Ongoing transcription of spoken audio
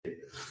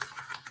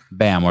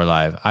Bam, we're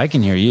live. I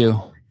can hear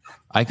you.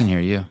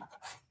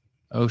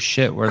 Oh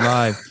shit, we're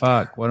live.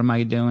 Fuck, what am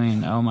I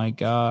doing? Oh my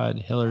god,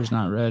 Hiller's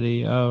not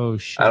ready. Oh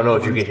shit. I don't know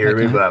if you can hear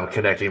me, but I'm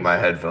connecting my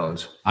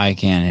headphones. I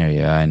can't hear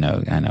you. I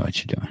know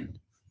what you're doing.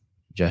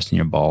 Adjusting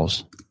your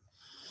balls.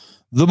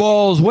 The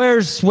balls.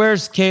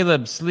 Where's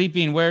Caleb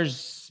sleeping?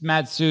 Where's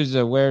Matt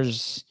Souza?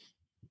 Where's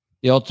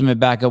the ultimate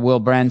backup Will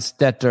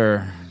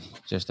Brandstetter?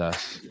 Just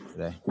us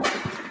today.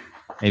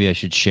 Maybe I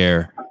should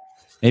share.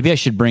 Maybe I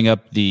should bring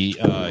up the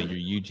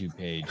your YouTube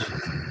page.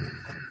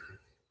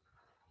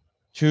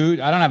 Dude,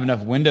 I don't have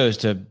enough windows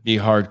to be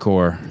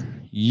hardcore.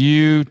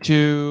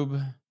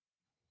 YouTube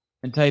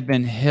and type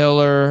in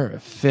Hiller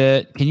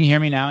Fit. Can you hear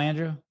me now,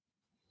 Andrew?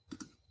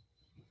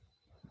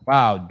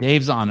 Wow,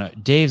 Dave's on a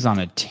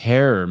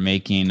tear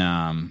making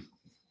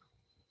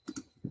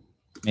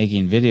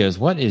videos.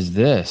 What is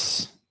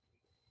this?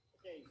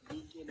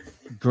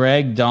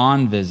 Greg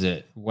Dawn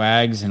visit.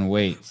 Wags and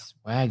weights.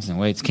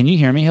 Can you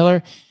hear me,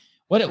 Hiller?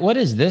 What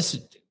is this?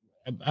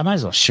 I might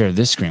as well share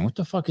this screen. What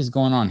the fuck is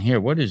going on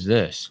here? What is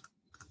this?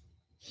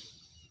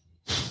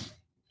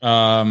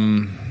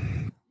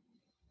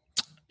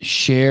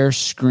 Share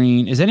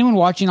screen. Is anyone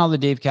watching all the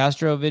Dave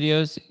Castro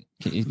videos?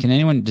 Does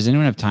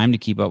anyone have time to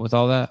keep up with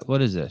all that?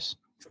 What is this?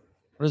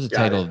 What is the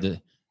title of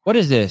the? What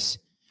is this?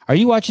 Are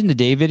you watching the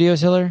Dave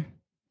videos, Hiller?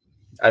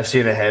 I've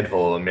seen a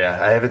handful of them.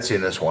 Yeah, I haven't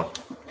seen this one.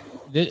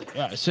 There's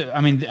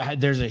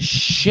a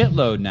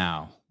shitload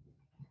now.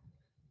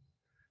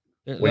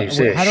 When you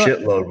say a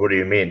shitload, what do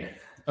you mean?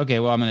 Okay,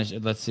 well,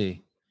 let's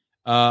see.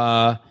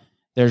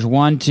 There's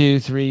 1, 2,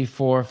 3,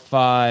 4,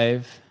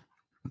 5.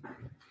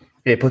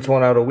 Yeah, he puts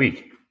one out a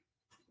week.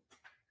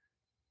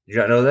 Did you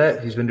not know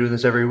that? He's been doing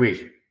this every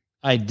week.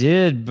 I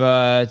did,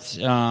 but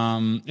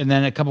and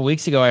then a couple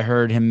weeks ago I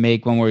heard him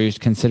make one where he was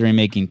considering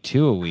making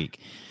 2 a week.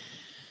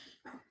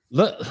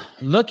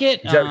 Look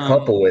at he's got a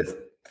couple with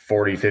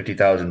 40,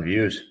 50,000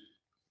 views.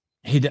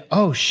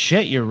 Oh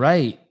shit, you're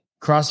right.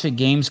 CrossFit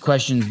Games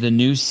questions the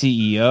new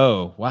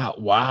CEO.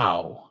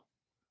 Wow.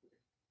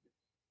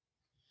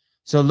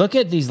 So look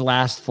at these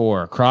last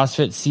 4.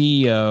 CrossFit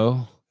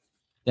CEO,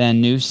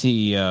 then new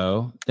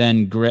CEO,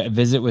 then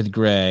visit with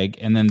Greg,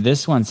 and then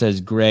this one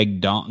says Greg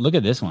Dawn. Look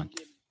at this one.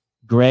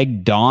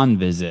 Greg Dawn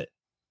visit.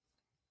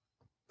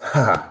 He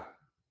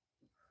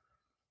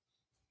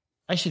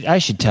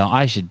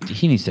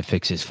needs to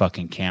fix his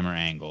fucking camera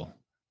angle.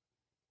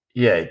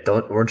 Yeah,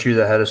 weren't you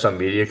the head of some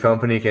media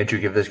company? Can't you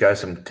give this guy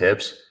some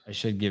tips? I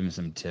should give him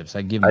some tips.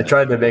 I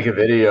tried to make a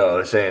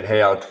video saying,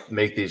 hey, I'll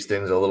make these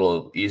things a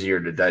little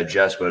easier to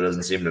digest, but it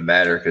doesn't seem to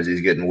matter because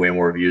he's getting way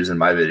more views than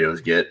my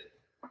videos get.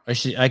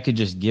 I could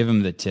just give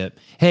him the tip.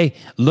 Hey,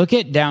 look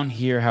at down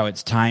here how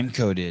it's time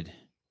coded.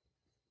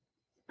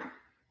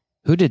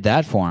 Who did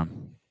that for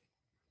him?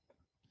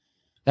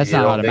 That's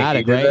not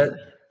automatic, right? That?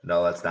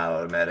 No, that's not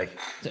automatic.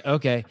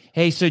 Okay.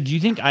 Hey, so do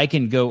you think I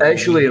can go?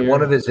 Actually, in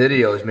one of his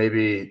videos,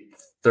 maybe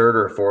third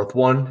or fourth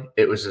one,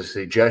 it was a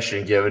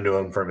suggestion given to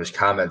him from his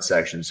comment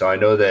section. So I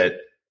know that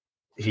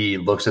he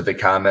looks at the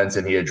comments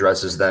and he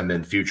addresses them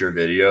in future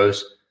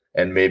videos.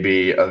 And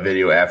maybe a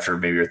video after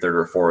maybe your third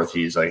or fourth,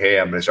 he's like, hey,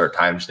 I'm going to start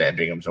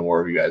timestamping them so more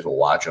of you guys will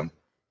watch them.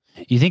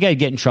 You think I'd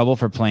get in trouble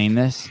for playing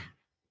this?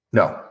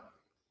 No.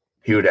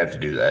 He would have to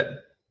do that.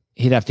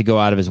 He'd have to go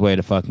out of his way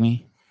to fuck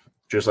me?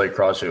 Just like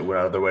CrossFit went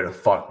out of their way to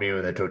fuck me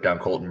when they took down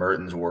Colton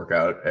Mertens'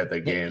 workout at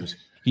the games.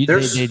 They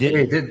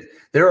did.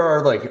 There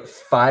are like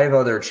 5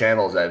 other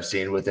channels I've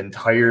seen with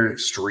entire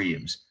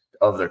streams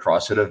of the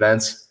CrossFit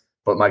events,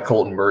 but my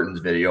Colton Mertens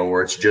video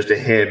where it's just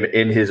him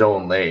in his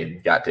own lane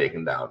got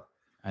taken down.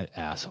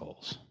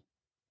 Assholes.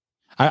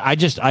 I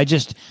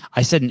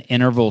set an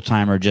interval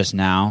timer just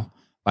now,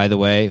 by the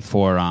way,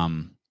 for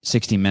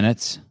 60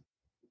 minutes.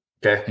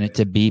 Okay. And it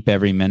to beep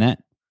every minute.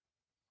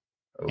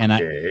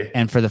 Okay.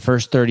 And for the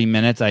first 30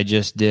 minutes, I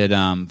just did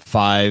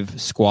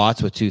 5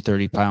 squats with 2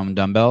 30-pound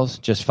dumbbells,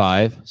 just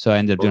 5. So I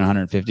ended up doing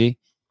 150.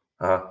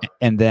 Uh-huh.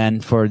 And then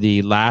for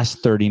the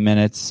last 30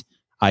 minutes,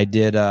 I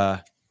did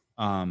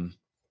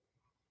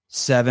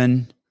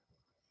 7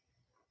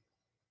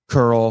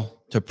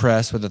 curl to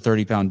press with a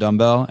 30-pound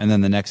dumbbell. And then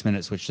the next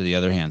minute, switch to the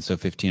other hand. So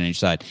 15 on each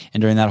side.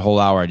 And during that whole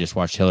hour, I just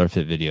watched Hiller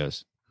Fit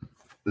videos.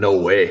 No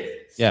way.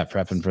 Yeah,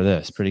 prepping for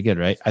this. Pretty good,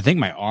 right? I think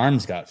my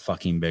arms got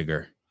fucking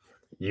bigger.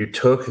 You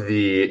took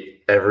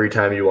every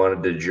time you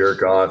wanted to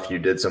jerk off, you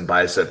did some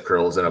bicep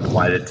curls and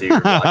applied it to your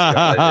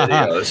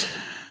videos.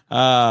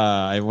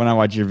 When I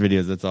watch your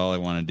videos, that's all I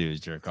want to do is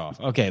jerk off.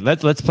 Okay,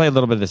 let's play a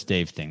little bit of this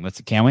Dave thing.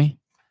 Can we?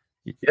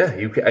 Yeah,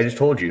 I just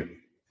told you.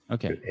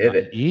 Okay, hit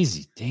it.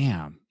 Easy.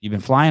 Damn, you've been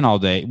flying all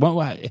day.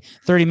 What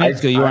 30 minutes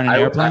ago, you were on an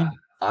airplane?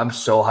 I'm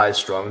so high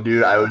strung,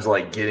 dude. I was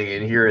like getting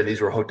in here and these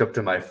were hooked up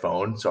to my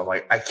phone. So I'm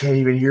like, I can't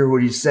even hear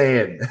what he's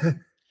saying.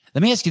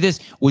 Let me ask you this.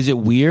 Was it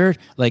weird?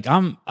 Like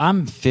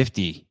I'm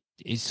 50.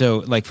 So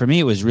like for me,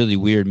 it was really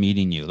weird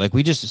meeting you. Like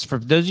for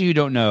those of you who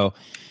don't know,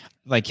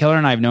 like Hiller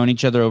and I have known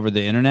each other over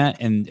the internet.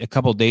 And a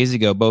couple of days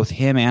ago, both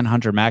him and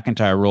Hunter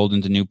McIntyre rolled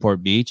into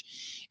Newport Beach.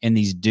 And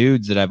these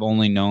dudes that I've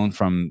only known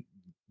from,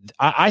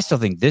 I still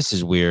think this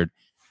is weird,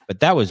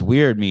 but that was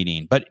weird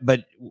meeting. But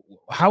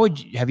how would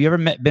you, have you ever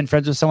been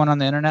friends with someone on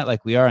the internet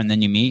like we are, and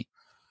then you meet?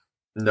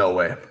 No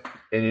way.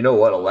 And you know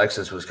what?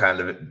 Alexis was kind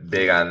of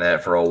big on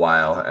that for a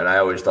while. And I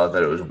always thought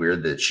that it was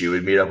weird that she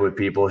would meet up with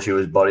people she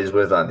was buddies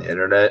with on the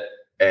internet.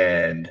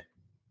 And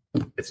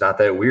it's not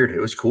that weird.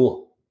 It was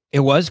cool. It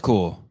was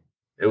cool.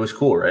 It was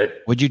cool, right?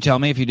 Would you tell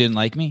me if you didn't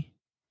like me?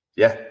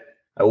 Yeah.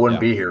 I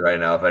wouldn't be here right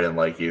now if I didn't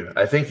like you.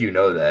 I think you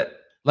know that.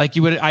 Like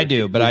you would, I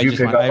do, but I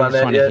just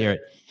want to hear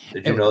it.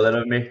 Did you know that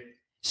of me?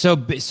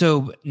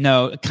 So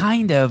no,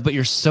 kind of, but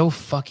you're so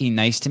fucking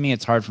nice to me.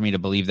 It's hard for me to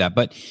believe that.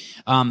 But,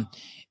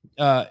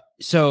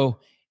 so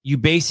you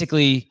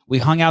basically, we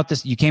hung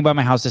out you came by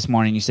my house this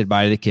morning. You said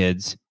bye to the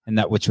kids, and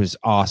which was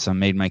awesome.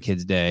 Made my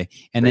kids' day.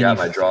 And then got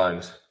my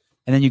drawings.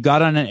 And then you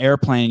got on an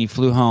airplane and you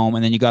flew home,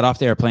 and then you got off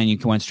the airplane. You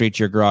went straight to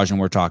your garage and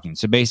we're talking.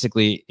 So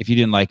basically, if you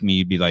didn't like me,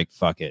 you'd be like,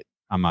 fuck it.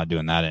 I'm not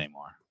doing that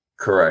anymore.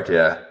 Correct.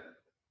 Yeah.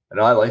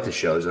 No, I like the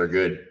shows. They're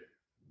good.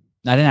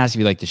 I didn't ask if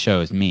you like the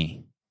show. It's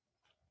me.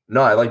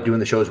 No, I like doing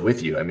the shows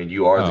with you. I mean,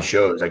 you are the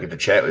shows. I get to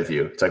chat with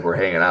you. It's like we're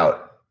hanging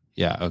out.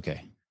 Yeah.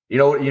 Okay.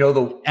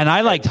 And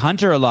I liked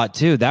Hunter a lot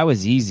too. That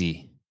was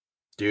easy.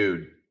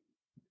 Dude.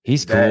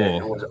 He's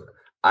cool.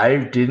 I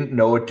didn't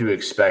know what to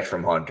expect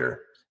from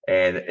Hunter,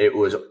 and it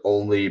was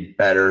only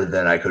better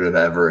than I could have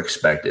ever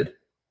expected.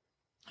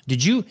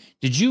 Did you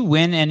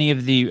win any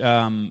of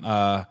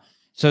the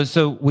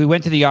so we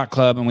went to the yacht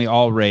club and we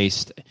all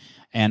raced,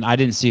 and I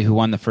didn't see who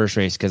won the first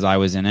race because I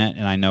was in it,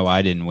 and I know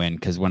I didn't win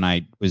because when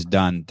I was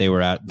done, they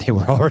were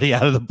already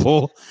out of the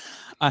pool.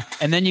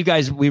 And then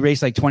we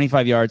raced like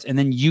 25 yards, and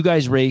then you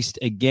guys raced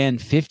again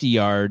 50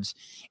 yards,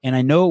 and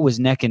I know it was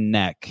neck and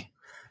neck.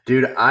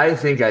 Dude, I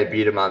think I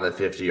beat him on the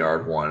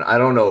 50-yard one. I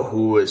don't know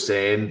who was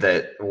saying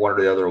that one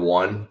or the other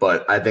won,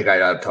 but I think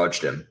I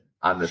touched him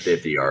on the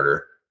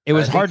 50-yarder. It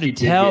was hard to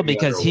tell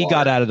because he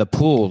got out of the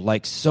pool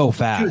like so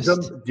fast.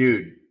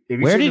 Dude,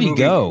 where did he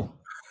go?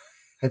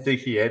 I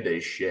think he had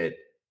to shit.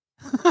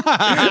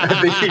 I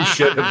think he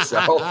shit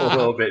himself a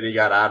little bit and he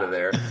got out of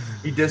there.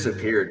 He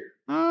disappeared.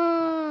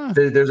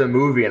 There's a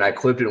movie, and I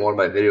clipped it in one of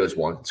my videos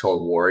once. It's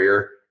called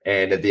Warrior.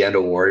 And at the end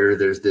of Warrior,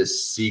 there's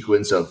this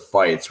sequence of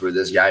fights where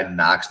this guy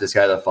knocks this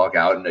guy the fuck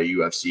out in a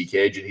UFC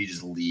cage and he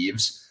just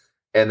leaves.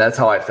 And that's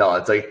how I felt.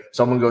 It's like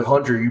someone goes,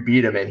 Hunter, you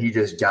beat him, and he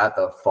just got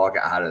the fuck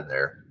out of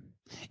there.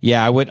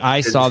 Yeah,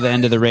 I saw the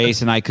end of the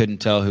race and I couldn't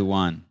tell who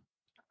won.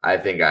 I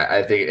think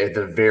at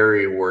the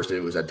very worst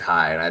it was a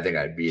tie, and I think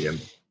I beat him.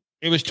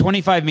 It was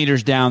 25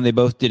 meters down. They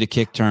both did a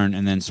kick turn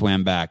and then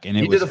swam back, and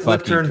he did a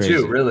flip turn crazy.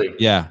 Too. Really?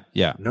 Yeah.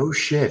 No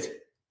shit.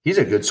 He's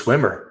a good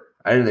swimmer.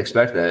 I didn't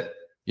expect that.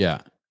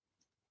 Yeah,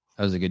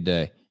 that was a good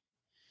day.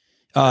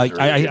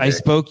 I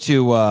spoke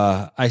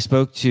to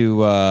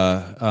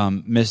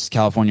Miss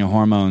California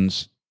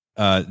Hormones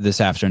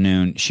this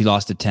afternoon. She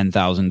lost a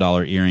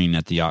 $10,000 earring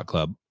at the yacht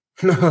club.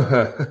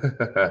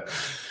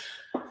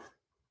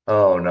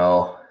 Oh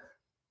no!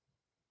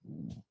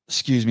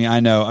 Excuse me. I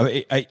know.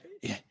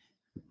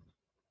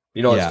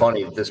 It's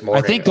funny this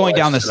morning. I think going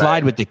down the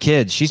slide with the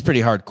kids, she's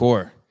pretty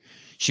hardcore.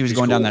 She's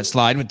going down that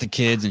slide with the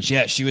kids, and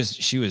she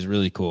was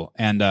really cool.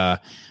 And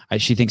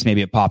she thinks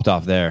maybe it popped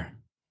off there.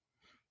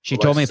 She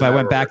told me if I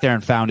went back there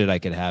and found it, I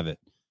could have it.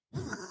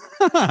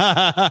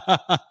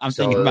 I'm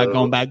thinking about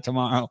going back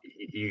tomorrow.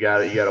 You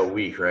got a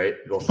week, right?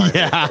 Go find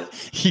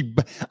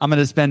it. I'm going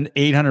to spend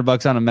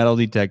 $800 on a metal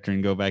detector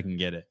and go back and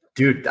get it.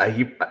 Dude,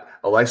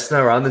 Alexis and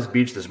I were on this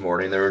beach this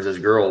morning. There was this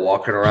girl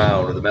walking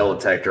around with a metal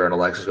detector, and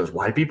Alexis goes,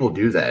 "Why do people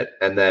do that?"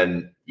 And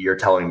then you're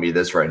telling me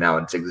this right now,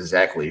 and it's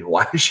exactly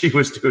why she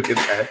was doing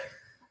that.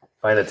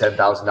 Find a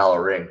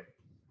 $10,000 ring.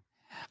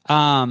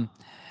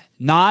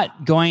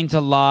 Not going to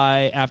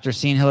lie. After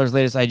seeing Hiller's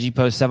latest IG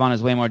post, Sevon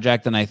is way more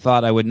jacked than I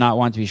thought. I would not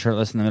want to be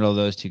shirtless in the middle of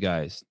those two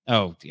guys.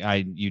 Oh,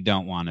 you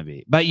don't want to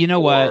be, but you know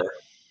what?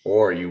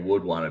 Or you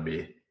would want to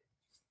be.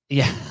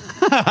 Yeah.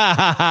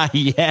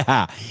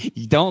 Yeah.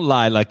 You don't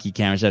lie, Lucky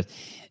Camera Chef.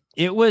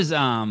 It was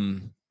I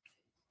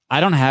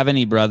don't have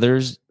any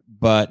brothers,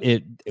 but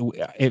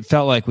it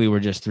felt like we were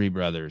just three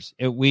brothers.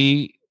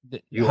 Hunter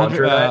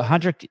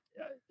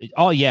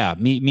oh yeah,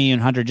 me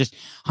and Hunter.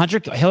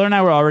 Hiller and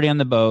I were already on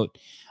the boat.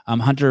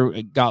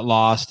 Hunter got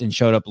lost and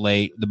showed up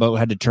late. The boat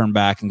had to turn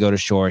back and go to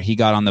shore. He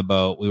got on the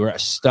boat. We were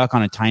stuck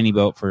on a tiny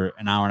boat for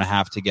an hour and a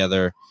half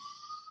together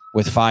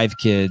with 5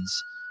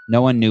 kids.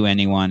 No one knew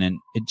anyone, and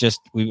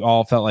we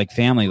all felt like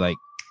family like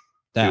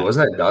that. Dude,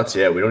 wasn't that nuts?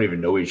 Yeah, we don't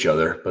even know each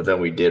other, but then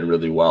we did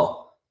really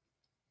well.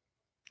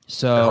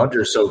 So and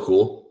Hunter's so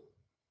cool.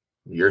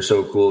 You're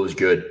so cool. It was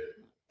good.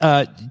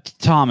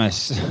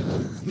 Thomas.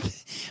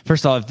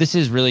 First of all, if this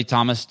is really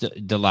Thomas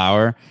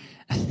DeLauer,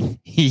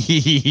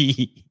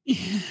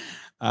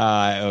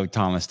 I owe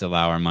Thomas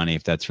DeLauer money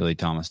if that's really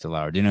Thomas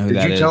DeLauer. Do you know who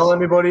that is? Did you tell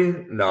anybody?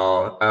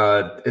 No.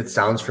 It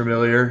sounds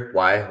familiar.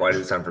 Why? Why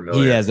does it sound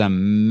familiar? He has a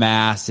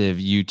massive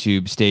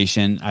YouTube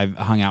station. I've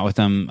hung out with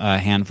him a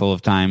handful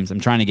of times. I'm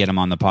trying to get him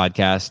on the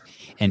podcast,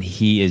 and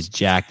he is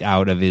jacked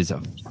out of his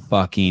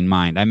fucking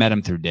mind. I met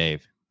him through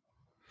Dave.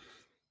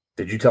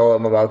 Did you tell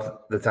him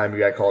about the time you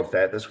got called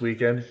fat this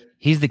weekend?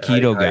 He's the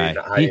keto guy.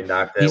 How you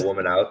knocked that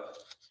woman out?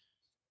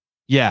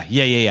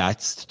 Yeah. I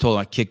told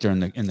her I kicked her in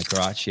the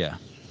crotch. Yeah.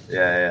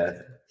 Yeah.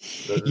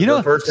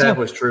 The first half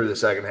was true. The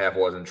second half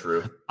wasn't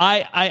true.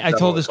 I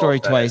told the story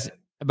twice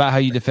about how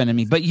you defended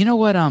me, but you know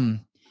what?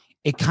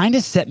 It kind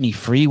of set me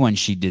free when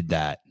she did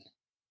that.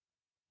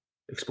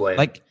 Explain.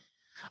 Like,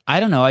 I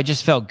don't know. I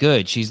just felt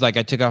good. She's like,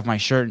 I took off my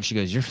shirt and she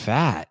goes, "You're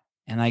fat."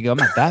 And I go, "I'm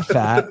not that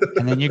fat."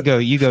 And then you go,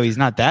 "He's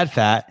not that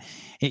fat.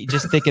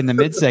 Just thick in the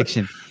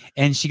midsection."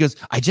 And she goes,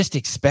 "I just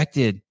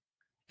expected."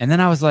 And then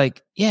I was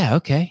like, "Yeah,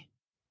 okay.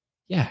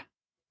 Yeah.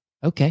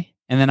 Okay."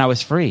 And then I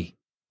was free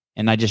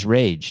and I just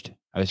raged.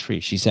 I was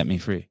free. She set me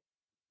free.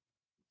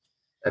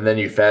 And then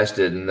you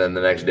fasted. And then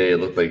the next day it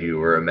looked like you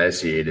were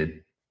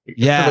emaciated.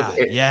 Yeah.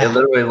 It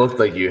literally looked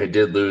like you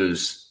did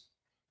lose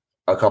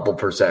a couple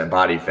 %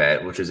 body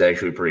fat, which is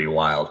actually pretty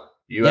wild.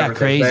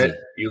 Crazy.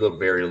 You look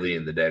very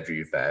lean the day after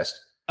you fast.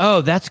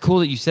 Oh, that's cool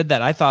that you said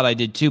that. I thought I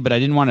did too, but I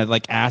didn't want to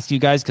like ask you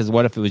guys because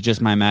what if it was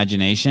just my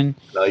imagination?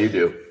 No, you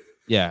do.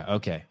 Yeah.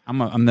 Okay. I'm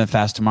gonna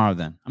fast tomorrow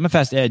then. I'm gonna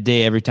fast a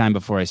day every time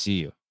before I see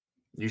you.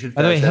 You should.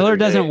 By the way, Hiller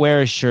doesn't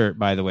wear a shirt.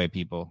 By the way,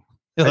 people.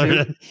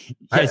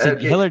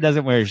 Hiller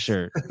doesn't wear a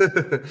shirt.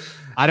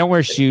 I don't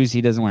wear shoes.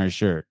 He doesn't wear a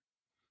shirt.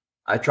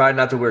 I tried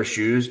not to wear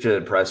shoes to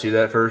impress you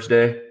that first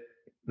day.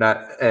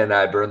 And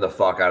I burned the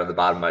fuck out of the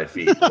bottom of my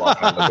feet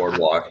walking on the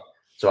boardwalk.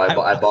 So I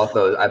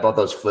bought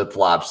those flip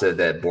flops at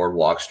that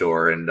boardwalk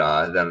store, and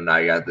then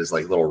I got this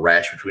like little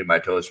rash between my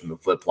toes from the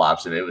flip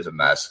flops, and it was a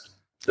mess.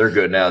 They're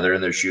good now. They're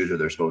in their shoes where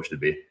they're supposed to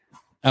be.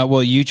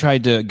 Well, you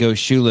tried to go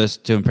shoeless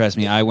to impress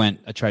me. I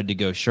tried to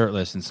go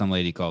shirtless, and some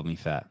lady called me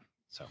fat.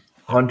 So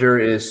Hunter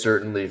is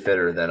certainly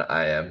fitter than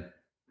I am.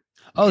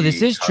 Oh,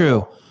 this is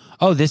true.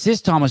 Oh, this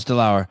is Thomas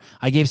DeLauer.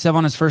 I gave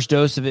Sevan his first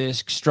dose of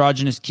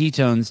exogenous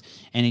ketones,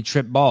 and he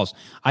tripped balls.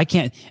 I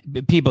can't.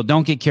 People,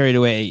 don't get carried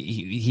away.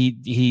 He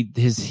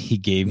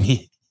gave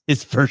me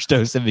his first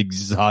dose of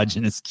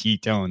exogenous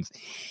ketones.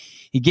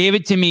 He gave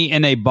it to me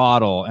in a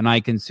bottle, and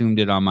I consumed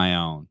it on my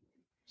own.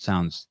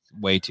 Sounds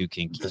way too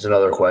kinky. There's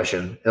another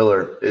question.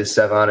 Hiller, is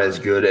Sevan as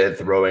good at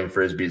throwing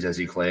frisbees as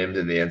he claimed?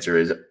 And the answer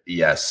is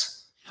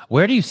yes.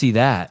 Where do you see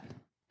that?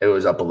 It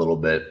was up a little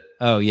bit.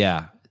 Oh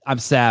yeah, I'm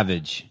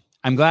savage.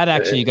 I'm glad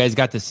actually you guys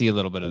got to see a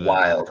little bit of that.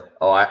 Wild.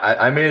 Oh,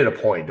 I made it a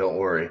point. Don't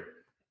worry.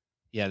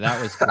 Yeah,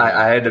 that was cool.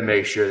 I had to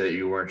make sure that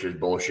you weren't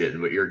just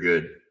bullshitting, but you're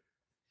good.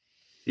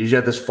 You just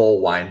got this full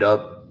wind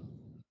up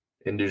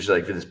and just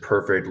like this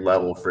perfect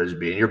level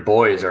frisbee. And your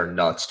boys are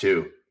nuts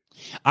too.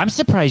 I'm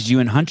surprised you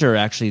and Hunter are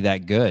actually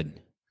that good.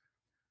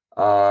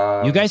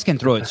 You guys can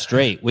throw it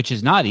straight, which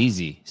is not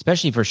easy,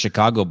 especially for a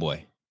Chicago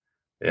boy.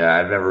 Yeah,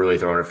 I've never really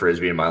thrown a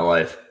frisbee in my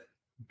life.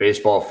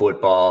 Baseball,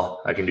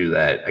 football, I can do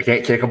that. I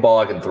can't kick a ball,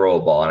 I can throw a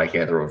ball, and I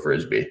can't throw a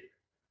frisbee.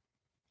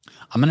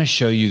 I'm going to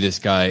show you this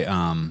guy,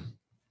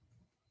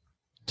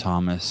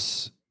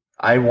 Thomas.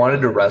 I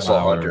wanted to wrestle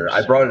Hunter.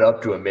 I brought it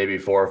up to him maybe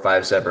 4 or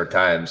 5 separate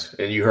times,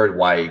 and you heard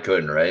why he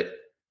couldn't, right?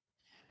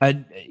 To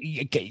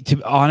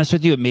be honest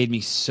with you, it made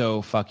me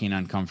so fucking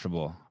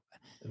uncomfortable.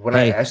 When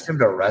I asked him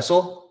to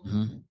wrestle,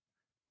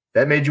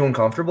 that made you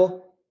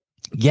uncomfortable?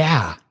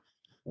 Yeah.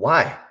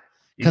 Why?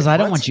 Because I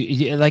don't want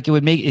you like it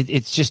would make it.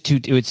 It's just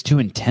it's too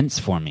intense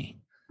for me,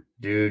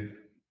 dude.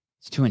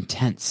 It's too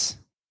intense.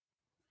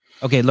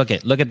 Okay, look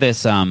at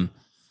this.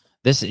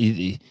 This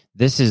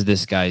is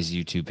this guy's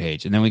YouTube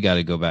page, and then we got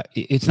to go back.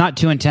 It's not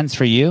too intense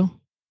for you.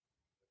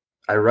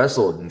 I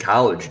wrestled in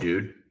college,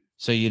 dude.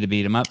 So you'd have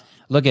beat him up.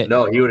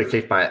 No, he would have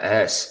kicked my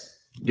ass,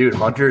 dude.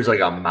 Hunter's like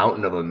a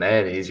mountain of a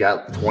man. He's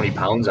got 20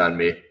 pounds on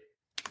me.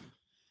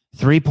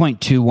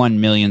 3.21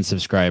 million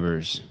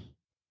subscribers.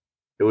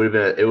 It would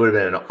have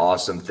been an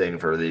awesome thing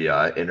for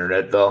the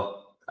internet,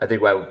 though. I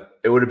think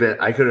it would have been.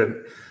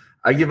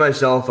 I give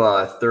myself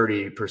a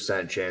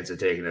 30% chance of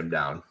taking him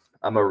down.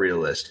 I'm a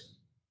realist.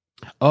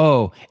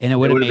 Oh, and it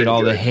would have made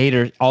all the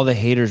haters. All the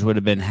haters would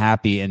have been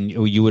happy, and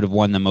you would have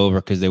won them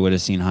over because they would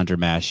have seen Hunter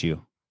mash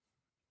you.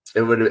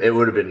 It would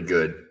have been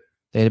good.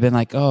 They'd have been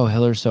like, "Oh,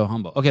 Hiller's so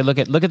humble." Okay, look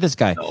at this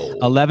guy. No.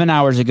 11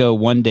 hours ago,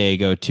 1 day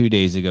ago, 2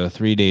 days ago,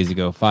 3 days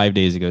ago, 5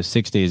 days ago,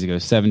 6 days ago,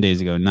 7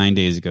 days ago, 9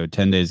 days ago,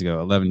 10 days ago,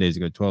 11 days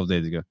ago, 12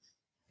 days ago.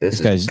 This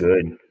guy's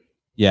good.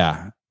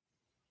 Yeah,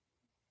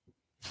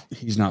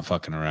 he's not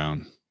fucking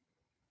around.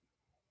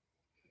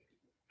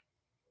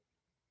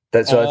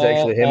 That's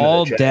actually him.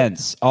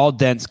 All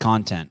dense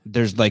content.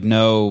 There's like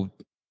no.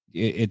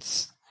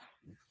 It's.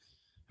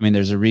 I mean,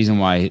 there's a reason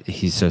why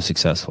he's so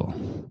successful.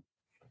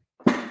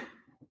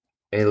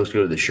 And he looks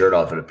good with the shirt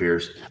off, it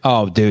appears.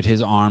 Oh, dude,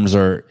 his arms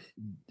are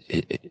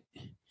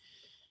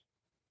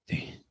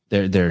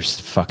they're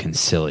fucking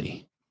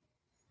silly.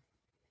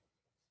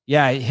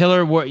 Yeah,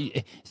 Hiller,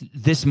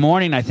 this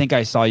morning I think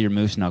I saw your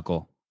moose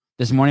knuckle.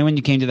 This morning when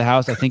you came to the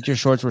house, I think your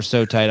shorts were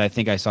so tight, I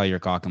think I saw your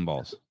cock and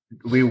balls.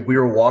 We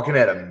were walking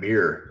at a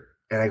mirror,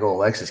 and I go,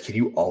 "Alexis, can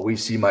you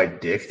always see my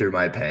dick through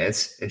my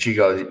pants?" And she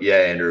goes, "Yeah,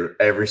 Andrew,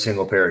 every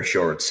single pair of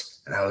shorts."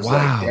 And I was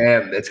like,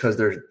 damn, it's because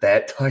they're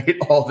that tight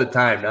all the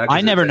time.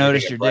 I never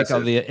noticed your dick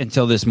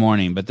until this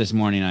morning, but this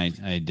morning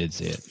I did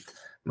see it.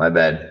 My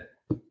bad.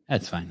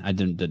 That's fine. I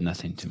did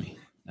nothing to me.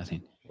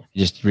 Nothing. I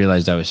just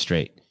realized I was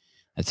straight.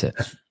 That's it.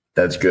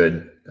 That's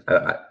good.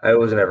 I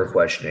wasn't ever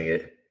questioning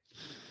it.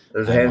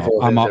 There's a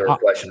handful of things that were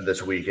questioned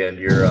this weekend.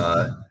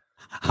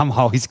 I'm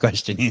always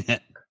questioning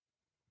it.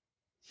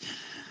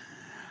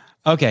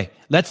 Okay,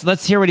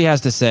 let's hear what he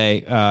has to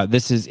say.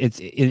 It's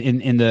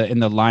in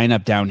the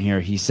lineup down here.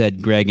 He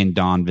said Greg and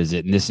Don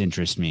visit, and this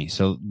interests me.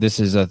 So this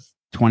is a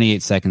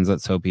 28 seconds.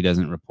 Let's hope he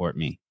doesn't report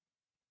me.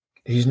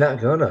 He's not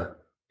gonna.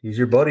 He's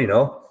your buddy,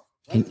 no?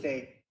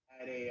 Wednesday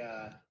had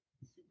a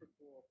super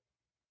cool afternoon.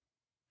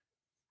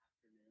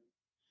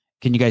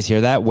 Can you guys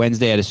hear that?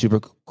 Wednesday at a super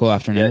cool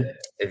afternoon. Yeah,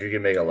 if you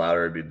can make it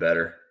louder, it'd be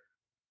better.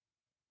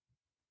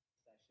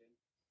 Session,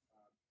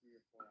 3 or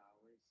 4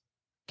 hours.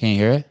 Can you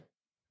hear it?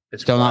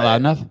 It's Still quiet. not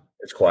loud enough?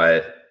 It's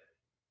quiet.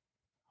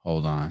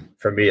 Hold on.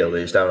 For me, at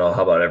least. I don't know.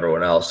 How about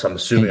everyone else? I'm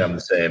assuming I'm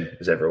the same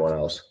as everyone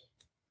else.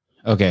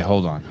 Okay,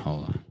 hold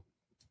on.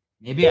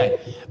 Maybe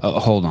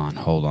hold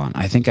on.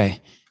 I think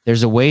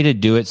there's a way to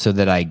do it so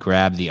that I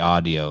grab the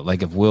audio.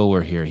 Like if Will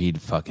were here,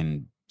 he'd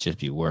fucking just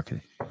be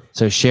working.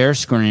 So share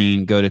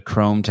screen, go to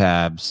Chrome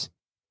tabs.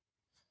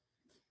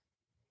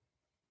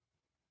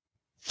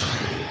 Here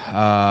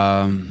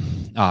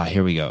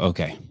we go.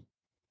 Okay.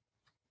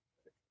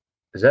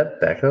 Is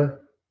that Becca?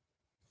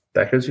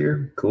 Becca's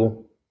here?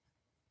 Cool.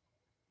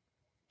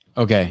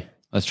 Okay,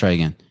 let's try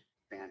again.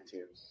 Fan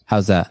too.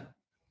 How's that?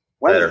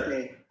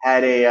 Wednesday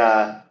had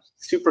a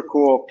super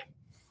cool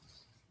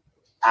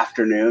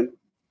afternoon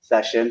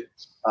session,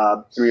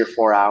 3 or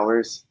 4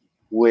 hours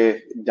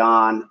with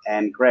Don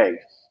and Greg.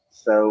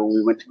 So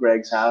we went to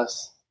Greg's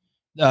house.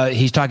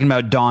 He's talking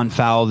about Don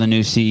Fowle, the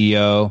new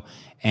CEO,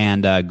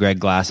 and Greg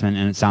Glassman,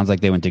 and it sounds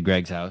like they went to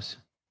Greg's house.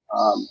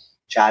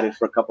 Chatted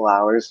for a couple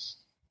hours,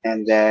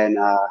 and then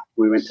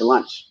we went to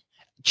lunch.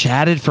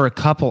 Chatted for a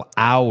couple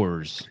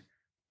hours.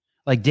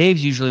 Like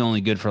Dave's usually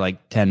only good for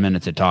like 10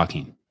 minutes of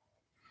talking.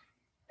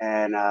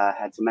 And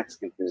had some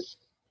Mexican food.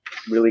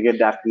 Really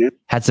good afternoon.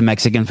 Had some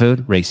Mexican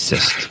food?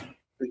 Racist.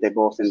 They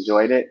both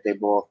enjoyed it. They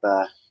both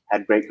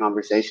had great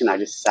conversation. I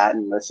just sat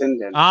and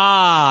listened.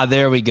 And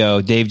there we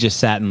go. Dave just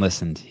sat and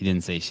listened. He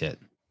didn't say shit.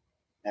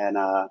 And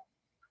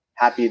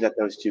happy that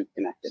those two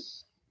connected.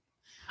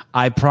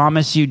 I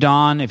promise you,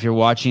 Don, if you're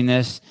watching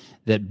this,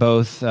 that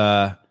both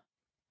I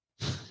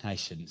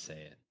shouldn't say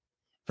it.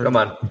 Come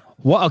on.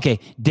 Well, okay.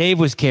 Dave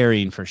was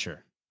carrying for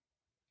sure.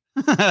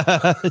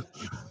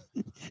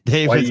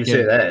 Dave, why do you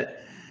say that?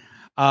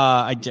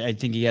 I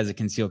think he has a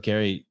concealed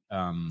carry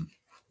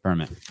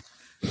permit.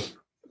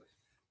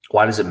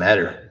 Why does it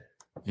matter?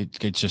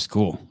 It's just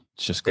cool.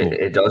 It's just cool.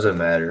 It doesn't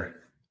matter.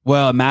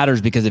 Well, it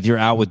matters because if you're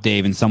out with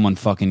Dave and someone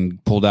fucking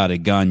pulled out a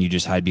gun, you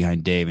just hide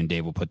behind Dave and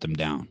Dave will put them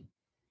down.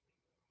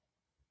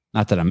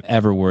 Not that I'm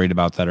ever worried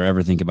about that or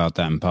ever think about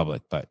that in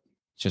public, but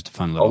it's just a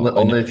fun little.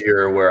 Only if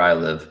you're where I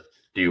live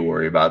do you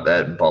worry about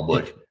that in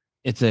public.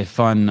 It's a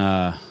fun.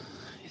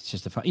 It's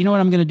just a fun. You know what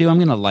I'm going to do? I'm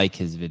going to like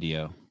his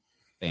video.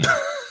 Bam.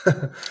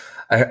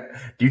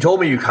 You told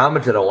me you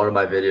commented on one of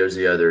my videos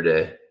the other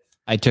day.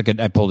 I took it.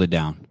 I pulled it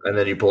down. And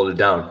then you pulled it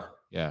down.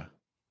 Yeah.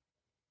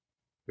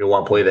 You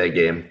want to play that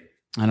game.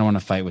 I don't want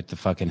to fight with the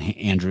fucking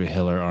Andrew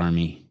Hiller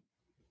army.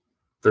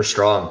 They're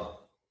strong.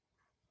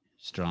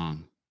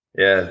 Strong.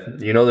 Yeah.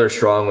 You know they're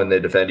strong when they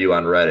defend you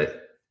on Reddit.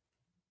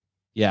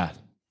 Yeah.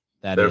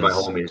 They're my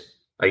homies.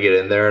 I get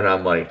in there and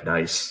I'm like,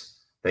 nice.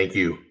 Thank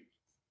you.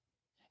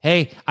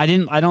 Hey, I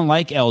don't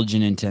like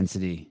Elgin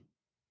Intensity.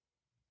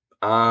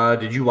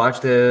 Did you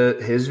watch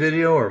his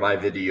video or my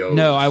video?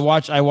 No, I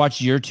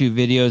watched your two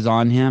videos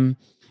on him,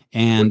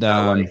 and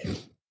I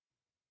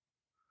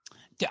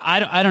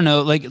don't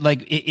know.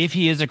 Like if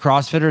he is a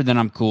CrossFitter, then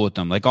I'm cool with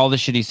him. Like all the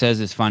shit he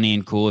says is funny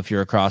and cool. If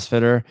you're a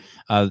CrossFitter,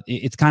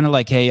 it's kind of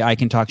like, hey, I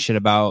can talk shit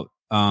about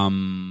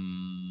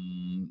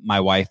my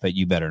wife, but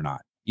you better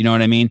not. You know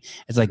what I mean?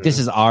 It's like, This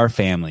is our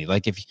family.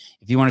 Like if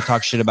you want to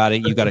talk shit about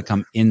it, you got to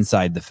come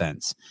inside the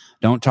fence.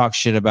 Don't talk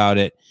shit about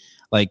it.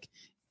 Like,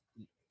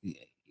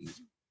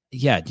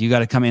 yeah, you got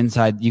to come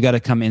inside. You got to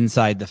come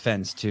inside the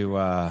fence to.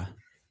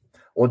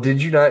 Well,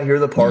 did you not hear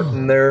the part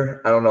in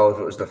there? I don't know if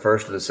it was the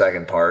first or the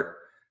second part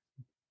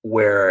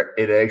where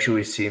it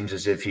actually seems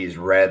as if he's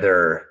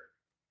rather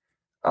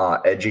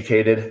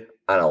educated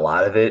on a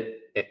lot of it.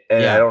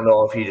 And I don't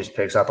know if he just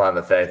picks up on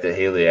the fact that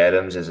Haley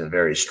Adams isn't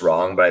very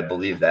strong, but I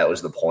believe that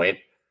was the point.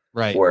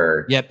 Right.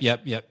 Where Yep.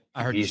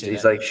 I heard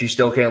he's like, she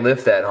still can't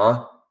lift that,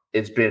 huh?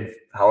 It's been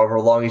however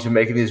long he's been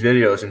making these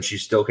videos and she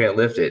still can't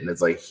lift it. And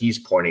it's like he's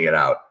pointing it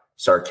out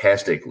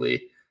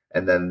sarcastically.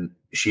 And then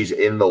she's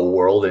in the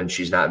world and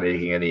she's not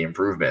making any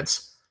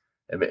improvements.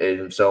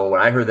 And so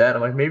when I heard that,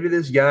 I'm like, maybe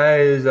this guy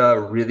is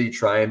really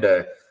trying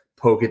to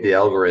poke at the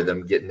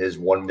algorithm, getting his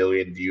 1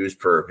 million views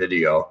per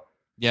video.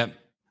 Yep.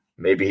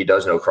 Maybe he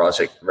does know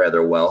CrossFit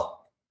rather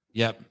well.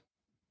 Yep.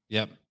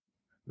 But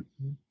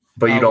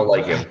you don't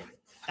like him.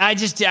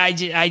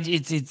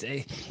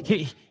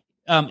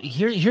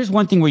 Here's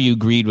one thing where you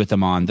agreed with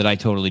him on that I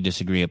totally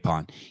disagree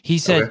upon. He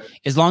said,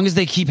 as long as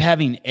they keep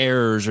having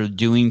errors or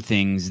doing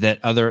things that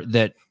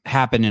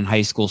happen in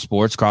high school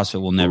sports,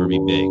 CrossFit will never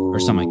be big or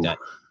something like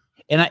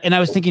that. And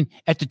I was thinking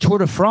at the Tour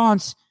de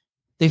France,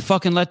 They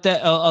fucking let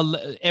that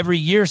every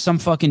year. Some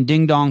fucking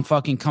ding dong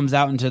fucking comes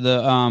out into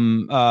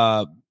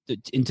the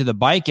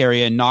bike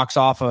area and knocks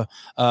off a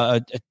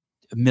 $1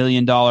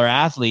 million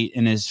athlete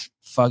and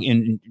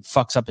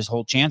fucks up his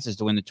whole chances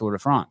to win the Tour de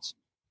France.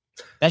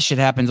 That shit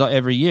happens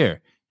every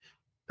year.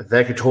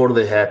 That could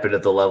totally happen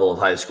at the level of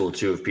high school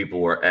too if people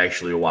were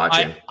actually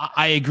watching.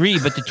 I agree,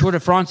 but the Tour de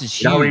France is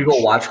huge. Now when you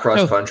go watch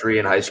cross country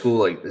in high school,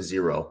 like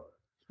zero.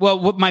 Well,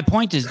 what my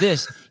point is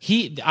this: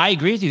 I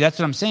agree with you. That's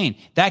what I'm saying.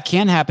 That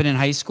can happen in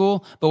high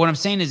school, but what I'm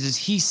saying is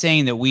he's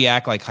saying that we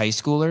act like high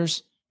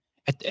schoolers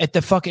at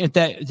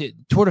the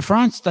Tour de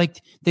France.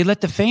 Like they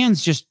let the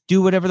fans just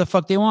do whatever the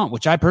fuck they want,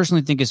 which I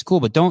personally think is cool.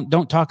 But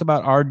don't talk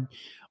about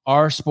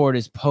our sport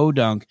as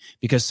podunk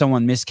because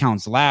someone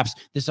miscounts laps.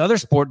 This other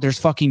sport, there's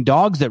fucking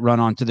dogs that run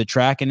onto the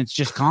track, and it's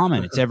just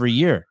common. It's every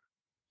year.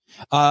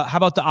 How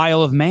about the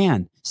Isle of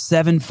Man?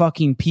 7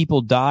 fucking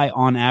people die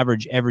on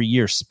average every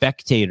year.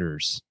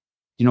 Spectators.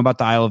 You know about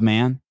the Isle of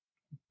Man?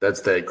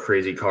 That's that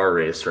crazy car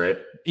race, right?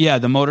 Yeah,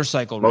 the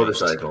motorcycle race.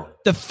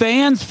 The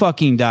fans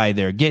fucking die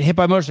there. Get hit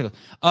by motorcycles.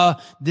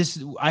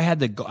 I had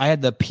the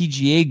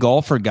PGA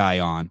golfer guy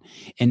on,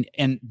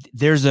 and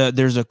there's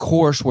a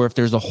course where if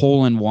there's a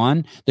hole in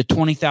one, the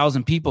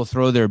 20,000 people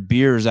throw their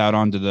beers out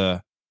onto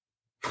the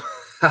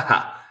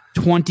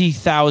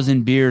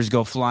 20,000 beers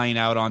go flying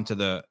out onto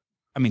the.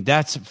 I mean,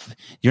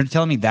 you're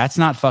telling me that's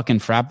not fucking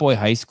frat boy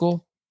high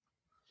school?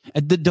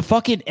 The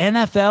fucking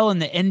NFL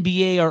and the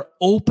NBA are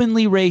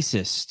openly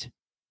racist.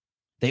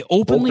 They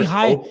openly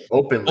hire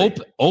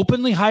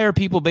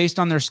people based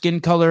on their skin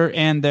color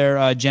and their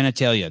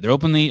genitalia. They're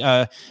openly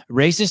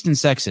racist and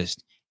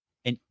sexist,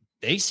 and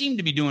they seem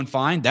to be doing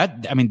fine.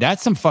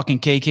 That's some fucking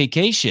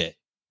KKK shit.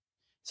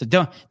 So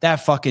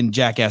that fucking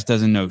jackass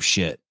doesn't know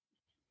shit.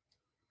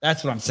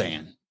 That's what I'm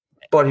saying.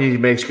 But he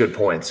makes good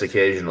points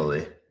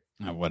occasionally.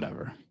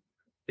 Whatever.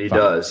 He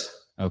does.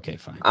 Okay,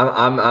 fine.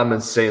 I'm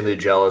insanely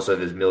jealous of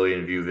his 1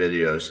 million view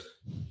videos.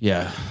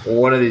 Yeah. Well,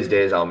 one of these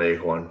days I'll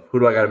make one. Who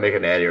do I got to make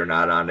an Addy or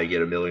not on to get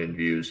 1 million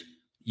views?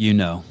 You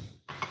know.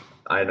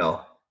 I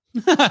know.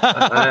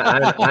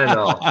 I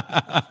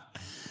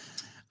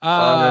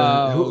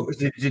know.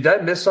 Did I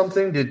miss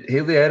something? Did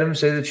Haley Adams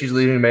say that she's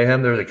leaving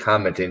Mayhem? There was a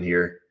comment in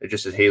here. It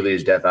just said Haley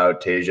is deaf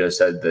out. Tasia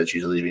said that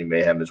she's leaving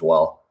Mayhem as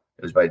well.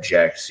 It was by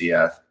Jack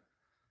CF.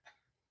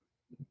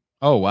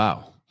 Oh,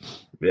 wow.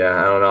 Yeah,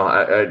 I don't know.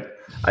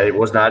 I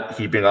was not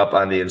keeping up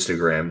on the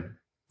Instagram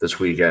this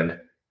weekend.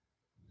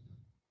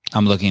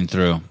 I'm looking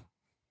through.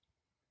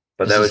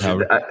 But that was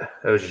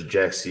just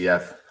Jack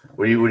CF.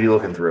 What are you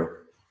looking through?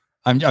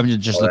 I'm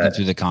just looking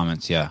through the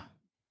comments, yeah.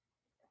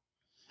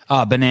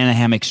 Banana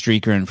hammock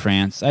streaker in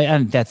France.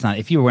 That's not,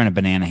 if you were wearing a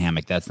banana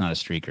hammock, that's not a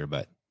streaker,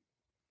 but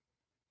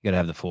you got to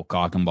have the full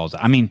cock and balls.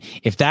 I mean,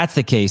 if that's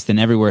the case, then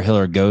everywhere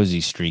Hiller goes,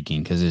 he's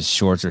streaking because his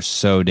shorts are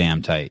so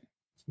damn tight.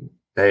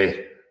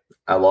 Hey,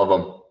 I love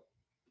them.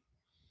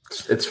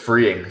 It's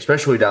freeing,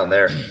 especially down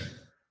there.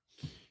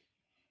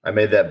 I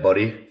made that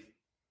buddy,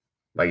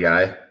 my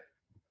guy,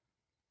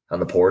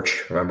 on the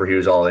porch. Remember, he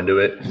was all into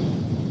it.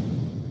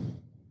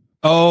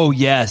 Oh,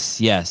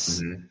 yes.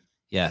 Mm-hmm.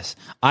 Yes.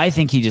 I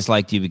think he just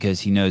liked you because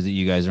he knows that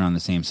you guys are on the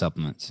same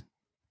supplements.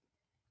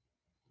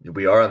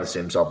 We are on the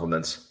same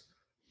supplements.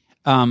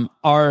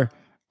 Are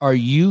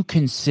you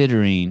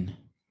considering?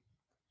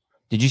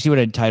 Did you see what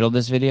I titled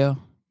this video?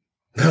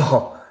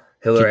 No.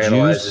 Hiller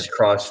analyzes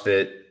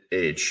CrossFit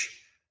H.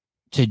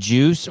 To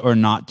juice or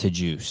not to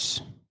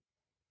juice?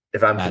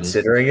 If I'm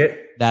considering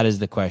it, that is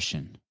the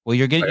question. Well,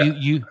 you're getting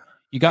you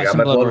got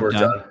some blood work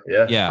done.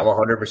 Yeah, I'm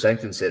 100%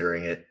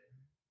 considering it.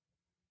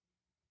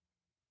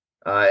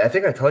 I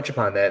think I touched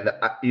upon that. And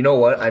you know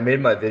what? I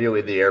made my video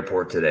in the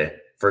airport today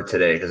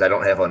because I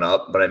don't have one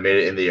up, but I made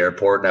it in the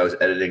airport and I was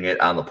editing it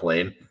on the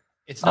plane.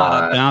 It's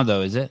not up now,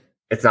 though, is it?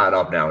 It's not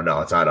up now. No,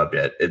 it's not up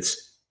yet.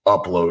 It's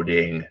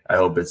uploading. I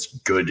hope it's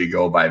good to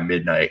go by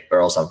midnight, or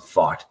else I'm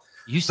fucked.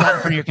 You sat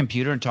in front of your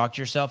computer and talked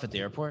to yourself at the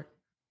airport?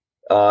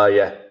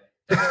 Yeah.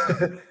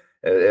 it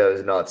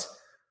was nuts.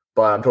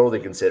 But I'm totally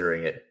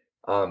considering it.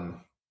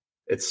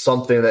 It's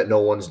something that no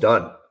one's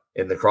done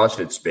in the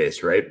CrossFit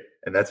space, right?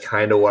 And that's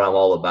kind of what I'm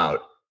all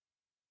about.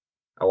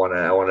 I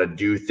want to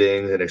do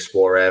things and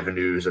explore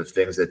avenues of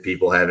things that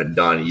people haven't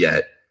done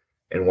yet.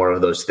 And one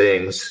of those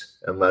things,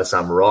 unless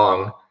I'm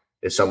wrong,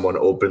 is someone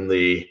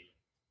openly,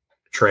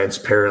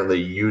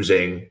 transparently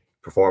using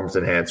performance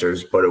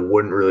enhancers, but it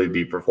wouldn't really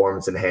be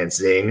performance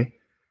enhancing.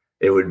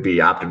 It would be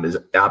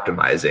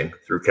optimizing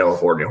through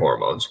California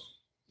hormones.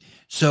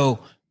 So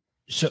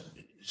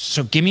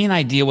give me an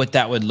idea what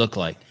that would look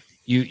like.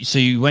 You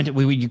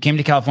came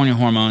to California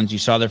Hormones, you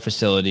saw their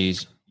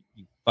facilities,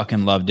 you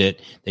fucking loved it.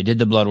 They did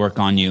the blood work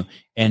on you,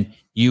 and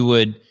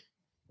before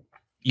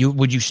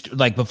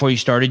you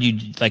started,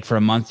 you'd like for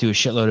a month do a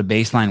shitload of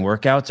baseline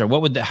workouts, or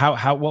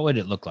what would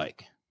it look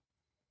like?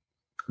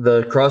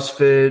 The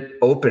CrossFit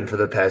Open for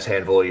the past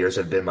handful of years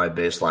have been my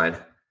baseline.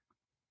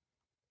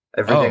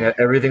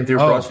 Everything through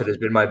CrossFit has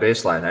been my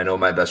baseline. I know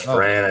my best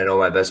friend. I know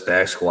my best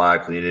back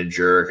squat, clean and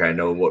jerk. I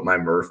know what my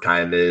Murph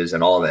time is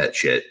and all that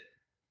shit.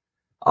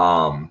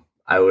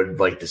 I would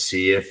like to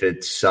see if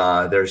it's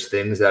there's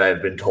things that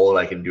I've been told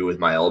I can do with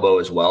my elbow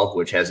as well,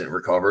 which hasn't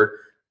recovered.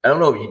 I don't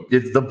know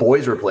if the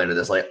boys were playing to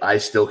this. Like, I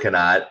still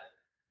cannot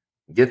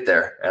get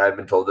there, and I've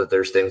been told that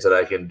there's things that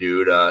I can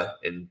do to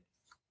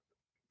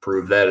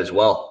improve that as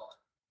well.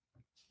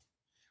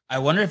 I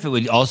wonder if it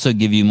would also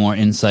give you more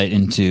insight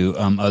into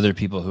other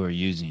people who are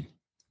using.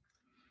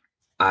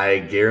 I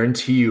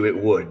guarantee you it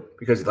would,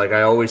 because like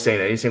I always say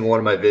in any single one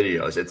of my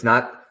videos, it's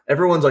not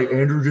everyone's like,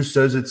 Andrew just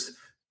says it's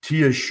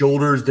Tia's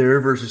shoulders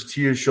there versus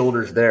Tia's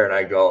shoulders there. And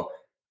I go,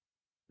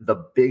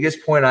 the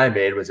biggest point I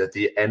made was at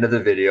the end of the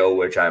video,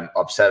 which I'm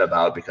upset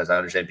about because I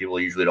understand people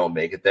usually don't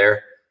make it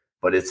there.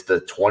 But it's the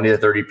 20 to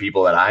 30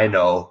 people that I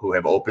know who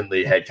have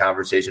openly had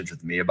conversations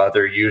with me about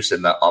their use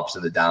and the ups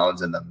and the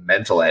downs and the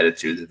mental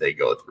attitude that they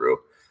go through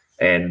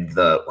and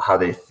how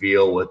they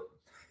feel with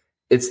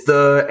it's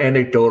the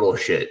anecdotal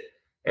shit.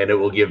 And it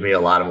will give me a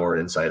lot of more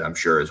insight, I'm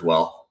sure, as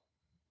well.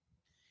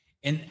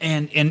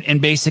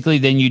 And basically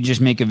then you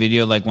just make a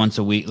video like once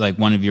a week, like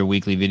one of your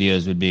weekly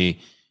videos would be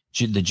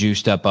the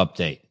juiced up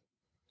update.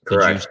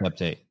 Correct. The juiced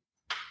update.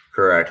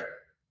 Correct.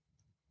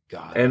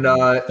 God, and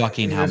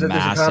fucking how there's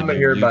massive a comment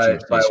here by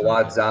YouTube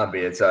Wad Zombie.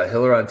 It's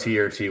Hiller on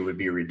TRT would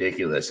be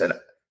ridiculous, and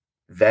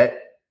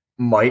that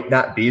might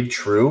not be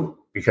true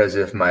because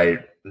if my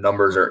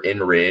numbers are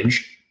in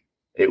range,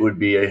 it would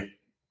be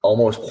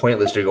almost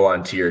pointless to go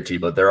on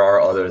TRT. But there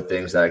are other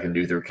things that I can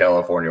do through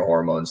California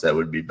Hormones that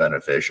would be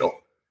beneficial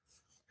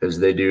because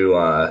they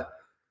do.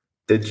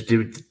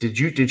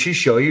 Did she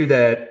show you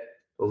that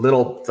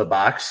the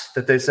box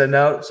that they send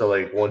out? So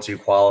like once you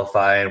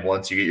qualify and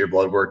once you get your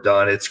blood work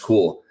done, it's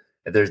cool.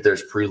 And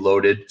there's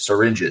preloaded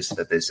syringes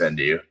that they send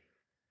to you,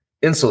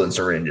 insulin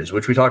syringes,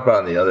 which we talked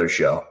about on the other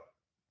show,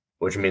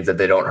 which means that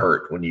they don't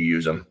hurt when you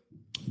use them.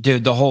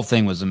 Dude, the whole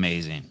thing was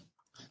amazing.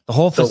 The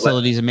whole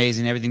facility is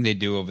amazing. Everything they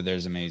do over there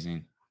is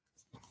amazing.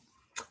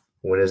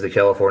 When is the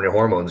California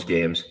Hormones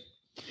games?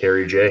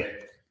 Harry J.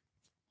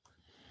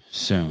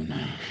 Soon.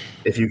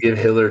 If you give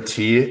Hitler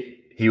tea,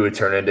 he would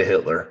turn into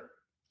Hitler.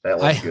 That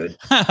was good.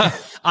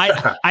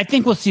 I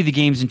think we'll see the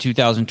games in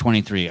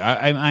 2023.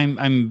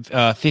 I'm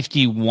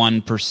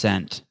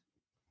 51%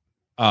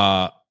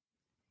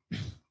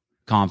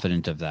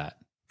 confident of that.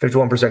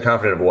 51%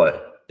 confident of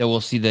what? That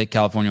we'll see the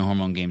California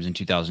Hormone games in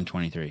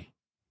 2023.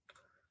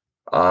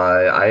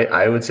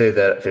 I would say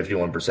that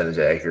 51% is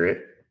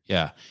accurate.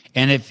 Yeah,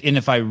 and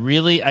if I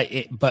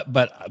really, but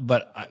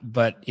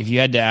if you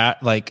had to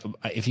act like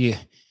if you,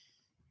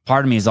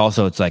 part of me is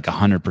also it's like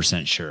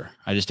 100% sure.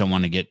 I just don't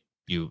want to get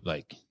you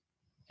like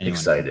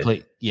excited.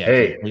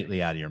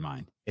 Completely out of your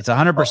mind. It's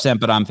 100%,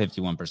 but I'm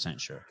 51%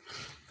 sure.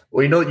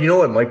 Well, you know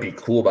what might be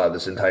cool about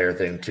this entire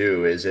thing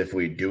too is if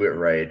we do it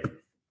right.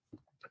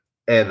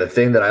 And the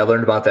thing that I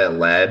learned about that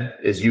lab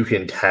is you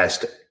can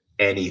test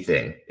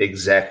anything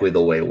exactly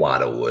the way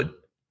WADA would.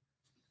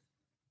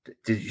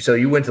 So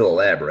you went to the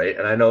lab, right?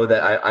 And I know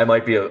that I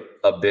might be a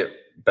bit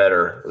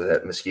better with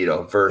that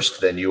mosquito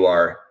versed than you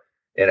are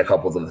in a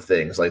couple of the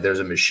things. Like there's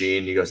a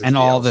machine, you go to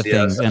all the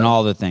things.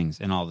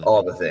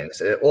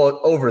 Well,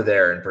 over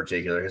there in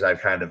particular, because I've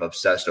kind of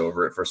obsessed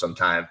over it for some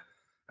time.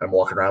 I'm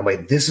walking around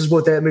like, this is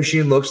what that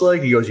machine looks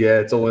like. He goes, yeah,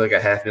 it's only like a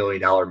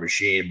 $500,000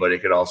 machine, but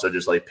it could also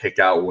just like pick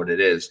out what it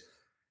is.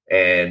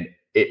 And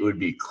it would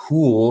be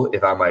cool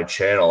if on my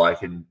channel I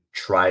can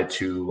try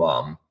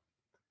to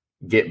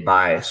get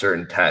by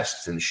certain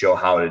tests and show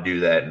how to do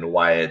that and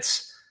why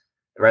it's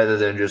rather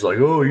than just like,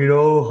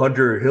 oh,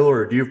 Hunter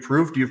Hiller, do you have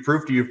proof? Do you have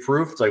proof? Do you have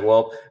proof? It's like,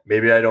 well,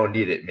 maybe I don't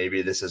need it.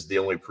 Maybe this is the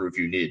only proof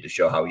you need to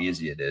show how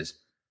easy it is.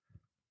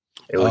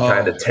 It would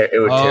tear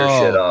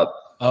shit up.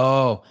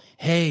 Oh,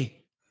 hey,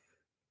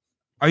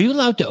 are you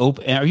allowed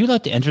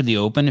to enter the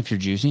open if you're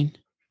juicing?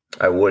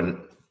 I wouldn't.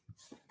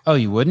 Oh,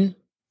 you wouldn't?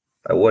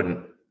 I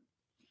wouldn't.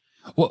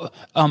 Well,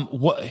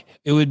 what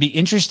it would be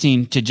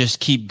interesting to just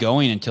keep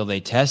going until they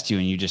test you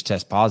and you just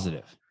test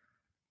positive,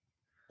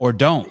 or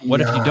don't.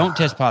 What if you don't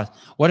test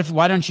positive?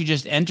 Why don't you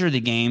just enter the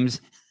games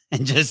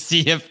and just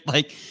see if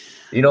like,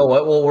 you know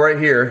what? Well, right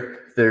here,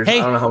 I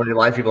don't know how many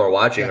live people are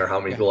watching or how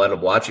many people end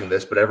up watching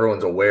this, but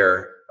everyone's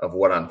aware of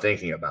what I'm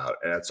thinking about.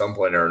 And at some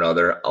point or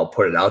another, I'll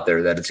put it out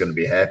there that it's going to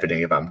be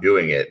happening if I'm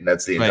doing it. And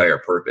that's the entire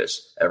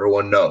purpose.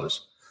 Everyone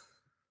knows.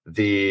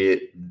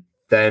 The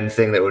then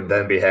thing that would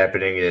then be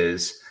happening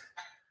is,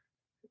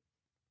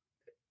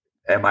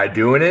 am I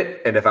doing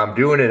it? And if I'm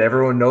doing it,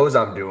 everyone knows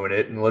I'm doing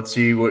it. And let's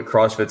see what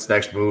CrossFit's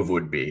next move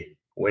would be.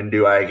 When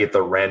do I get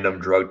the random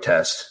drug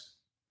test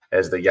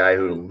as the guy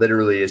who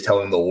literally is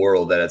telling the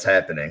world that it's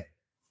happening?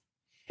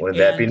 Wouldn't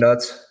that be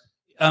nuts?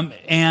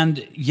 And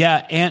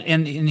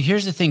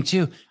here's the thing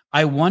too.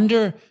 I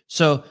wonder,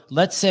 so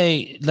let's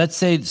say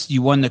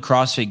you won the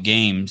CrossFit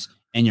Games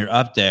and you're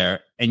up there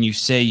and you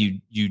say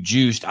you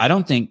juiced. I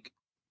don't think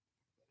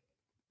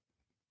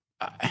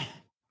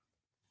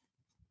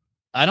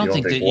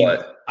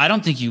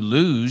you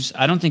lose.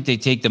 I don't think they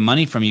take the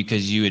money from you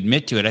because you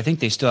admit to it. I think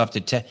they still have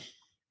to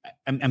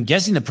I'm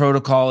guessing the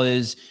protocol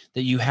is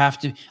that you have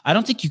to. I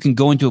don't think you can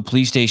go into a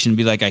police station and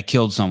be like, I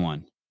killed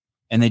someone,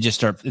 and they just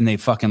start and they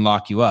fucking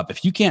lock you up.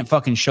 If you can't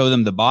fucking show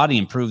them the body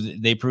and prove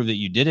that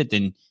you did it,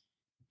 then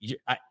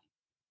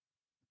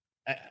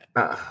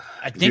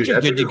I think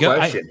you're good to go.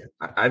 It's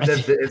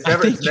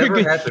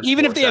never happened.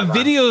 Even if they have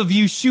video of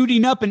you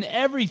shooting up and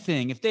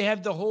everything, if they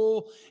have the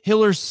whole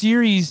Hiller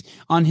series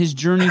on his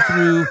journey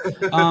through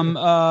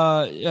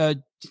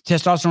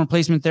testosterone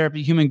replacement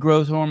therapy, human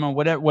growth hormone,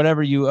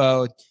 whatever you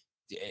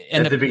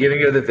at the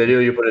beginning of the video,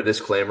 you put a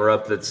disclaimer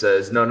up that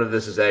says none of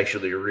this is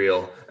actually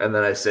real, and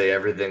then I say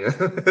everything.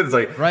 It's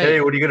like,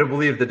 hey, what are you going to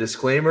believe, the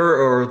disclaimer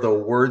or the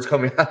words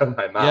coming out of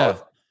my mouth?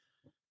 Yeah.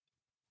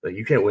 Like,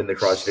 you can't win the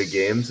CrossFit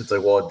Games. It's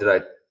like, well, did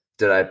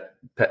I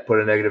put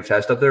a negative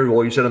test up there?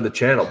 Well, you said on the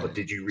channel, but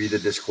did you read the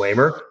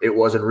disclaimer? It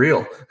wasn't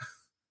real.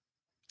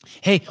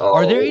 Hey,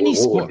 are there any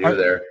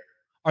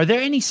are there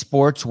any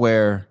sports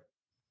where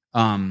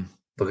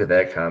look at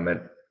that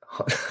comment,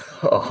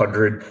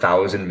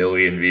 100,000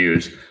 million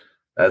views?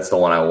 That's the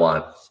one I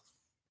want.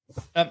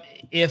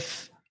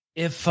 If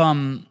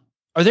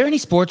are there any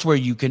sports where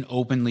you can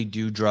openly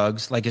do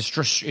drugs, like is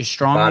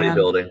strongman,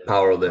 bodybuilding,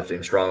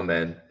 powerlifting,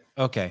 strongman?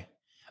 Okay.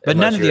 But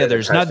none of the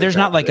others. There's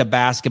not like a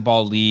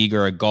basketball league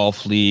or a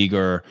golf league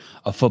or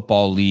a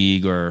football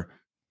league or.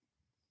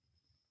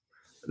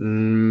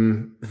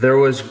 There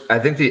was, I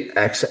think, the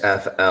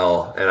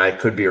XFL, and I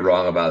could be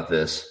wrong about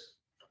this.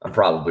 I'm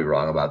probably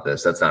wrong about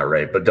this. That's not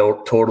right. But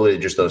totally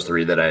just those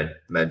three that I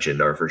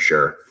mentioned are for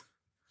sure.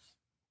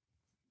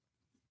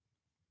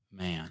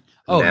 Man.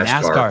 Oh,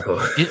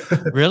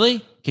 NASCAR.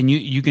 Really?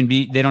 You can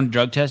be, they don't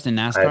drug test in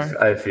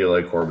NASCAR? I feel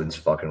like Corbin's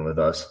fucking with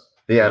us.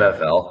 The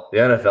NFL,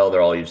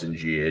 they're all using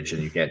GH,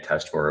 and you can't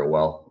test for it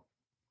well.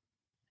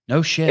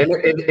 No shit.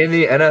 In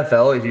the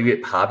NFL, if you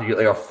get popped, you get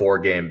like a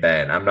 4-game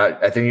ban.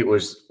 I think it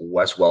was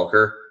Wes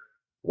Welker,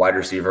 wide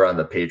receiver on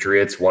the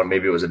Patriots.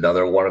 Maybe it was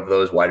another one of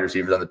those wide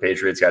receivers on the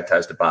Patriots got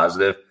tested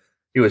positive.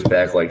 He was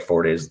back like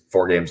 4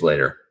 games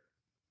later.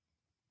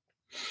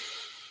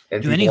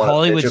 And do any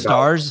Hollywood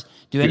stars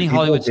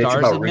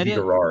admit it?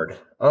 Gerard.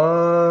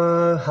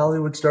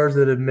 Hollywood stars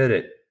that admit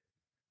it.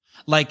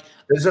 Like,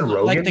 isn't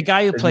Rogan, like the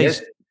guy who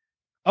plays.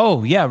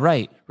 Oh yeah,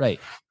 right.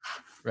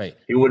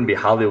 He wouldn't be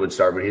Hollywood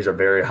star, but he's a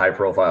very high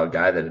profile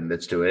guy that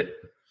admits to it.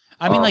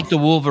 I mean, like the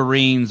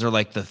Wolverines or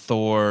like the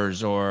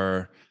Thors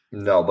or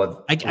no,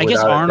 but I guess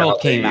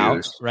Arnold came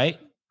out, right?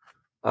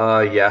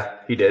 Yeah,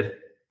 he did.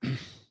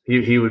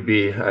 He would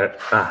be not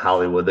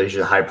Hollywood. They're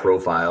just high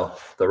profile.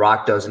 The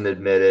Rock doesn't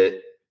admit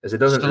it, as it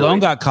doesn't.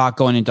 Stallone got caught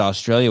going into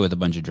Australia with a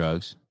bunch of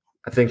drugs.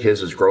 I think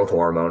his was growth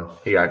hormone.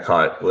 He got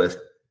caught with.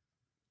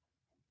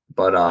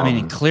 But I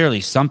mean,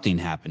 clearly something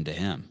happened to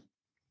him.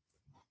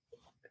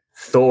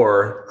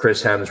 Thor,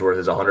 Chris Hemsworth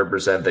is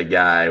 100% the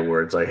guy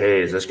where it's like,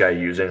 hey, is this guy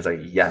using? It's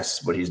like,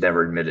 yes, but he's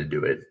never admitted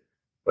to it.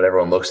 But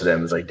everyone looks at him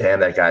and is like, damn,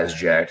 that guy's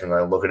jacked. And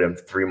I look at him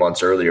 3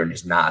 months earlier and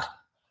he's not.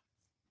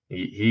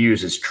 He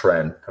uses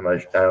Tren. I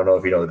don't know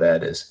if you know what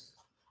that is.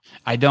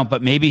 I don't,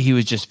 but maybe he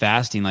was just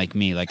fasting like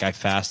me. Like I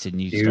fasted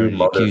and you started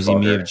accusing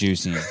me of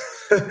juicing.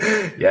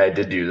 Yeah, I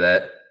did do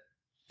that.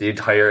 The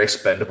entire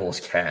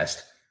Expendables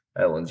cast.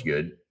 That one's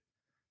good.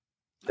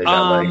 They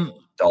got like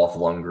Dolph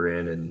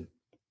Lundgren and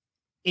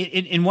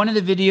in one of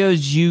the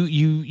videos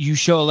you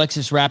show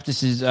Alexis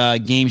Raptis's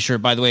game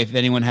shirt. By the way, if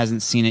anyone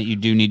hasn't seen it, you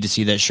do need to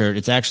see that shirt.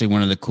 It's actually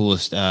one of the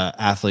coolest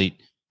athlete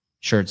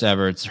shirts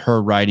ever. It's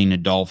her riding a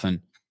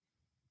dolphin.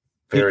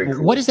 Very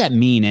cool. What does that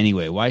mean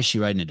anyway? Why is she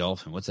riding a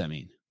dolphin? What's that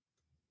mean?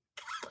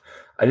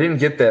 I didn't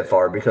get that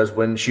far because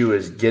when she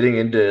was getting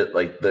into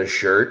like the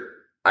shirt,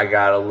 I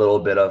got a little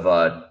bit of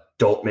a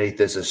 "don't make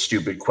this a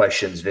stupid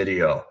questions"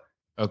 video.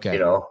 Okay,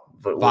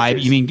 but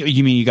vibe. You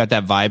mean you got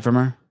that vibe from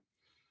her?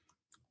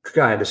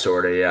 Kind of,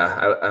 sort of,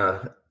 yeah.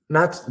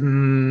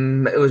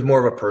 It was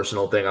more of a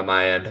personal thing on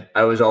my end.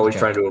 I was always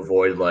trying to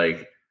avoid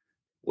like,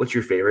 what's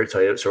your favorite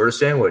sort of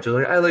sandwich? I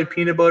was like, I like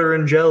peanut butter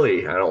and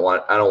jelly. I don't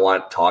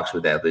want talks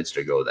with athletes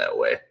to go that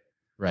way.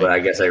 Right. But I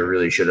guess I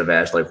really should have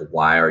asked, like,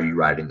 why are you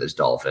riding this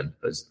dolphin?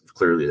 Because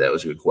clearly that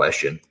was a good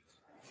question.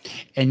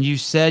 And you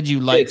said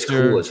you liked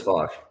her. It's cool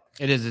as fuck.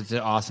 It is. It's an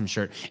awesome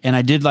shirt. And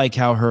I did like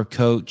how her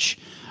coach,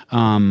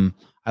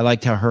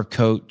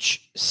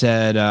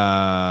 said,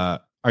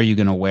 are you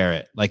going to wear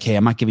it? Like, hey,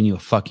 I'm not giving you a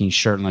fucking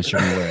shirt unless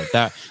you're going to wear it.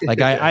 That, like,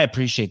 I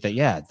appreciate that.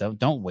 Yeah.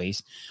 Don't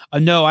waste.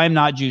 No, I'm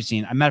not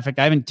juicing. As a matter of fact,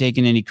 I haven't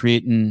taken any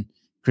creatine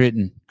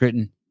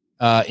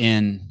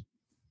in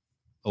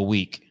a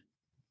week.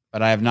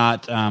 But I have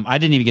not. I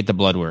didn't even get the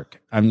blood work.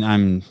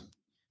 It's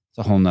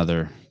a whole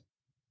nother.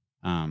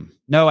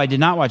 No, I did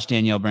not watch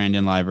Danielle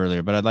Brandon live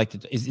earlier, but I'd like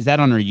to. Is that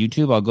on her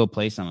YouTube? I'll go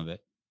play some of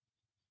it.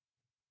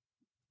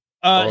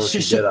 What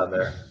she did on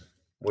there?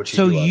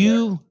 So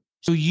you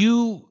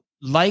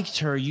liked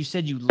her. You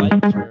said you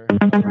liked her.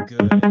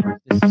 Good.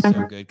 This is so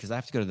good because I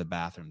have to go to the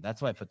bathroom.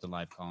 That's why I put the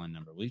live call-in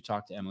number. Will you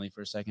talk to Emily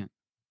for a second?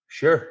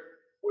 Sure.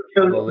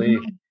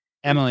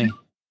 Emily.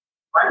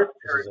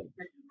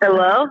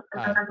 Hello.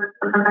 Hi.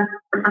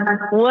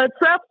 What's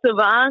up,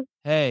 Savon?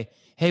 Hey,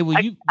 will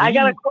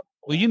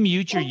you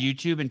mute your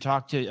YouTube and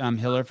talk to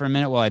Hiller for a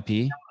minute while I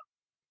pee?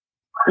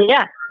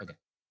 Yeah. Okay.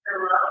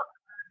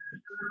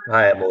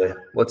 Hi, Emily.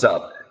 What's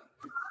up?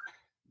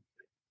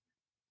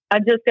 I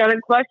just got a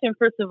question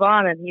for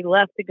Savon, and he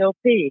left to go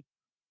pee.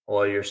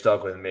 Well, you're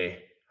stuck with me.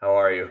 How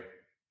are you?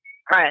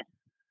 All right.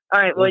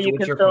 Well, What's you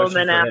can your fill him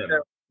question in for after.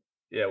 him?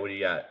 Yeah, what do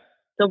you got?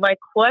 So my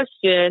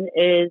question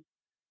is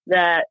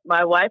that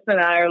my wife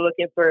and I are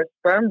looking for a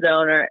sperm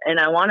donor, and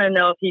I want to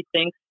know if he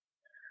thinks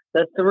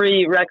the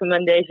 3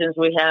 recommendations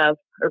we have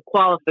or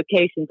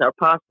qualifications are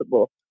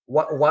possible.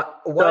 Why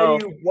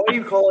are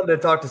you calling to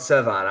talk to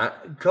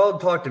Sevon?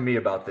 Talk to me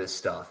about this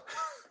stuff.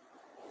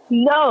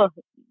 No,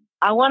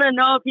 I want to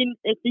know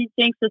if he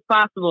thinks it's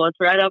possible. It's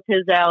right up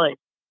his alley.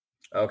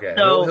 Okay,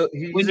 So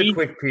he's a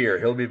quick peer.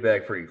 He'll be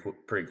back pretty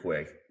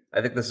quick.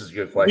 I think this is a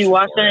good question. He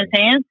washing his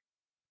hands?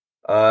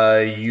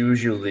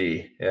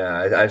 Usually,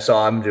 yeah. I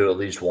saw him do it at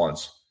least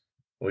once.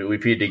 We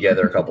peed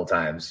together a couple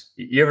times.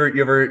 You ever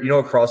you know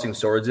what crossing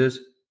swords is?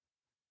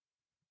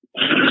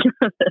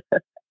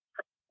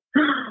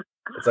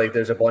 It's like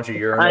there's a bunch of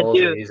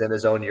urinals and he's in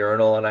his own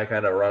urinal and I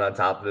kind of run on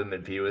top of him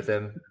and pee with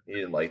him. He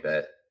didn't like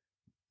that.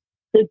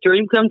 The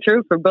dream come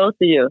true for both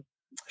of you.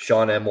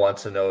 Sean M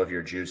wants to know if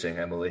you're juicing,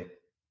 Emily.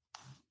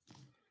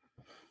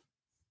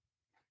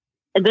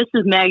 This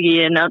is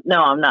Maggie, and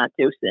no, I'm not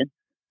juicing.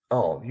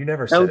 Oh, you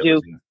never said it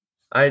was you.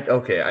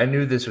 I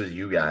knew this was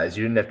you guys.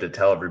 You didn't have to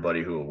tell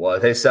everybody who it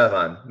was. Hey,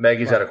 Sevon,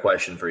 Maggie's got a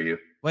question for you.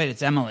 Wait,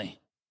 it's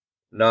Emily.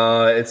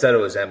 No, it said it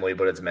was Emily,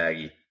 but it's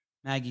Maggie.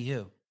 Maggie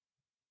who?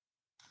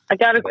 I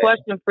got a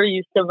question for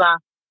you, Savon.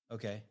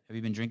 Okay. Have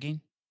you been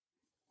drinking?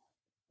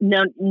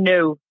 No,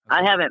 Okay.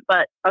 I haven't.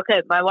 But,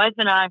 okay, my wife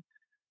and I,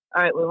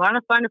 all right, we want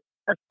to find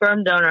a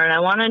sperm donor, and I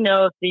want to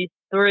know if these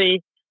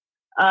 3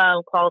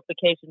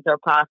 qualifications are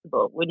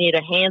possible. We need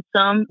a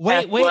handsome,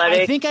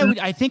 athletic.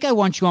 I think I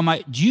want you on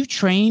my. Do you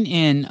train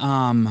in?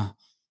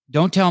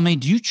 Don't tell me.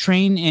 Do you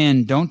train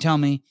in? Don't tell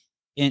me.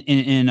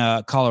 In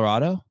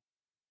Colorado.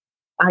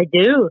 I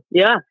do.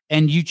 Yeah.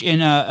 And you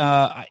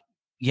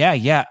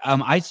yeah.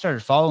 I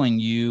started following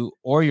you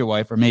or your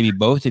wife or maybe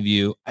both of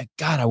you.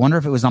 I wonder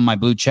if it was on my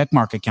blue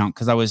checkmark account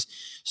because I was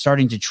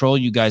starting to troll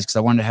you guys because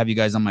I wanted to have you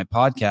guys on my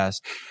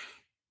podcast.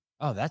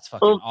 Oh, that's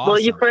fucking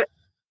awesome.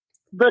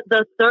 But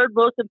the third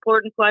most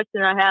important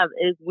question I have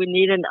is we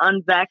need an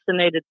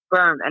unvaccinated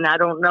sperm, and I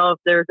don't know if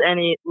there's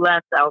any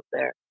left out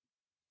there.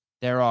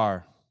 There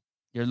are.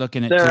 You're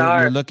looking at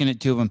You're looking at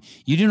 2 of them.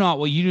 You do not.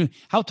 Well, you do.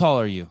 How tall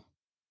are you?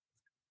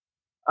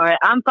 All right,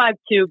 I'm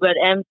 5'2", but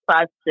M's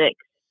 5'6",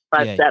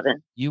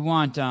 5'7". You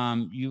want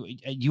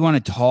you want a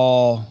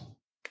tall.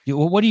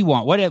 What do you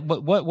want? What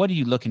are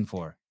you looking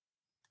for?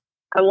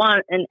 I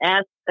want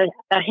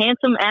a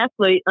handsome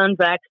athlete,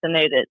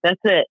 unvaccinated.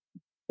 That's it.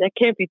 That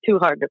can't be too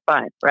hard to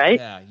find, right?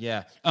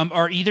 Yeah.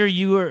 Are either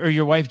you or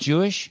your wife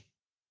Jewish?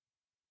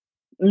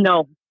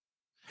 No.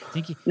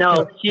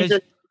 She's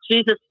a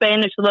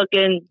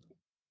Spanish-looking,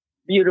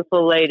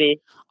 beautiful lady.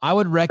 I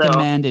would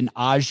recommend an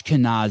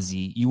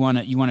Ashkenazi. You want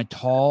a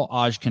tall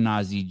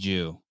Ashkenazi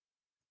Jew.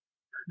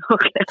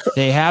 Okay.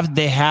 They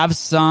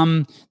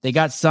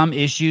got some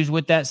issues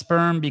with that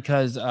sperm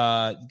because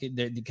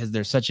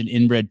they're such an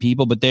inbred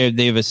people, but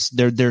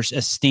there's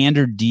a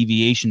standard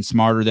deviation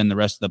smarter than the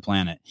rest of the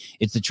planet.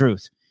 It's the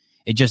truth.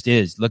 It just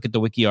is. Look at the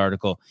wiki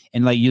article,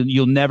 and like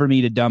you'll never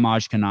meet a dumb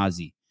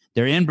Ashkenazi.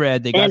 They're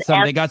inbred. They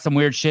got some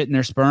weird shit in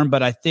their sperm,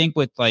 but I think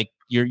with like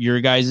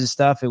your guys'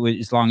 stuff,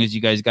 as long as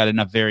you guys got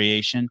enough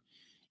variation,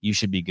 you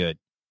should be good.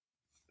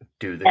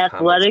 Dude,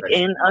 athletic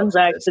and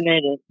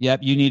unvaccinated.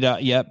 Yep, you need a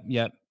yep.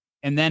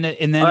 And then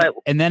if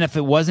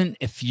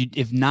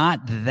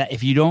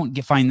you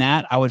don't find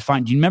that, I would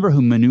find. Do you remember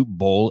who Manute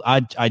Bol?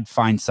 I'd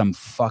find some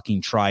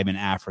fucking tribe in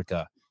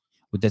Africa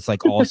that's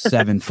like all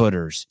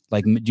 7-footers.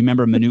 Like, do you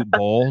remember Manute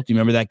Bol? Do you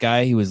remember that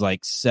guy? He was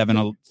like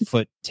 7'10",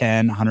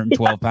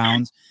 112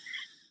 pounds.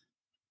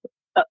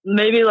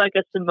 Maybe like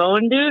a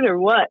Samoan dude or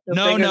what?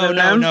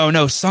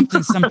 No. Some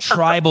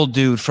tribal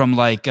dude from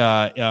like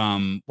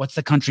what's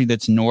the country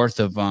that's north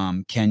of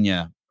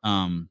Kenya?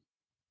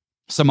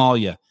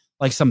 Somalia.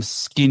 Like some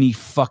skinny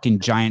fucking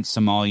giant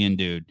Somalian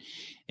dude.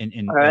 All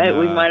right,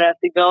 we might have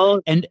to go.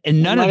 And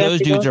none of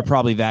those dudes are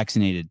probably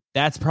vaccinated.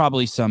 That's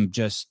probably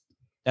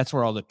that's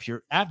where all the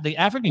pure the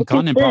African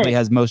continent probably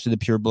has most of the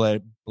pure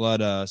blood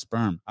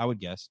sperm, I would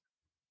guess.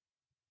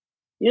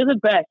 You're the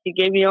best. You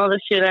gave me all the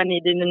shit I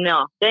needed to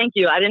know. Thank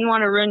you. I didn't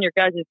want to ruin your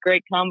guys'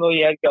 great combo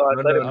you had going,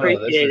 but appreciate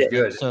this is it.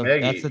 Good. So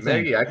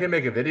Maggie, I can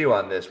make a video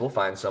on this. We'll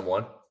find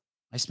someone.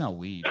 I smell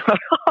weed.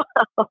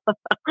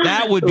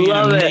 That would be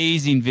an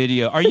amazing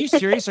video. Are you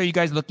serious? Are you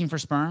guys looking for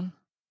sperm?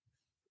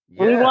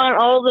 Yeah. We want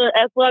all the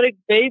athletic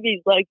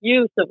babies like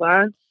you,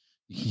 Savon.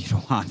 You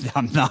don't want.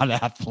 I'm not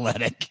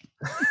athletic.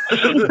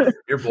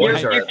 Your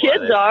boys are. Your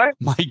kids are.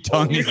 My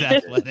tongue is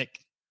athletic.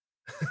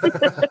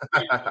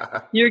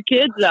 Your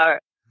kids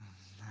are.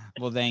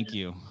 Well, thank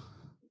you.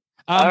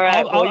 All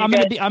right.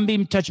 I'm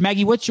being touched.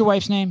 Maggie, what's your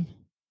wife's name?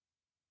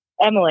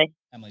 Emily.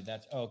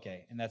 That's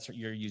okay. And that's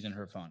you're using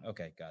her phone.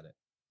 Okay, got it.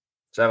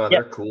 Simon,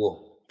 they're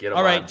cool. Get them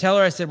all right. on. Tell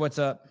her I said what's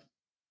up.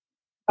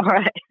 All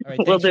right.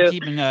 Thanks for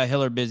keeping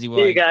Hiller busy.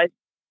 See you guys.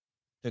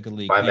 Took a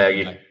leak. Bye,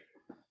 Maggie. Bye.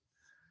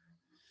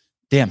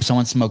 Damn,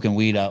 someone's smoking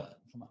weed out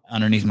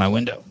underneath my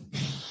window.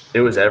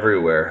 It was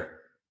everywhere.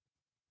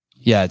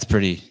 Yeah, it's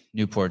pretty.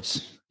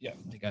 Newport's. Yeah,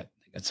 they got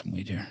some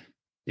weed here.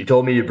 You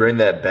told me you bring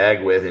that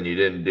bag with, and you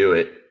didn't do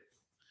it.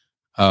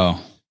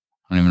 Oh,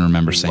 I don't even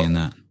remember saying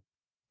that.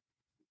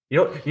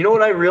 You know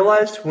what I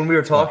realized when we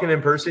were talking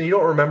in person? You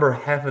don't remember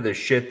half of the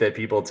shit that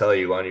people tell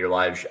you on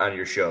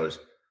your shows.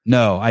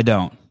 No, I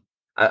don't.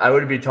 I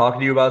would be talking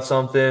to you about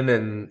something,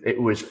 and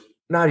it was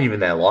not even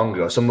that long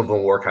ago. Some of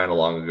them were kind of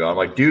long ago. I'm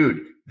like,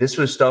 dude, this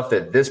was stuff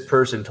that this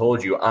person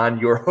told you on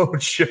your own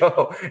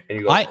show. And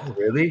you go, oh,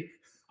 really?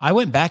 I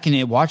went back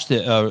and watched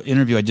the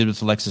interview I did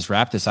with Alexis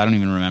Raptis. I don't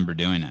even remember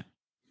doing it.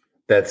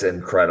 That's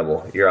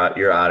incredible. You're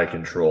out of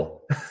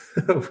control.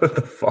 What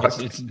the fuck?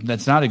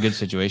 That's not a good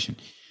situation.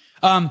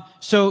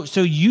 So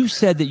you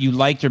said that you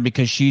liked her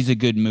because she's a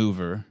good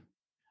mover,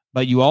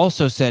 but you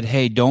also said,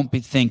 hey, don't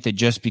think that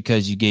just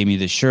because you gave me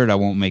this shirt, I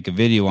won't make a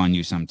video on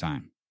you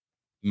sometime.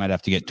 You might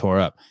have to get tore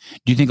up.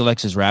 Do you think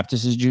Alexis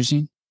Raptis is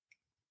juicing?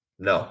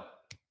 No.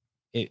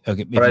 Okay. If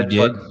you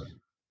did,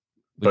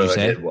 would you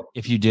say?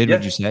 If you did,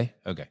 would you say?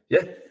 Okay.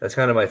 Yeah. That's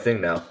kind of my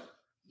thing now.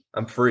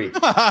 I'm free.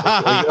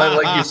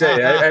 like you say,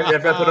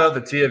 if I put out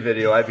the Tia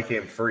video, I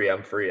became free.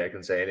 I'm free. I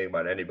can say anything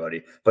about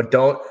anybody, but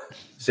don't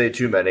say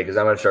too many because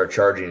I'm going to start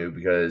charging you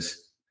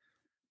because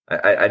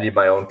I need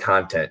my own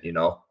content, you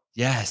know?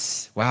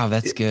 Yes. Wow.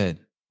 That's good.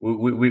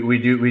 We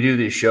do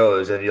these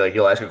shows and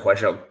you'll ask a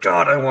question. Oh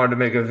God, I wanted to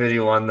make a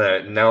video on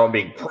that. And now I'm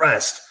being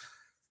pressed.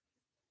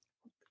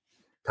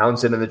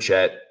 Townsend in the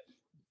chat.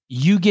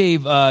 You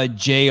gave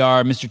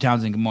JR, Mr.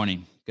 Townsend, good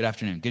morning. Good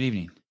afternoon. Good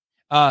evening.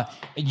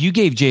 You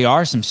gave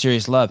JR some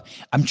serious love.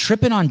 I'm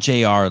tripping on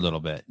JR a little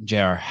bit.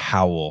 JR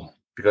Howell.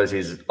 Because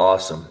he's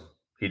awesome.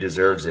 He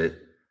deserves it.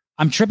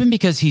 I'm tripping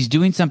because he's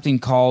doing something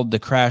called the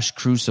Crash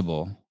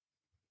Crucible.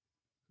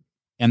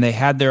 And they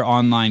had their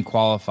online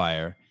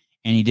qualifier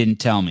and he didn't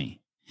tell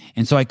me.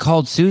 And so I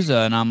called Souza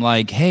and I'm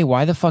like, hey,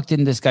 why the fuck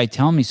didn't this guy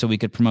tell me so we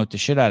could promote the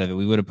shit out of it?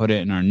 We would have put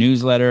it in our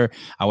newsletter.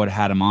 I would have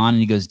had him on.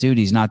 And he goes, dude,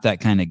 he's not that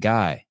kind of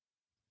guy.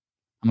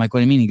 I'm like,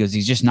 what do you mean? He goes,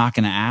 he's just not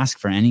going to ask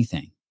for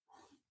anything.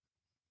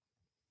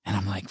 And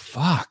I'm like,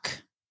 fuck.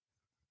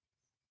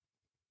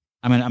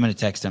 I'm gonna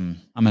text him.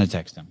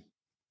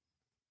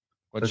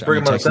 Let's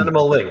bring him on. Send him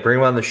a link. Bring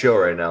him on the show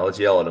right now. Let's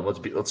yell at him.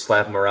 Let's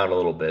slap him around a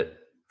little bit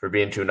for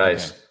being too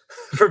nice,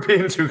 for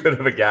being too good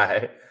of a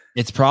guy.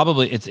 It's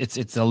probably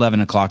it's 11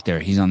 o'clock there.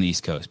 He's on the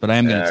East Coast, but I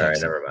am gonna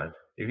text him. Never mind.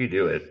 You can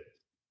do it.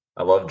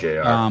 I love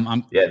JR.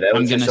 That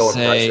was just so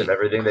impressive.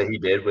 Everything that he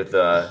did with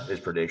his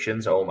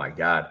predictions. Oh my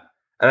God.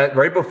 And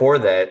right before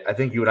that, I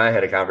think you and I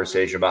had a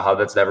conversation about how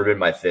that's never been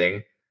my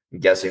thing.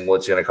 Guessing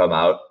what's going to come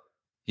out.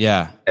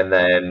 Yeah. And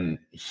then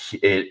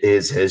it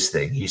is his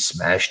thing. He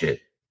smashed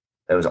it.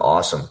 That was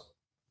awesome.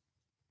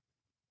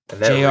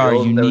 JR,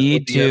 you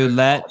need to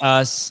let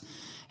us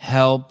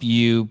help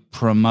you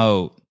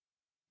promote.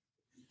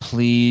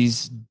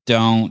 Please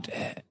don't.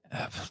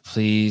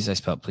 Please, I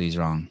spelled please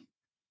wrong.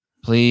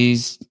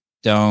 Please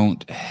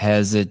don't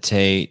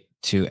hesitate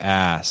to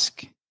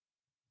ask.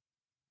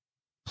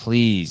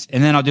 Please.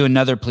 And then I'll do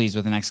another please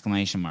with an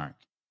exclamation mark.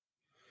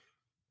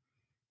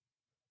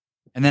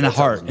 And then a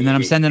heart. And then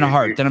I'm sending a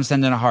heart. Then I'm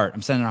sending a heart.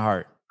 I'm sending a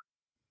heart.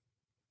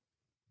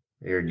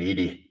 You're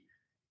needy.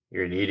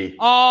 You're needy.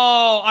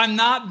 Oh, I'm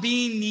not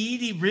being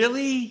needy.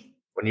 Really?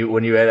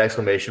 When you add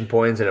exclamation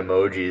points and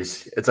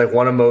emojis, it's like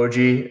one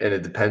emoji and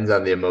it depends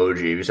on the emoji.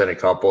 If you send a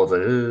couple, it's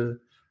like,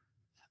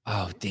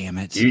 oh, damn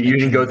it. You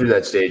didn't go through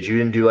that stage. You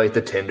didn't do like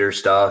the Tinder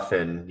stuff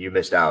and you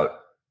missed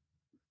out.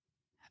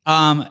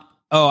 Oh,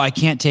 I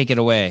can't take it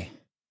away.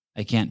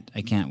 I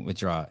can't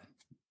withdraw it.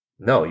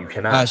 No, you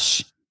cannot.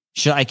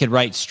 I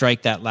could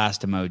strike that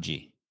last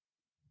emoji.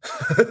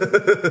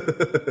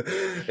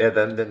 Yeah,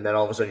 then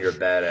all of a sudden you're a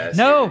badass.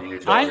 No, you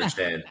just don't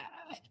understand.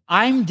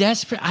 I'm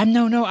desperate. I'm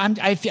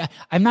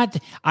not.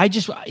 I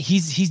just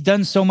he's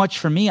done so much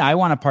for me. I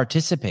want to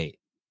participate.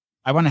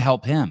 I want to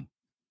help him.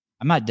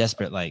 I'm not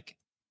desperate. I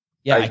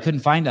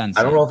couldn't find unseen.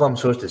 I don't know if I'm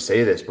supposed to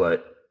say this,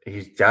 but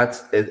he's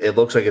got. It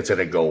looks like it's going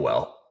to go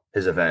well.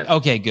 His event.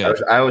 Okay,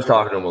 good. I was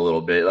talking to him a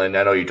little bit, and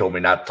I know you told me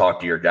not to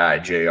talk to your guy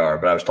JR,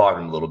 but I was talking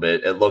to him a little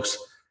bit.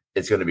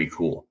 It's going to be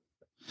cool.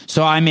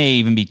 So I may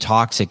even be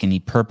toxic, and he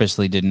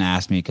purposely didn't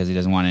ask me because he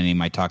doesn't want any of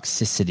my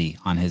toxicity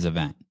on his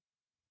event.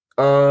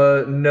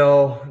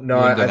 No.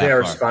 I think I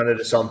responded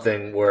to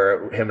something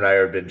where him and I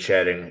had been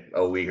chatting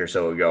a week or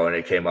so ago, and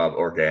it came up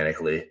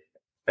organically.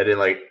 I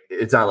didn't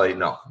it's not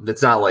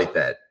like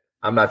that.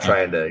 I'm not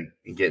trying to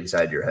get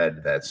inside your head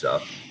with that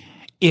stuff.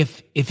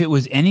 If it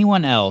was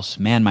anyone else,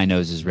 man, my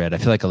nose is red. I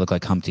feel like I look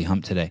like Humpty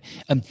Hump today.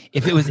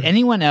 If it was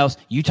anyone else,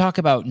 you talk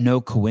about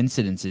no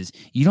coincidences.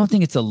 You don't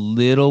think it's a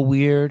little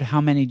weird how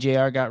many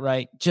JR got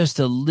right? Just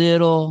a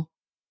little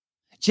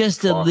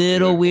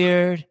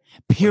weird.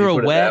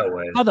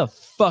 Pirouette. How the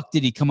fuck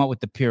did he come up with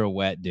the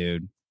pirouette,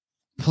 dude?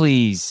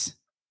 Please.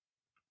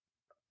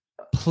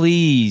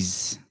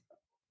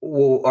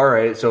 Well, all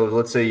right. So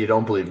let's say you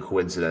don't believe in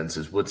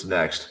coincidences. What's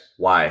next?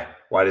 Why?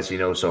 Why does he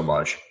know so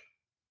much?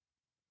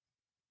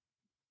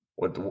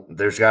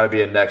 There's got to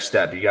be a next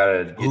step. You got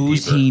to get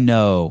Who's deeper. he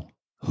know?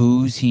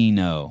 Who's he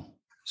know?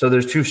 So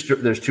there's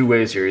two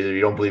ways here. Either you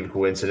don't believe in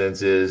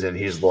coincidences, and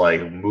he's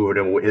like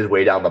moving his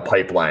way down the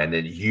pipeline,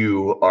 and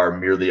you are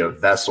merely a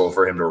vessel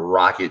for him to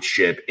rocket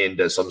ship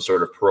into some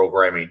sort of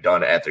programming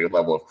done at the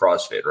level of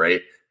CrossFit,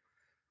 right?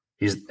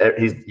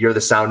 You're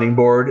the sounding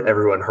board.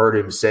 Everyone heard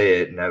him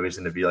say it, and now he's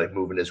going to be like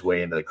moving his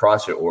way into the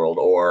CrossFit world.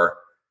 Or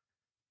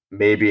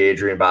maybe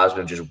Adrian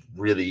Bosman just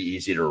really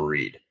easy to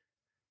read,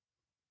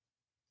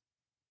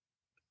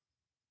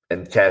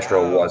 and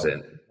Castro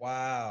wasn't.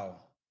 Wow.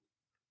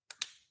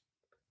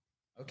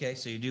 Okay,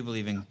 so you do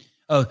believe in.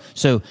 Oh,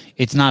 so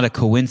it's not a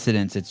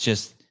coincidence. It's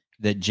just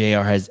that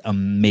JR has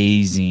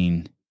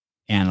amazing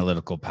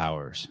analytical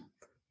powers.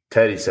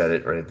 Teddy said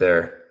it right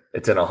there.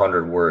 It's in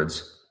 100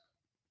 words.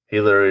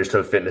 He literally just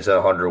took fitness at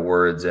 100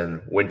 words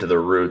and went to the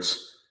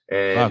roots.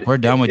 And Fuck, we're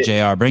done with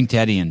JR. Bring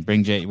Teddy in.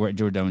 We're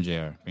done with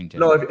JR. Bring Teddy.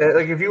 No,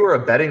 if you were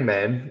a betting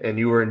man and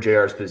you were in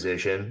JR's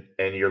position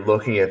and you're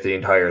looking at the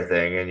entire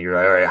thing and you're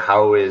like, all right,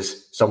 how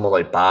is someone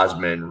like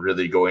Bosman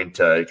really going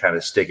to kind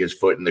of stick his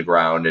foot in the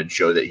ground and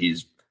show that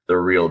he's the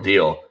real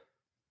deal?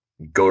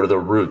 Go to the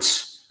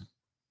roots.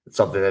 It's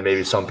something that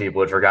maybe some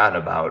people had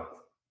forgotten about.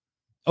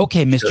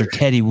 Okay, Mr.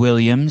 Teddy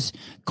Williams.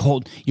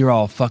 Colt, you're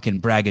all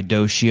fucking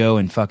braggadocio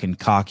and fucking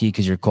cocky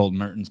because you're Colt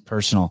Merton's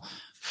personal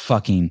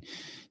fucking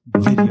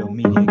video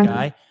media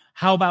guy.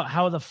 How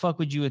the fuck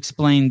would you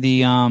explain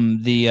the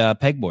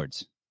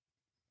pegboards?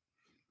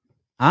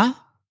 Huh?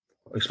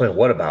 Explain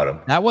what about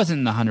him? That wasn't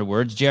in the 100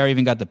 words. JR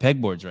even got the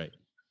pegboards right.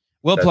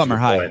 Will That's Plummer, your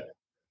hi. point.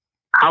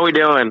 How we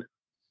doing?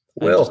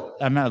 Will.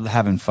 I'm not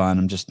having fun.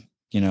 I'm just,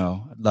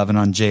 loving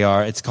on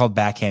JR. It's called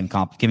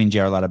giving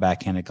JR a lot of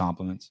backhanded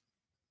compliments.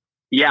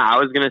 Yeah, I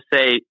was going to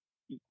say,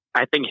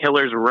 I think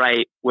Hiller's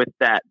right with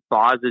that.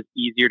 Boz is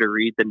easier to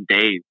read than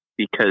Dave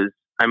because,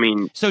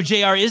 So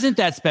JR isn't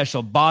that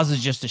special. Boz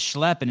is just a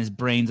schlep and his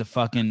brain's a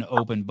fucking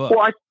open book.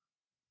 Well,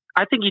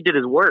 I think he did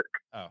his work.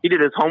 Oh. He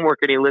did his homework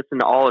and he listened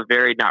to all of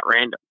Varied, Not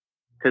Random.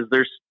 Because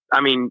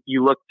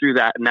you look through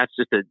that and that's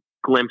just a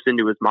glimpse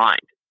into his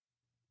mind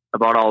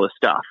about all this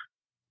stuff.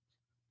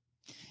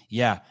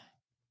 Yeah.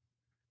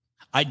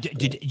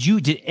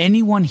 Did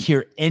anyone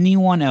hear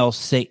anyone else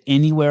say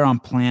anywhere on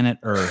planet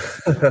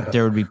Earth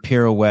there would be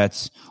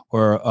pirouettes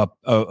or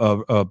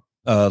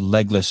a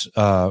legless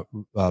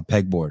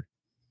pegboard?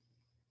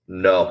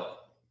 No,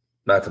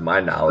 not to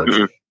my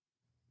knowledge.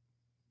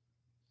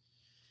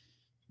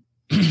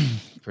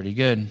 Pretty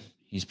good.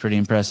 He's pretty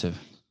impressive.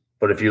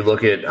 But if you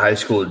look at high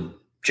school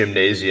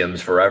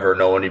gymnasiums forever,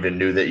 no one even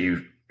knew that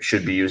you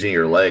should be using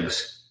your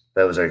legs.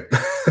 That was like,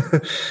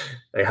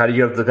 like, how do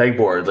you have the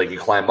pegboard? Like, you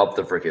climb up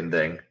the freaking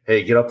thing.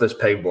 Hey, get up this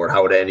pegboard.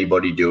 How would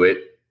anybody do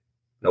it?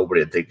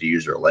 Nobody would think to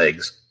use their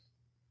legs.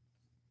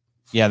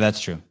 Yeah, that's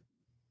true.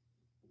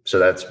 So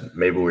that's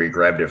maybe where you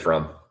grabbed it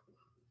from.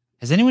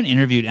 Has anyone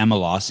interviewed Emma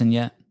Lawson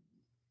yet?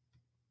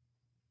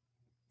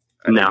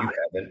 No. You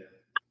haven't.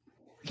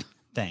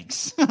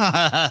 Thanks.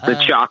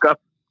 The chalk up.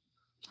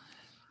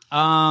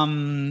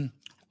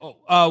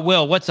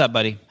 Will, what's up,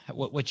 buddy?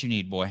 What you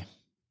need, boy?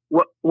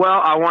 Well,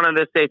 I wanted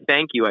to say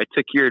thank you. I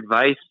took your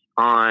advice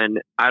on,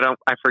 I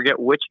forget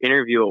which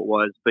interview it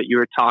was, but you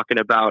were talking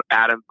about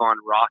Adam von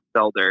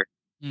Rothfelder,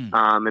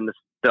 and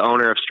the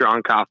owner of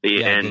Strong Coffee.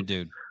 Yeah, and good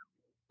dude.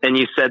 And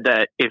you said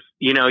that if,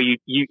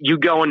 you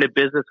go into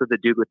business with a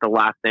dude with the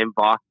last name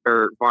von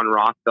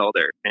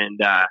Rothfelder.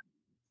 And,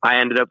 I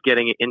ended up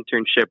getting an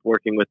internship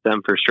working with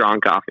them for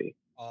Strong Coffee.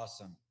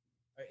 Awesome.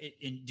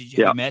 Did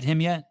you have you met him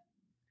yet?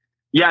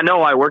 Yeah,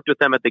 no, I worked with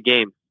them at the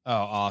game. Oh,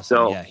 awesome.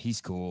 So, yeah, he's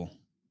cool.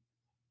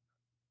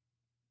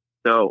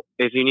 So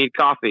if you need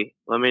coffee,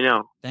 let me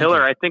know. Thank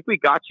Hiller, you. I think we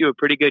got you a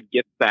pretty good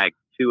gift bag,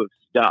 too, of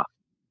stuff.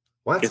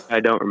 What? If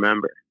I don't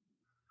remember.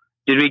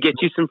 Did we get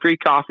you some free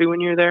coffee when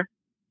you were there?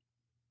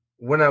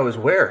 When I was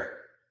where?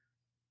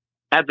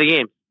 At the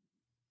game.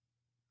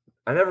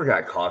 I never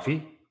got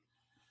coffee.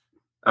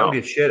 I don't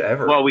get shit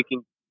ever. Well,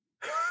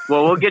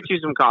 we'll get you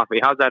some coffee.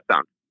 How's that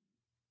sound?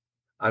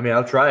 I mean,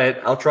 I'll try it.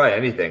 I'll try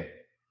anything.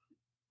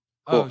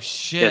 Oh, Cool.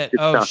 shit. Yeah,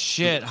 Oh, stuff.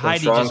 shit. Some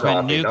Heidi strong just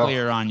went coffee,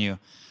 nuclear on you.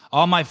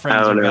 All my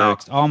friends Oh, are no.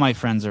 vaxxed. All my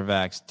friends are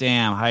vaxxed.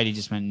 Damn, Heidi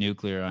just went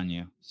nuclear on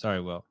you.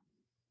 Sorry, Will.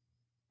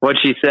 What'd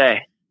she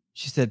say?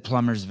 She said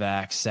Plummer's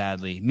vaxxed,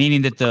 sadly,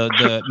 meaning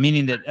that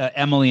meaning that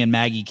Emily and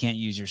Maggie can't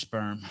use your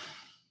sperm.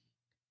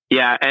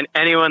 Yeah, and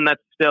anyone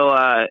that's still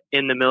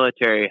in the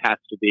military has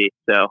to be.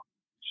 So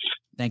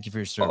Thank you for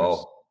your service.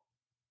 Oh.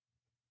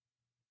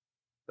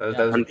 That was a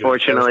good-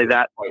 Unfortunately,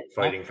 that was a good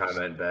fighting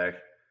comment back.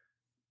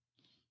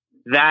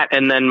 that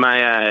and then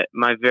my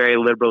very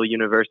liberal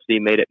university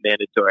made it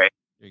mandatory.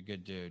 You're a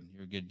good dude.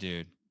 You're a good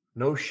dude.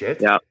 No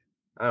shit. Yeah.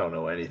 I don't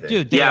know anything.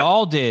 Dude, they Yeah.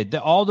 all did.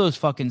 All those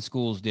fucking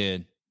schools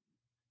did.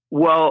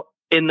 Well,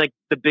 and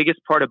the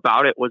biggest part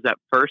about it was at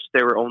first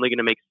they were only going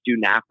to make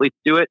student athletes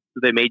do it,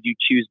 so they made you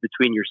choose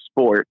between your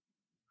sport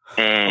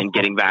and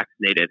getting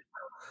vaccinated.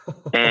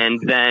 And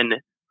then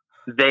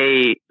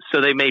they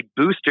made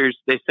boosters.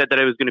 They said that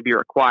it was going to be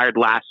required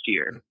last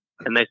year,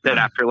 and they said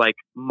after like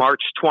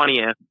March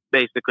 20th,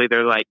 basically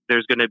they're like,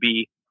 there's going to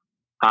be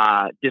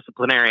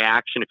disciplinary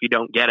action if you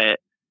don't get it.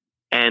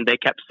 And they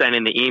kept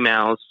sending the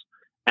emails.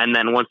 And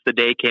then once the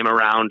day came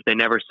around, they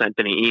never sent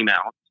any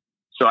emails.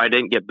 So I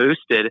didn't get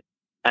boosted.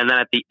 And then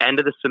at the end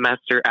of the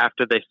semester,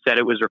 after they said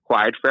it was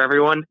required for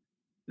everyone,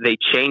 they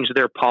changed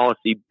their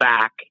policy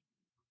back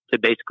to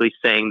basically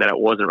saying that it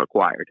wasn't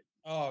required.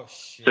 Oh,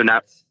 shit.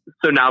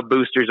 So now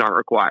boosters aren't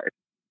required.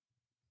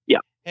 Yeah.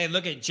 Hey,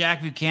 look at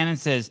Jack Buchanan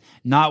says,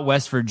 not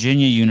West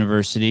Virginia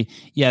University.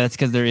 Yeah, that's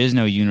because there is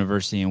no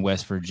university in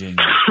West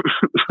Virginia.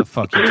 The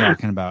fuck you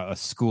talking about? A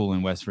school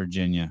in West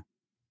Virginia.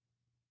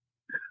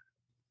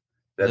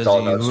 That's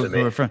all nuts to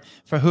me.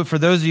 For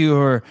those of you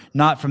who are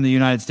not from the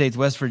United States,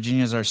 West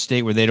Virginia is our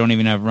state where they don't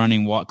even have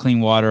running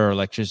clean water or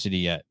electricity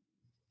yet.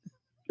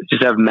 They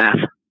just have meth.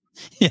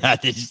 Yeah,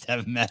 they just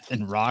have meth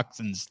and rocks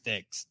and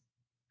sticks.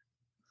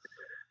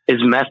 Is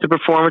meth a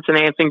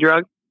performance-enhancing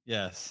drug?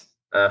 Yes.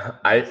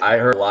 I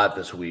heard a lot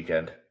this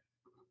weekend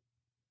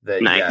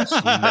that nice.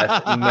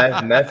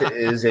 Yes, meth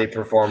is a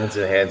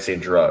performance-enhancing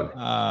drug.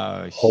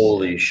 Oh,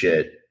 holy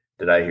shit!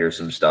 Did I hear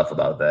some stuff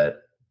about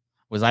that?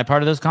 Was I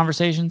part of those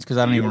conversations? Because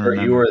I don't even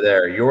remember. You were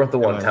there. You weren't the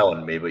one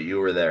telling me, but you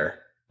were there.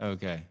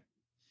 Okay.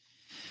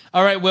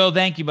 All right, Will.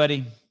 Thank you,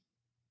 buddy.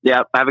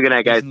 Yeah. Have a good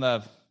night, guys. Peace and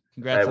love.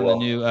 Congrats on the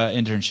new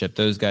internship.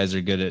 Those guys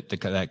are good at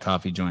that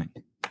coffee joint.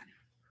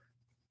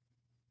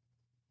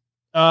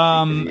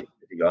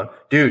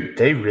 Dude,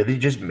 they really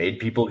just made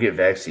people get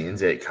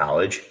vaccines at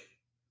college.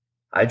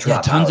 I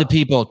dropped tons out. of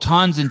people,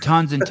 tons and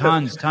tons and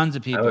tons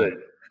of people.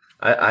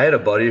 I had a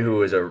buddy who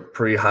was a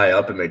pretty high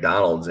up at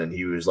McDonald's, and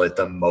he was like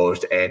the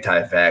most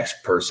anti-vax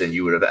person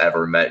you would have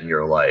ever met in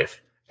your life.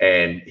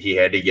 And he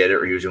had to get it,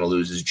 or he was going to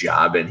lose his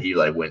job, and he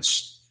like went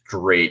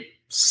straight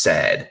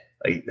sad,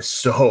 like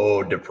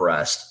so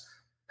depressed.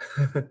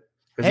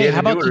 Hey, how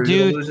about the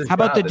dude? How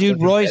about the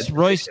dude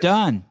Royce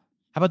Dunn?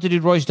 How about the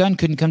dude Royce Dunn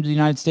couldn't come to the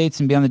United States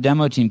and be on the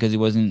demo team because he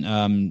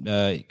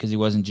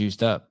wasn't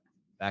juiced up,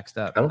 vaxxed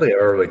up. I don't think I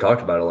ever really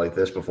talked about it like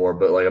this before,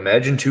 but like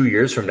imagine 2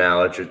 years from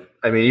now,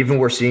 even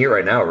we're seeing it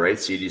right now, right?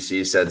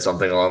 CDC said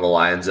something along the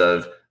lines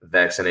of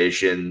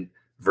vaccination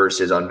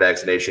versus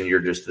unvaccination. You're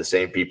just the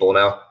same people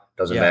now.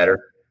 Doesn't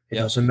matter. It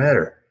doesn't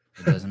matter.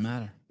 It doesn't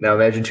matter. Now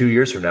imagine 2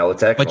 years from now,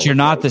 what's that? But you're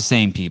not the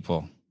same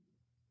people,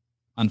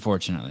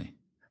 unfortunately.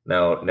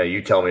 No,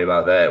 you tell me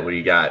about that. What do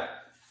you got?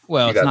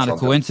 Well, it's not a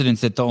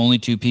coincidence that the only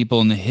two people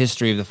in the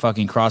history of the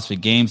fucking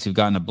CrossFit Games who've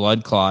gotten a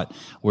blood clot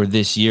were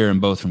this year and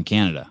both from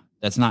Canada.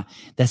 That's not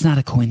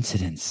a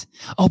coincidence.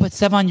 Oh, but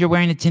Sevan, you're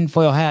wearing a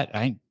tinfoil hat.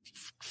 I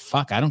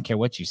don't care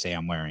what you say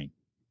I'm wearing.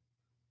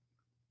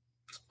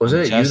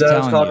 Wasn't it you that I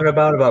was talking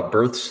about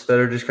births that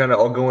are just kind of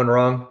all going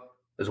wrong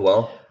as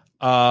well?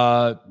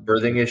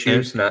 Birthing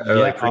issues,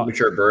 like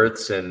premature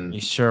births and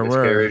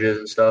miscarriages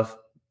and stuff.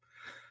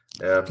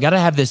 Yeah, you gotta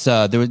have this. You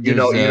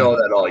know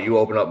that all. You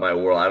open up my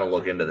world. I don't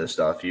look into this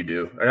stuff. You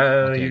do.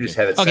 You just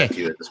have it sent to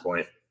you at this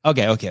point.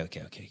 Okay. I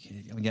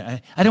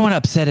don't want to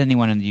upset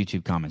anyone in the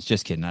YouTube comments.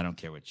 Just kidding. I don't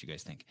care what you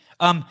guys think.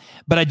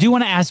 But I do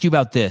want to ask you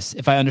about this.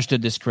 If I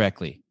understood this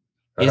correctly,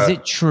 is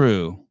it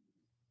true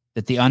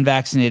that the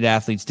unvaccinated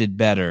athletes did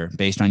better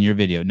based on your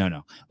video?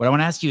 No. What I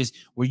want to ask you is,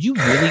 were you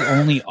really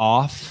only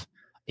off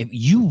if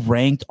you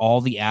ranked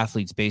all the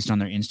athletes based on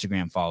their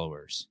Instagram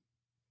followers?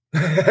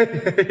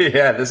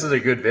 Yeah, this is a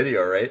good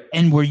video, right?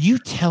 And were you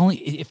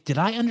did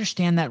I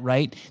understand that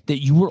right,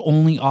 that you were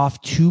only off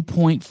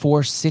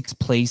 2.46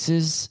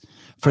 places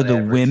for the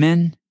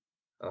women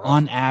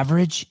on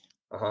average?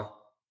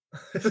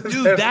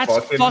 Dude, that's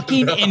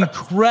fucking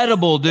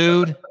incredible,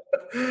 dude.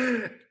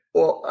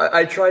 Well,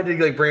 I tried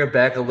to bring it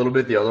back a little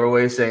bit the other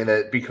way, saying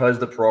that because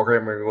the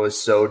programming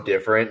was so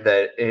different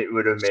that it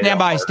would have made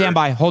Stand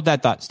by. Hold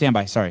that thought. Stand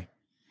by. Sorry.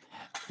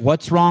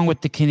 What's wrong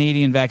with the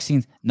Canadian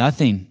vaccines?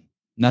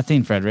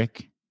 Nothing,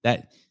 Frederick.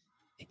 That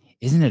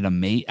isn't it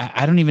amazing?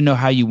 I don't even know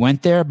how you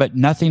went there, but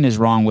nothing is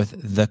wrong with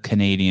the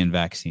Canadian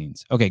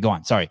vaccines. Okay, go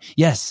on. Sorry.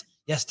 Yes.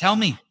 Tell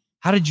me,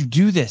 how did you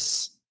do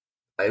this?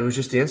 It was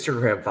just the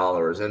Instagram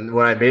followers. And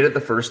when I made it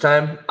the first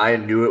time, I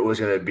knew it was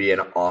going to be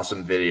an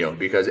awesome video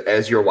because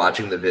as you're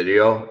watching the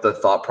video, the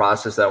thought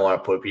process that I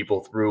want to put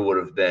people through would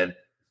have been,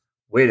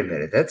 wait a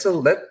minute,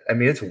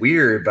 it's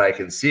weird, but I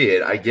can see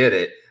it. I get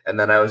it. And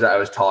then I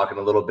was talking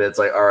a little bit. It's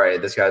like, all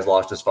right, this guy's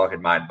lost his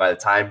fucking mind. By the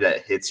time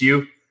that hits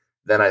you,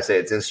 then I say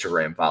it's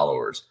Instagram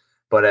followers.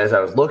 But as I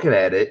was looking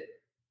at it,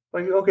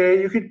 like, okay,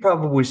 you could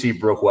probably see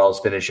Brooke Wells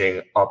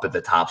finishing up at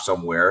the top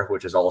somewhere,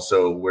 which is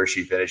also where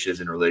she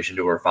finishes in relation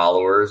to her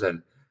followers.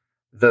 And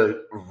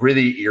the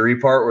really eerie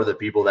part were the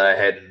people that I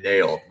had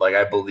nailed. Like,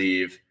 I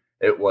believe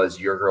it was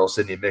your girl,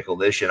 Sydney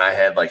Mikulich, and I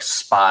had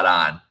spot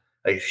on.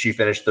 Like, she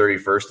finished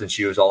 31st, and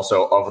she was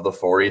also of the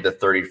 40, the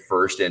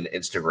 31st in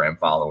Instagram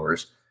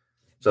followers.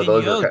 So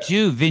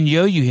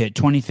Vigneault, you hit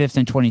 25th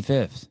and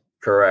 25th.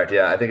 Correct.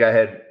 Yeah. I think I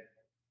had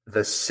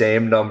the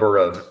same number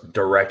of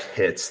direct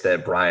hits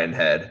that Brian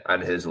had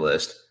on his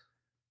list.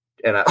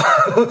 And I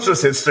was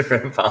just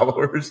Instagram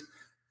followers.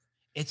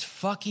 It's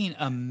fucking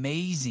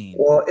amazing.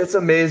 Well, it's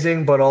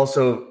amazing, but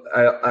also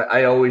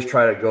I always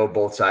try to go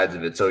both sides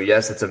of it. So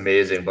yes, it's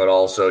amazing, but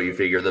also you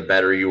figure the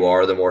better you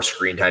are, the more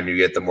screen time you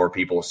get, the more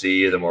people see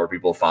you, the more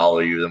people follow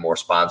you, the more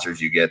sponsors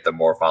you get, the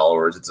more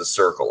followers. It's a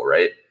circle,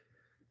 right?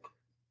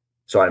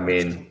 So I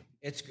mean,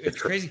 it's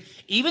crazy.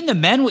 Even the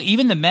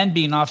men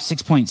being off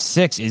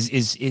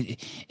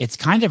 6.6 it's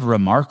kind of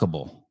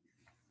remarkable.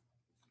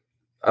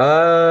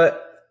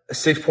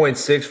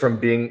 6.6 from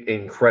being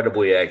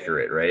incredibly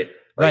accurate, right?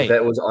 Like if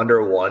that was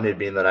under 1, it'd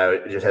mean that I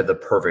just had the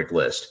perfect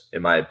list,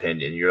 in my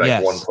opinion. You're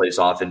like one place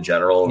off in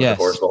general over the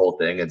course of the whole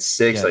thing, and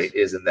 6 like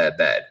isn't that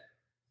bad.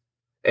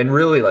 And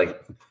really,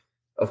 like,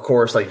 of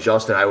course, like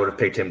Justin, I would have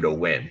picked him to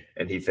win,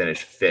 and he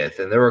finished 5th.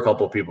 And there were a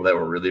couple of people that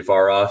were really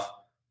far off,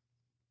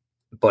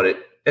 but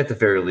at the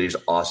very least,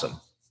 awesome.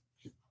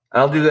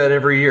 I'll do that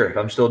every year if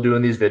I'm still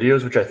doing these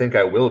videos, which I think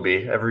I will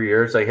be every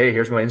year. It's like, hey,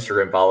 here's my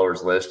Instagram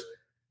followers list.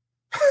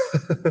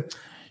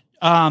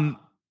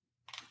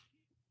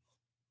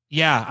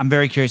 Yeah, I'm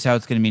very curious how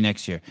it's going to be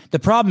next year. The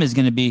problem is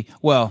going to be,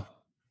 well,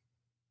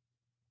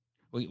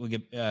 we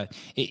get. I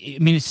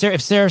mean,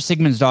 if Sarah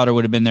Sigmund's daughter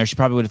would have been there, she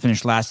probably would have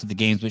finished last at the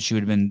games, but she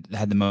would have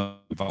had the most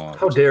followers.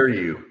 How dare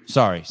you?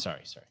 Sorry.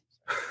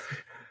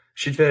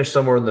 She'd finish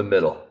somewhere in the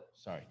middle.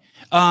 Sorry.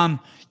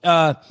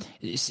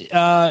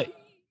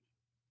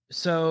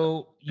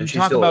 So you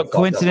talk about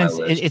coincidence.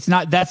 It's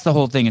not. That's the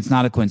whole thing. It's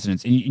not a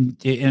coincidence. And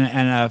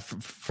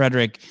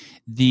Frederick,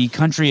 the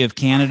country of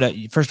Canada.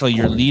 First of all,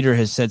 your leader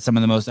has said some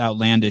of the most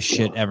outlandish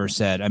shit ever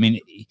said. I mean,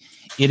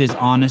 it is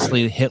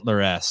honestly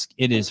Hitler-esque.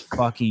 It is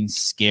fucking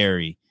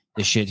scary.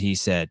 The shit he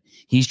said.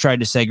 He's tried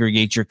to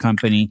segregate your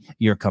country.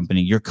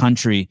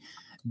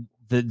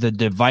 The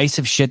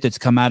divisive shit that's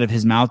come out of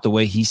his mouth, the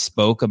way he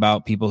spoke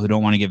about people who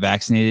don't want to get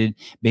vaccinated,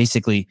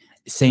 basically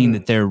saying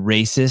that they're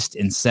racist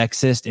and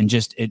sexist and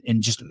just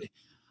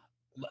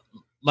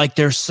like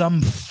there's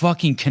some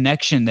fucking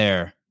connection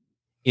there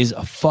is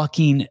a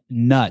fucking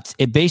nuts.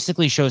 It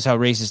basically shows how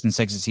racist and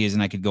sexist he is,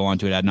 and I could go on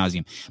to it ad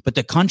nauseum. But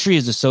the country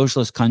is a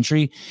socialist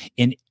country,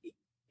 and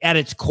at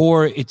its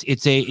core, and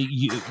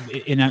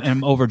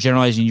I'm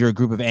overgeneralizing. You're a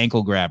group of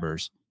ankle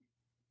grabbers.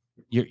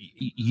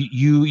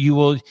 You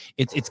will.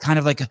 It's kind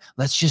of like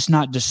let's just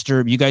not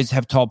disturb. You guys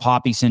have tall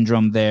poppy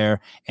syndrome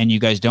there, and you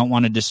guys don't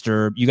want to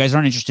disturb. You guys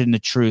aren't interested in the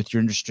truth.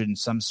 You're interested in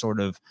some sort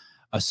of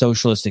a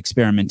socialist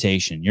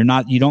experimentation.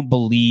 You don't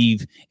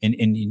believe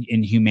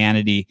in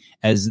humanity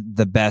as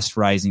the best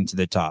rising to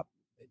the top.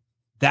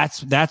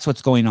 That's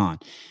what's going on.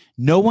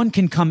 No one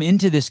can come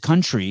into this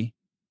country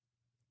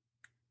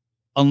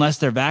unless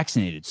they're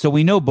vaccinated. So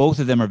we know both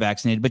of them are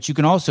vaccinated, but you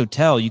can also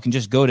tell, you can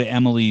just go to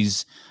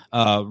Emily's,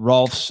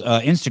 Rolf's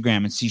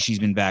Instagram and see she's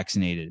been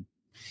vaccinated.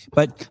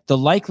 But the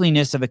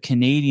likeliness of a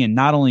Canadian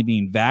not only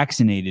being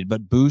vaccinated,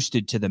 but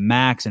boosted to the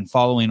max and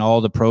following all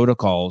the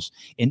protocols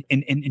and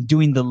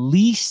doing the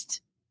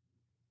least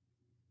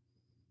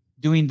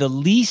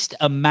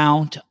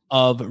amount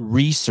of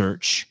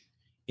research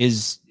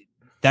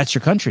that's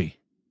your country.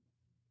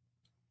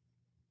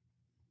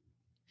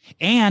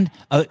 And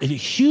a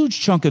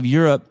huge chunk of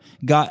Europe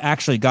got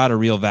a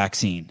real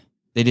vaccine.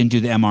 They didn't do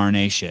the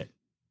mRNA shit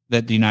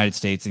that the United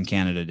States and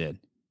Canada did.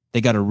 They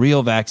got a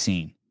real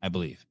vaccine, I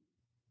believe.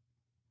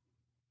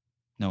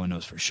 No one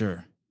knows for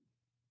sure.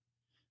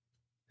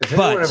 Has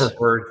anyone ever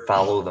heard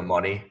follow the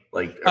money?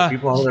 Like, are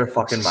people out of their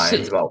fucking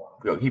minds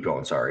about... keep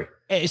going, sorry.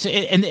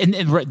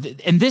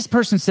 And this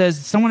person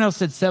says, someone else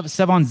said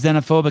Sevon's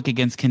xenophobic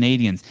against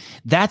Canadians.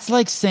 That's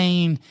like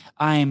saying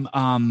I'm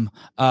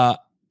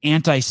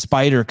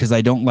anti-spider because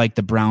I don't like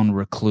the brown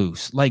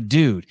recluse. Like,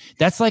 dude,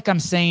 that's like I'm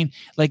saying,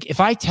 like, if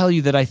I tell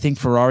you that I think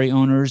Ferrari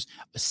owners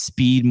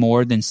speed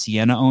more than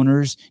Sienna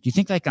owners, do you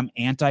think like I'm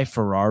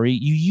anti-Ferrari?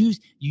 You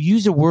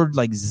use a word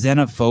like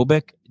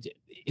xenophobic.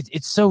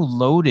 It's so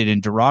loaded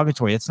and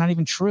derogatory. It's not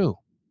even true.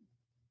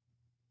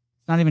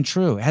 It's not even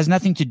true. It has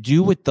nothing to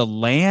do with the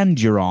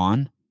land you're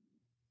on.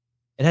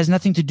 It has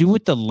nothing to do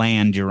with the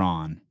land you're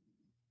on.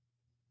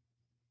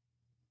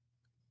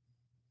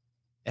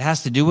 It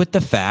has to do with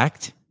the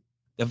fact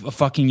of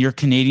fucking your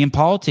Canadian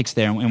politics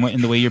there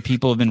and the way your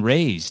people have been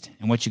raised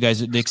and what you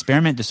guys,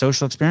 the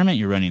social experiment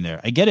you're running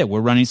there. I get it.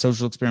 We're running a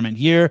social experiment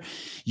here.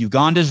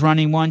 Uganda's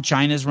running one.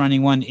 China's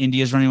running one.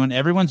 India's running one.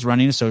 Everyone's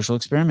running a social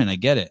experiment. I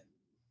get it.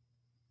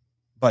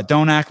 But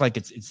don't act like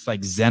it's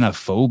like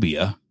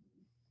xenophobia.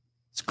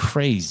 It's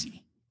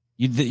crazy.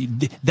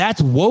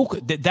 That's woke.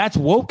 That's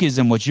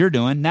wokeism. What you're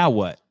doing now?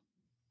 What?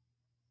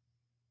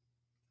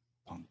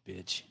 Punk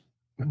bitch.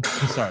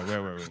 Sorry,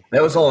 where were we?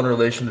 That was all in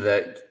relation to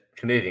that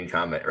Canadian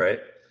comment, right?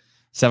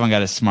 Someone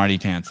got his smarty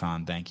pants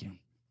on. Thank you.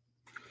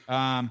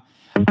 I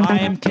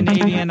am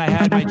Canadian. I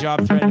had my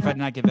job threatened if I did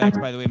not get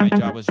vaxxed. By the way, my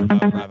job was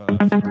remote.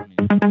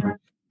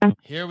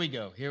 Here we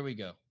go.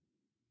 Hello.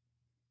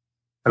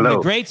 From the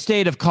great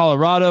state of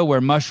Colorado,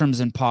 where mushrooms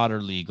and pot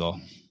are legal.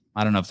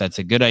 I don't know if that's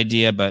a good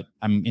idea, but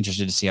I'm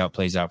interested to see how it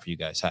plays out for you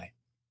guys. Hi.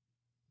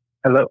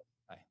 Hello.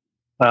 Hi.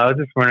 I was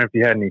just wondering if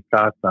you had any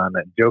thoughts on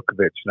that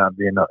Djokovic not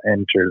being able to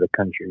enter the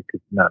country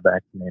because he's not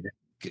vaccinated.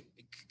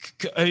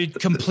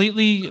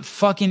 Completely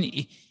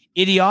fucking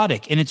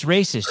idiotic, and it's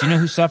racist. You know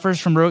who suffers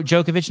from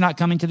Djokovic not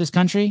coming to this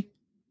country?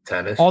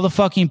 Tennis. All the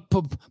fucking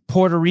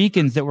Puerto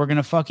Ricans that were going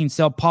to fucking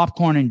sell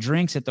popcorn and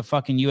drinks at the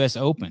fucking U.S.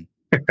 Open.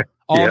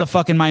 All the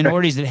fucking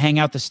minorities that hang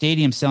out the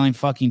stadium selling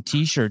fucking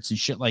T-shirts and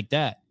shit like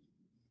that.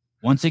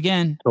 Once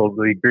again,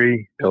 totally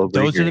agree.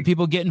 Those are the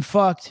people getting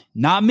fucked,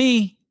 not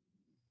me.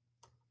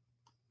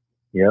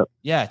 Yep.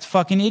 Yeah, it's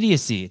fucking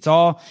idiocy. It's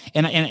all,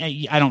 and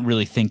I don't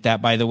really think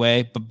that, by the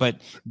way, but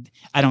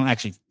I don't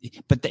actually.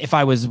 But if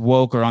I was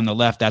woke or on the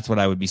left, that's what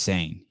I would be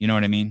saying. You know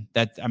what I mean?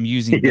 That I'm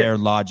using their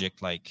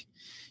logic. Like,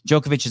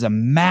 Djokovic is a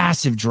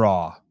massive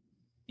draw,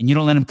 and you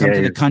don't let him come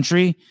to the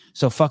country.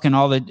 So fucking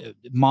all the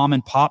mom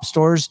and pop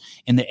stores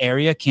in the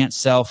area can't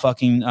sell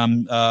fucking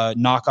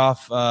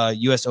knockoff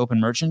U.S. Open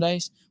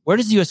merchandise. Where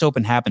does the U.S.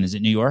 Open happen? Is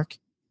it New York?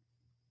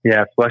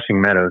 Yeah,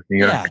 Flushing Meadows, New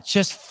York. Yeah, it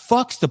just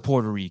fucks the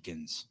Puerto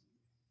Ricans.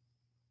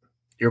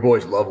 Your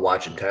boys love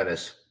watching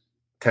tennis.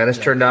 Tennis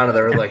turned on and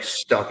they were like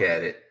stuck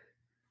at it.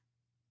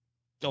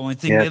 The only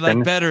thing they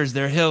like better is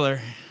their Hiller.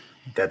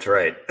 That's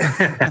right. They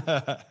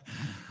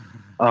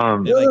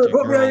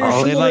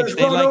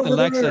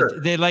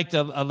liked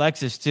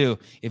Alexis too.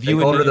 If you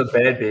would the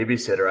bad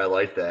babysitter, I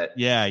like that.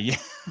 Yeah,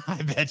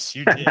 I bet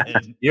you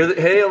did.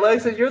 Hey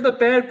Alexis, you're the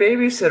bad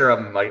babysitter.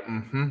 I'm like,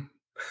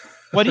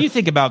 What do you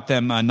think about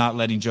them not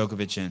letting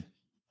Djokovic in?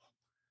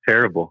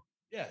 Terrible.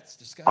 Yeah, it's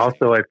disgusting.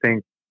 Also, I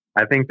think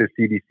the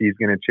CDC is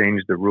going to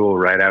change the rule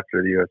right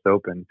after the U.S.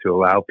 Open to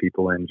allow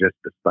people in just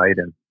to spite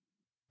him.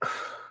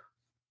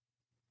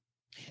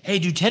 Hey,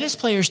 do tennis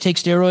players take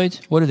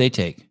steroids? What do they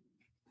take?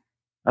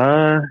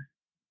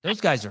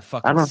 Those guys are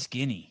fucking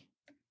skinny.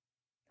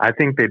 I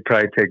think they'd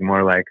probably take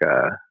more like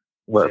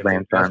what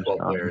Lance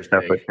Armstrong and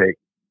stuff would take.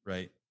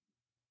 Right.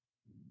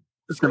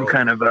 Some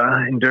kind of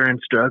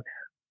endurance drug.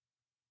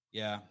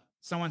 Yeah.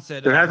 Someone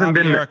said there hasn't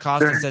been.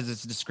 Acosta says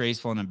it's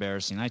disgraceful and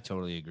embarrassing. I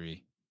totally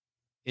agree.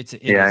 It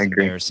is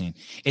embarrassing.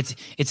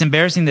 It's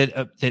embarrassing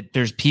that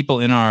there's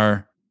people in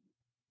our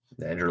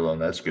Andrew,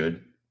 that's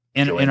good.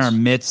 In our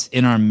midst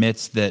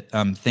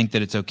that think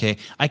that it's okay.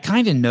 I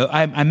kind of know.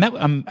 I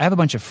had a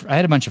bunch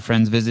of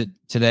friends visit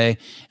today,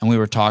 and we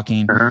were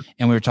talking,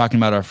 and we were talking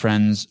about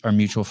our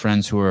mutual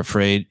friends who were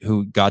afraid,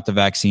 who got the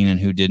vaccine and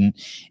who didn't.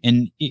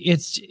 And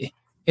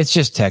it's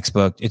just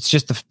textbook. It's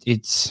just going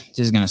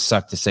to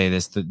suck to say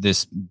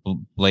this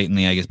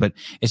blatantly, I guess, but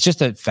it's just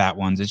the fat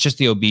ones. It's just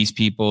the obese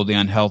people, the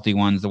unhealthy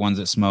ones, the ones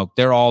that smoke.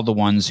 They're all the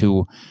ones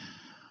who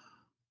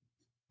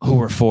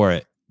were for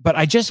it. But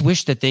I just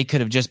wish that they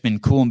could have just been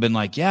cool and been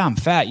like, yeah, I'm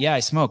fat. Yeah, I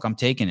smoke. I'm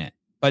taking it.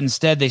 But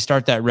instead they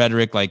start that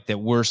rhetoric like that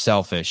we're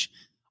selfish.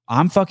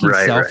 I'm fucking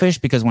selfish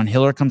because when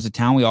Hiller comes to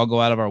town, we all go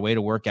out of our way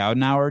to work out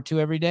an hour or two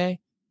every day.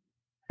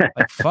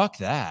 Like, fuck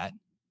that.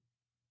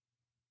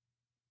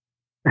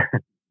 So,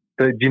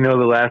 do you know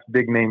the last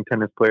big name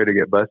tennis player to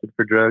get busted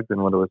for drugs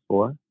and what it was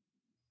for?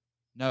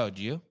 No,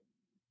 do you?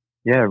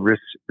 Yeah,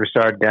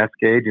 Richard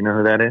Gasquet. Do you know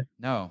who that is?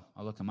 No,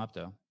 I'll look him up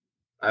though.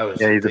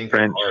 He's a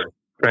French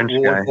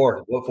guy.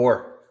 What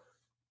for?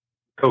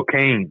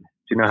 Cocaine. Do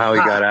you know how he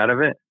got out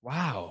of it?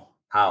 Wow.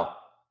 How?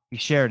 He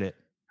shared it.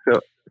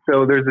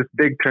 So there's this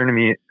big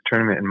tournament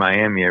in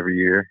Miami every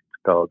year.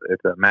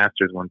 It's a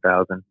Masters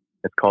 1000.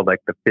 It's called like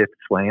the Fifth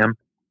Slam.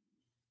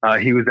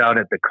 He was out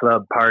at the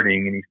club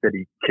partying, and he said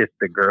he kissed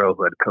a girl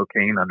who had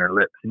cocaine on her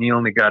lips, and he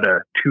only got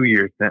a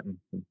 2-year sentence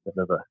instead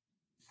of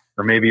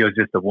or maybe it was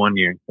just a 1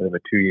 year instead of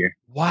a 2-year.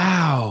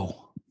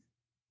 Wow.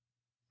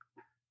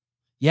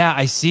 Yeah,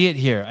 I see it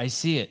here. I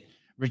see it.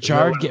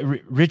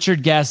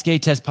 Richard Gasquet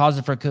tests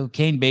positive for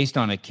cocaine based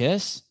on a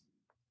kiss.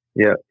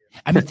 Yeah.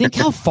 I mean, think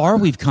how far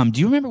we've come. Do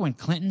you remember when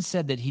Clinton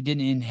said that he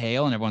didn't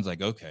inhale, and everyone's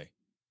like, okay.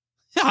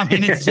 I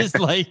mean, it's just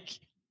like,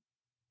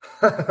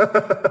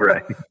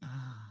 right.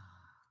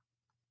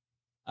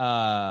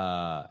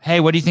 Hey,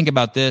 what do you think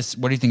about this?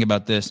 What do you think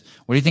about this?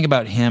 What do you think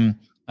about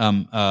him?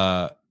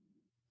 What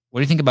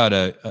do you think about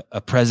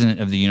a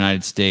president of the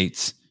United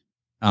States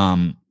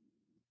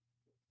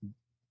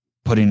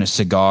putting a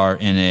cigar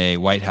in a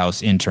White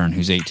House intern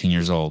who's 18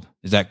 years old?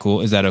 Is that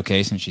cool? Is that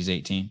okay since she's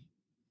 18?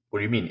 What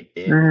do you mean?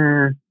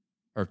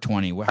 Or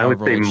 20? I would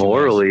say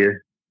morally,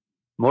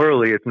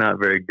 it's not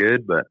very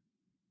good, but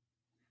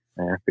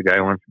if the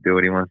guy wants to do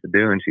what he wants to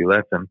do and she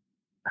lets him.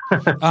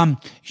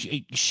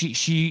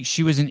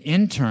 She was an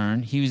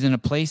intern. He was in a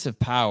place of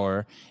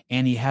power,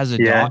 and he has a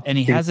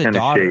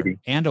daughter shady.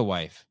 And a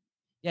wife.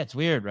 Yeah, it's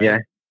weird, right? Yeah,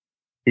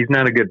 he's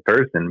not a good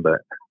person,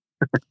 but.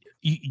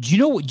 Do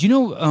you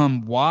know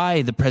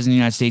why the president of the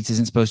United States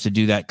isn't supposed to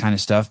do that kind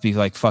of stuff? Be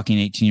like fucking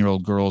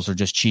 18-year-old girls or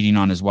just cheating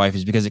on his wife,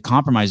 is because it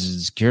compromises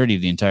the security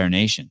of the entire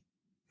nation.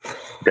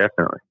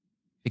 Definitely.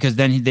 Because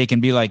then they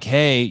can be like,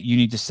 hey, you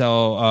need to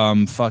sell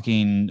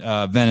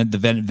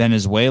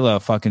Venezuela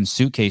fucking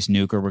suitcase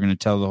nuke, or we're going to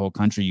tell the whole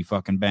country you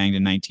fucking banged a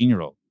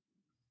 19-year-old.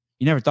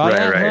 You never thought of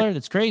that, Hiller?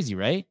 That's crazy,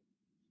 right?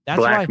 That's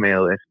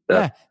blackmailish stuff.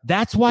 Yeah,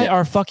 that's why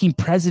our fucking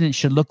president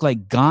should look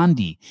like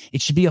Gandhi.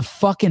 It should be a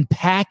fucking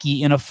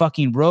packy in a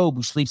fucking robe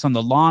who sleeps on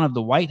the lawn of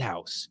the White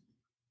House.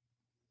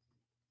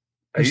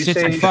 Are you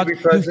saying you should be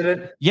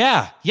president?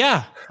 Yeah.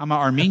 I'm an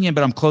Armenian,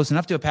 but I'm close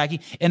enough to a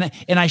Paki.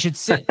 And I should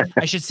sit.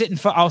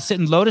 I'll sit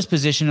in lotus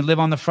position and live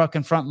on the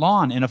fucking front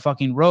lawn in a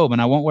fucking robe,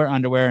 and I won't wear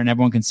underwear, and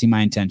everyone can see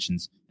my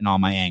intentions and all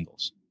my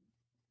angles.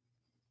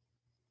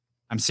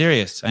 I'm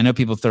serious. I know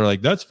people that are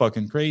like, "That's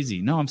fucking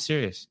crazy." No, I'm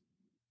serious.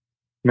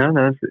 No,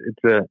 it's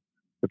the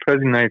president of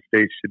the United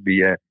States should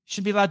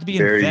be allowed to be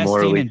very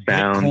investing in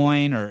sound.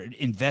 Bitcoin or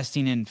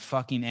investing in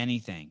fucking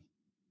anything.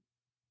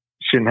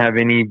 Shouldn't have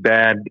any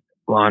bad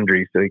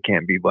laundry, so he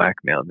can't be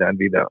blackmailed. That'd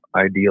be the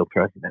ideal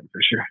president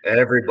for sure.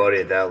 Everybody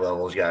at that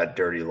level's got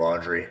dirty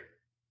laundry.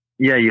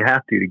 Yeah, you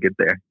have to get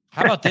there.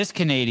 How about this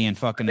Canadian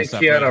fucking I this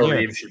up? think Keanu Right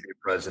Reeves should be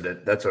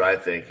president. That's what I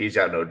think. He's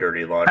got no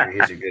dirty laundry.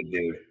 He's a good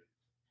dude.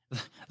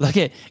 Look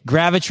at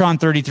Gravitron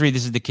 33.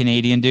 This is the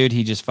Canadian dude.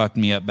 He just fucked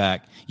me up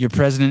back. Your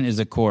president is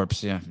a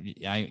corpse.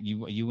 Yeah,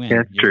 you win.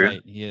 That's You're true.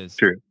 Right. He is.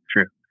 True.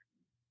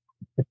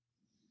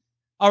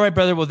 All right,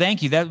 brother. Well,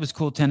 thank you. That was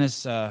cool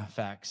tennis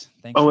facts.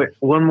 Thanks. Oh, wait.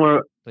 One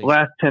more Please.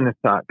 last tennis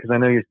talk, because I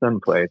know your son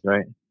plays,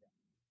 right?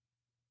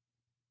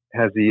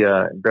 Has he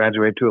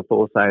graduated to a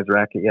full-size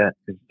racket yet?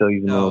 Is he still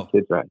using a little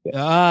kid's racket?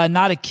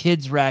 Not a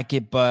kid's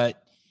racket,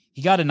 but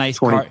he got a nice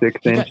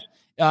 26-inch?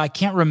 I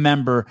can't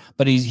remember,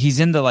 but he's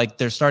into like,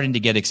 they're starting to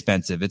get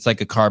expensive. It's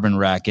like a carbon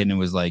racket, and it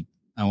was like,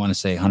 I want to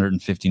say $159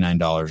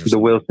 or something. The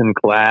Wilson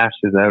Clash,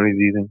 is that what he's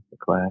using? The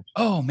Clash.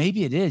 Oh,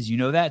 maybe it is. You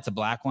know that? It's a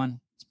black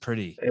one. It's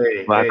pretty.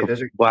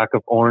 Black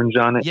of orange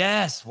on it.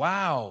 Yes.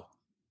 Wow.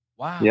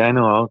 Yeah, I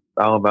know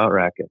all about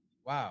rackets.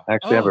 Wow. I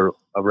actually have a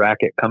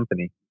racket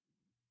company.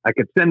 I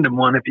could send him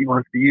one if he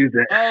wants to use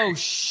it. Oh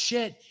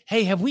shit!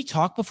 Hey, have we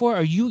talked before?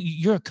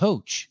 You're a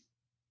coach?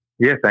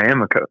 Yes, I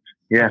am a coach.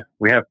 Yeah,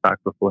 we have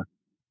talked before.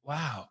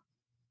 Wow.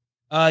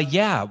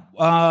 Yeah.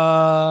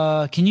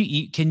 Can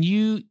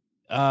you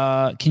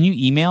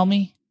email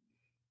me?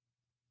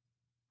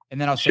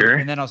 And then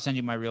I'll send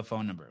you my real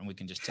phone number, and we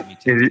can just be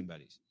texting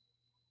buddies.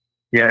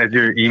 Yeah, is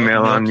your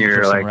email on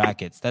your like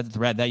rackets? That's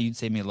rad. That you'd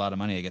save me a lot of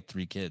money. I got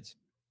 3 kids,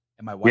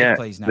 and my wife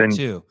plays now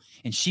too,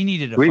 and she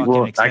needed a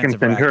fucking expensive I can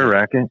send her a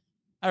racket.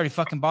 I already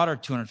fucking bought her a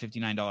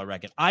 $259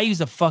 racket. I use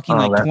a fucking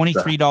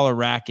 $23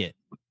 racket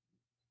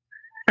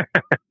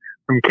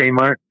from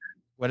Kmart.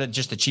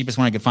 Just the cheapest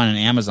one I could find on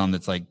Amazon.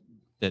 That's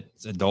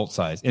adult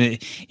size, and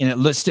it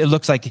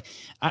looks like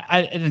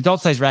an adult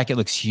size racket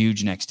looks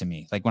huge next to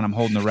me. Like when I'm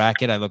holding the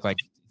racket, I look like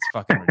it's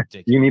fucking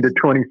ridiculous. You need a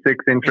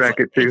 26-inch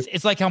racket too.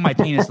 It's like how my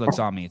penis looks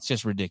on me. It's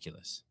just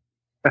ridiculous.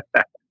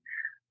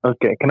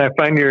 Okay, can I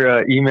find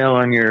your email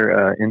on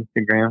your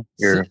Instagram?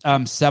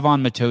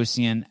 Sevon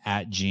Matosian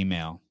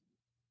 @gmail.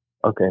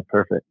 Okay,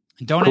 perfect.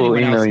 Don't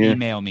anyone else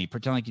email me.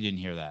 Pretend like you didn't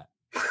hear that.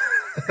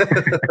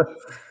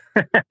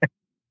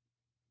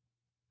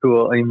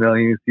 Cool. I'll email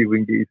you, see if we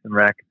can get you some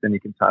rackets, and you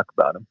can talk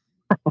about them.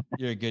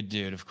 You're a good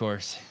dude, of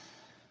course.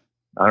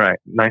 All right.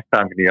 Nice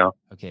talking to y'all.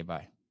 Okay,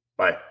 bye.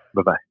 Bye.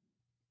 Bye-bye.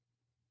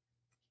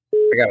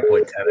 I got to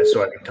play tennis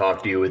so I can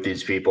talk to you with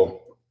these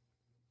people.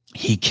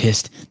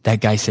 That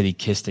guy said he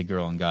kissed a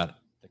girl and got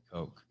the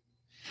coke.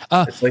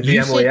 It's like the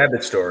Emily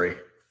Abbott story.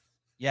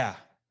 Yeah.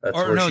 That's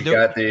where she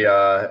got the,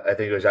 I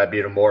think it was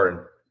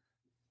ibutamoren,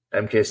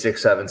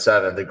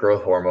 MK677, the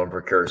growth hormone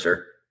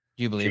precursor.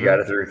 Do you believe she got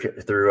it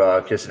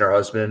through kissing her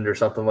husband or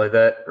something like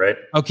that, right?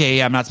 Okay,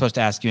 yeah, I'm not supposed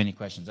to ask you any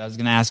questions. I was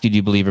going to ask you, do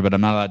you believe her, but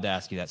I'm not allowed to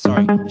ask you that.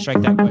 Sorry,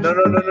 strike that question.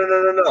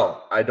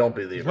 No. I don't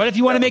believe her. What if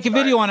you want to make a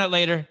video on it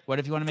later?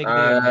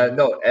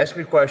 No, ask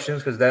me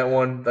questions, because that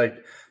one, like,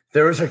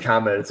 there was a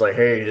comment. It's like,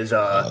 hey, is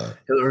Hitler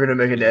going to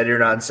make an edit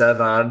on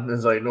Sevon? And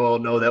it's like,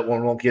 no, that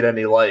one won't get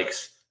any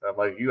likes. I'm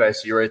like, you guys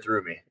see right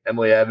through me.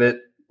 Emily Abbott,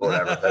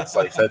 whatever. That's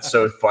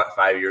so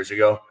 5 years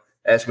ago.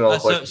 Ask me all the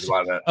questions you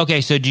want to know.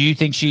 Okay, so do you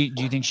think she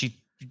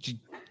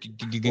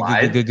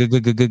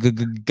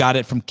got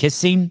it from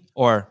kissing,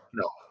 or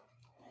no?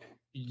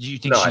 Do you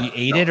think she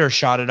ate it or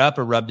shot it up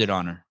or rubbed it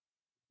on her?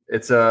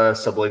 It's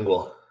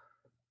sublingual.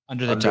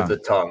 Under the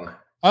tongue.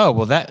 Oh,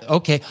 well,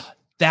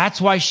 that's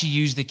why she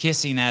used the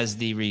kissing as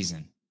the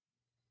reason.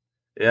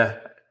 Yeah.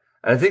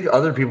 I think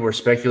other people were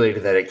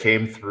speculating that it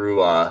came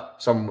through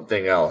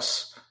something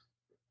else.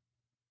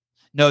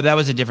 No, that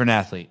was a different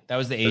athlete. That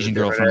was the Asian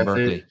girl from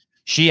Berkeley.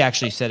 She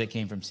actually said it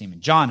came from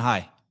semen. John,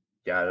 hi.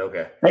 Got it.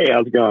 Okay. Hey,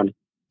 how's it going?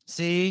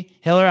 See,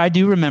 Hiller, I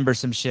do remember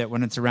some shit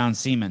when it's around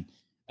semen.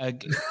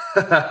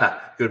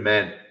 Good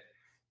man.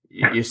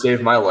 You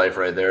saved my life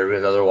right there,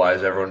 because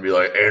otherwise everyone would be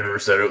like, Andrew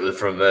said it was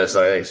from this.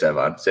 I think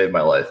Sevon saved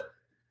my life.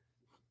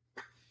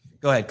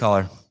 Go ahead,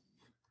 caller.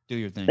 Do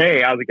your thing.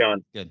 Hey, how's it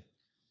going? Good.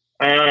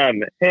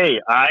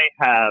 Hey, I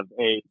have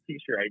a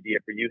t-shirt idea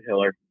for you,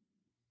 Hiller.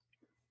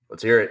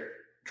 Let's hear it.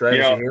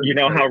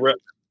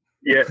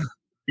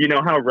 You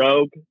know how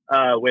Rogue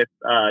with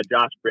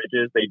Josh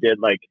Bridges, they did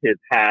like his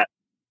hat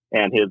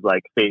and his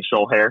like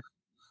facial hair.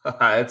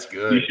 That's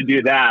good. You should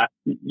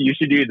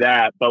do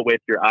that, but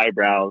with your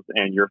eyebrows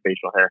and your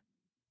facial hair.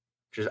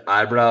 Just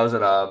eyebrows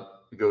and a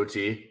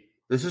goatee.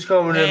 This is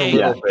coming in a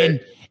little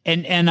bit.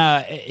 And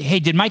hey,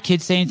 did my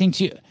kids say anything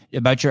to you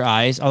about your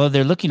eyes? Although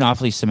they're looking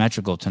awfully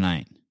symmetrical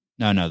tonight.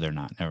 No, they're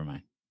not. Never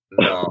mind.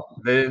 No,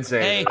 they didn't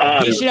say. Hey,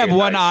 anything. he should have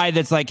one Nice. eye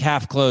that's like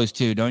half closed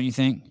too, don't you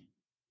think?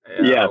 Yeah, I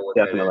don't Yeah, know what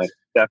that definitely, is.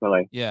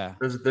 definitely. Yeah.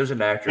 There's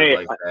an actor Hey,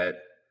 like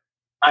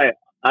that.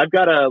 I've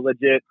got a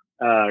legit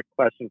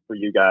question for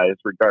you guys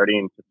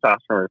regarding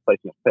testosterone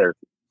replacement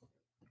therapy.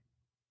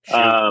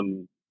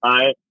 Shoot.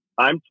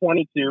 I'm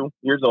 22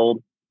 years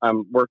old.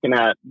 I'm working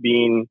at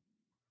being,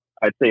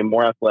 I'd say,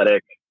 more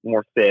athletic,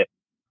 more fit.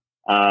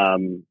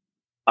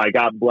 I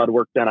got blood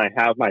work done. I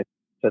have my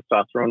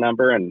testosterone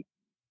number, and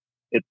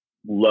it's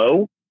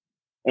low.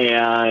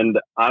 And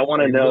I want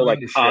to Are you know, willing like,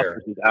 to share?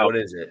 hospices out. What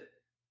is it?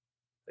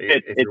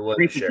 It's If you're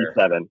willing to share.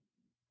 357.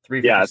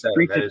 Yeah, it's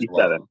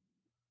 357.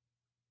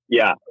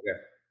 Yeah. Okay.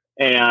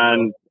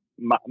 And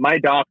my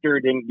doctor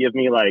didn't give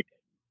me like,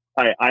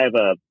 I have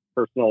a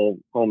personal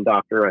home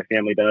doctor, my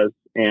family does,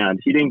 and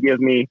he didn't give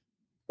me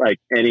like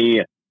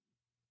any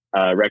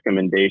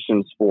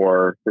recommendations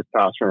for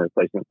testosterone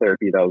replacement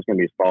therapy that was going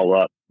to be follow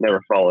up.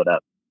 Never followed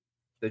up.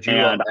 Did you?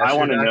 And I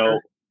want to know.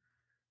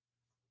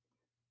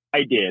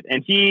 I did,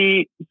 and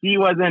he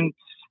wasn't.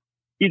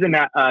 He's a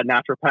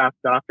naturopath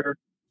doctor,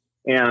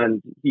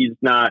 and he's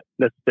not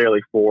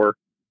necessarily for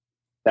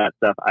that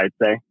stuff, I'd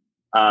say.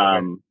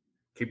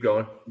 Keep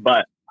going.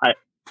 But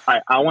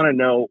I want to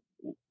know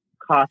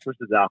cost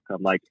versus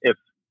outcome. Like if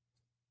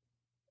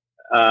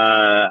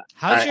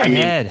How's your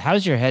head?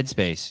 How's your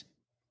headspace?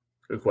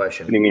 Good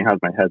question. What do you mean? How's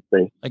my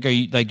headspace? Like, are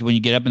you like when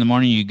you get up in the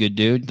morning, you a good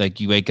dude?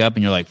 Like you wake up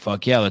and you're like,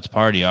 fuck yeah, let's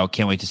party. I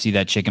can't wait to see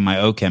that chick in my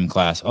OChem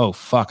class. Oh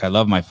fuck, I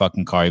love my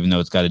fucking car, even though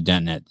it's got a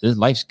dent in it. This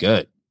life's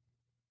good.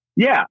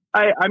 Yeah,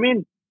 I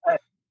mean,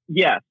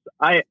 yes,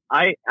 I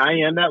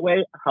am that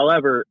way.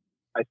 However,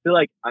 I feel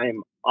like I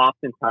am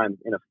oftentimes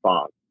in a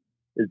fog.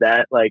 Is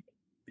that like?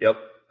 Yep,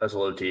 that's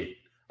low T.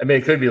 I mean,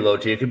 it could be low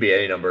T. It could be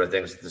any number of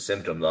things. It's a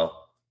symptom, though.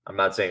 I'm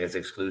not saying it's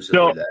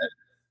exclusively that.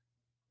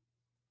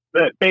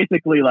 But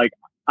basically, like,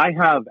 I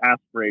have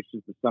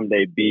aspirations to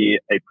someday be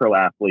a pro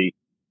athlete,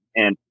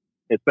 and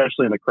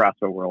especially in the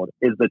CrossFit world.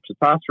 Is the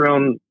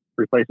testosterone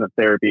replacement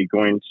therapy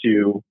going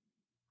to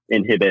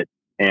inhibit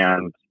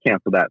and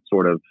cancel that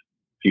sort of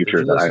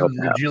future that I hope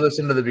to have? Did you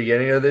listen to the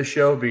beginning of this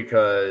show?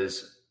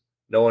 Because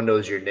no one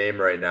knows your name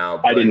right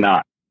now. I did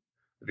not.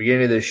 The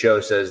beginning of this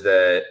show says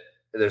that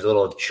there's a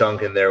little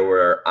chunk in there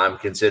where I'm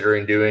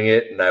considering doing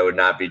it, and I would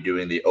not be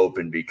doing the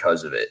open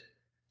because of it.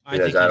 I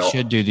think you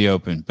should do the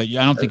open, but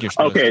I don't think you're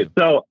supposed to.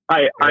 So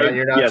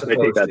you're not yes, I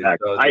take that back.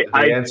 So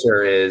the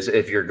answer is,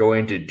 if you're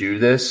going to do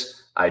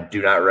this, I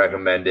do not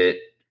recommend it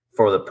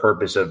for the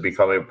purpose of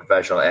becoming a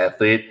professional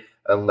athlete,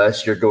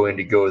 unless you're going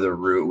to go the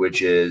route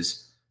which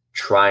is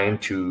trying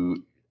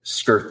to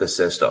skirt the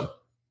system,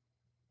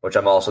 which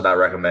I'm also not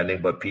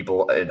recommending, but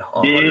people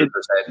 100%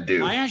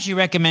 do. Why aren't you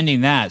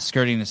recommending that,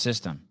 skirting the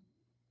system?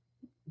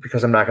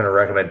 Because I'm not going to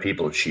recommend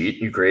people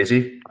cheat. You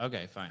crazy?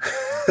 Okay, fine.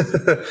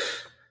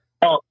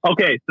 Oh,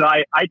 okay. So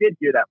I did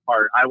hear that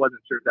part. I wasn't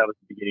sure if that was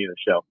the beginning of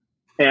the show.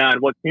 And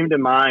what came to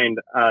mind,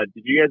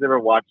 did you guys ever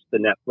watch the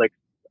Netflix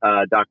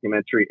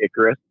documentary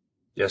Icarus?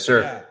 Yes,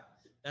 sir. Yeah.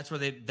 That's where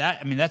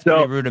that's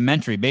pretty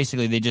rudimentary.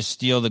 Basically, they just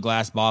steal the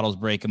glass bottles,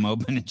 break them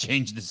open, and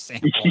change the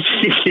sample.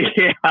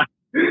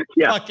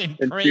 Yeah. Fucking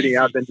and crazy. shooting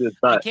out into the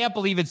sun. I can't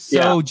believe it's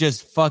so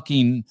just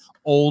fucking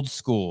old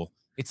school.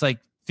 It's like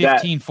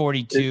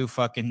 1542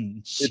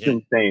 fucking shit. It's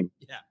insane.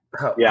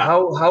 Yeah.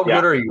 How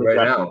good are you right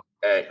now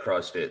at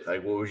CrossFit?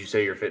 Like, what would you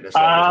say your fitness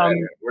level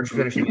is at? Where'd you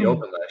finish in the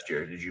open last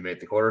year? Did you make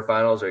the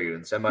quarterfinals? Are you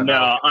in semifinals?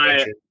 No.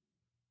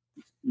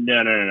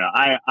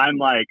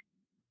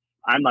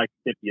 I'm like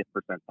 50th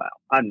percentile.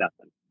 I'm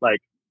nothing. Like,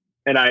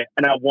 and I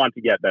want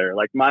to get better.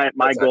 Like my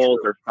goals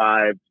are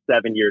 5-7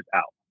 years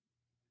out.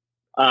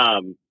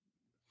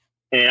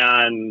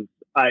 And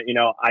I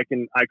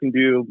can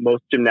do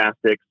most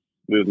gymnastics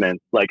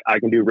movements. Like I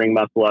can do ring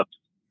muscle ups,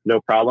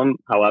 no problem.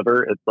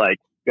 However, it's like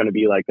going to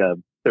be like a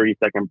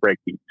 30-second break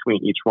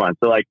between each one.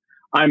 So like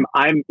I'm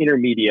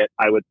intermediate,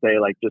 I would say,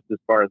 like just as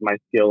far as my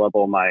skill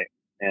level,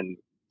 and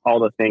all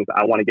the things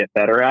I want to get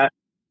better at.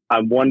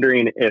 I'm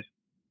wondering if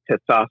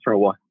testosterone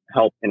will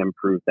help and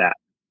improve that.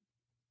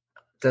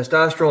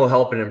 Testosterone will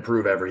help and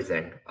improve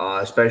everything,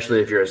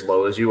 especially if you're as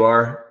low as you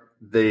are.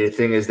 The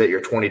thing is that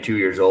you're 22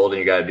 years old and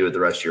you got to do it the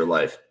rest of your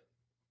life.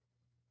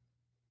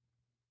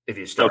 If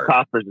you start. So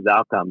cost versus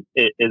outcome,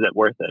 is it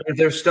worth it? If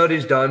there's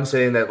studies done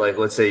saying that, like,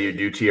 let's say you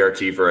do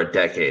TRT for a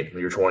decade,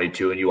 you're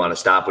 22 and you want to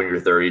stop when you're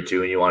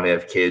 32 and you want to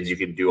have kids, you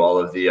can do all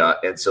of the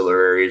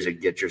ancillaries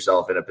and get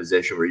yourself in a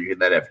position where you can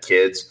then have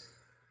kids.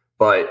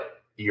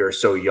 But you're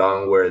so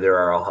young where there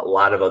are a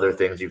lot of other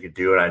things you could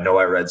do. And I know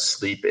I read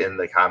sleep in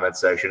the comment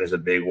section is a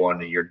big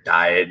one, and your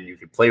diet, and you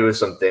can play with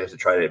some things to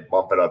try to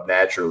bump it up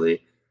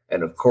naturally.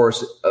 And of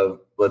course,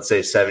 let's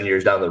say 7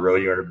 years down the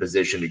road, you're in a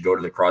position to go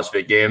to the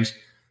CrossFit Games.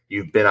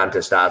 You've been on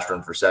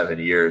testosterone for 7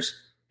 years.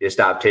 You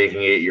stop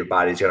taking it, your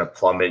body's going to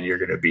plummet, and you're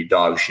going to be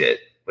dog shit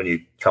when you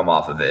come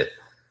off of it.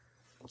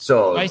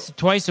 So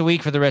twice a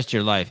week for the rest of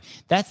your life.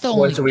 That's the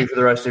once a week for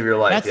the rest of your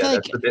life.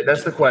 That's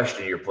that's the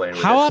question you're playing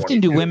with. How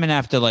often do women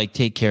have to like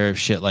take care of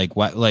shit like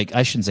what? Like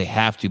I shouldn't say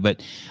have to,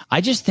 but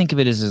I just think of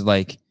it as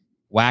like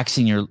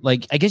waxing your,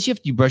 like I guess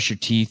you brush your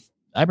teeth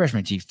I brush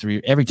my teeth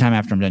every time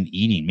after I'm done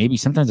eating. Maybe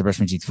sometimes I brush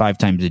my teeth 5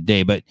 times a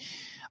day, but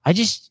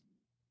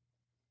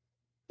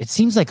it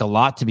seems like a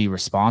lot to be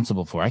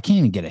responsible for. I can't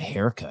even get a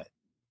haircut.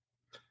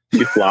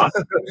 You floss?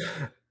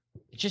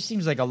 It just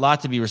seems like a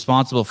lot to be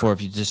responsible for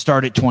if you just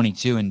start at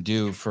 22 and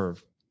do for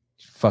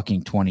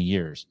fucking 20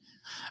 years.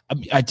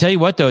 I tell you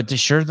what, though, it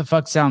just sure the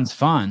fuck sounds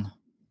fun.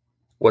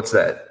 What's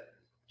that?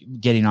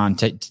 Getting on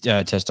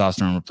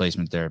testosterone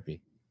replacement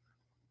therapy.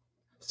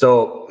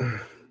 So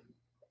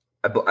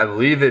I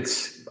believe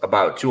it's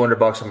about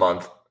 $200 a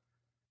month.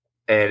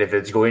 And if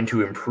it's going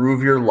to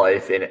improve your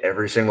life in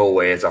every single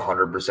way, it's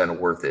 100%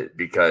 worth it.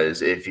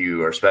 Because if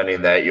you are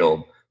spending that,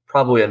 you'll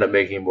probably end up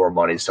making more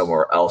money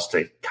somewhere else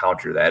to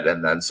counter that.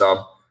 And then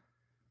some.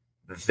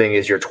 The thing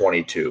is, you're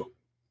 22.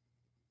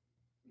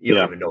 You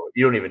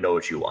don't even know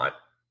what you want.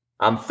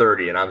 I'm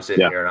 30 and I'm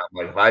sitting here and I'm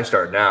like, if I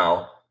start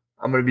now,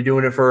 I'm going to be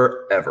doing it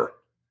forever.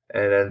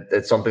 And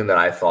it's something that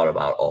I thought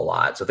about a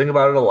lot. So think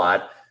about it a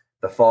lot.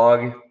 The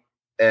fog,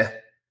 it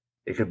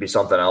could be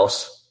something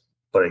else,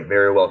 but it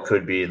very well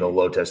could be the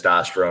low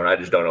testosterone. I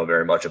just don't know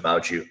very much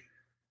about you.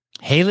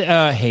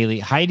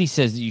 Heidi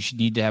says that you should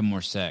need to have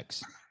more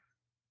sex.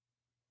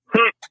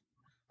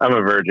 I'm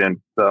a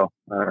virgin, so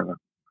I don't know.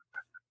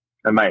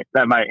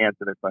 That might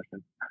answer the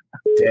question.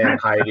 Damn,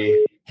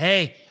 Heidi.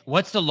 Hey,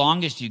 what's the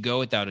longest you go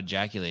without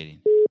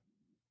ejaculating?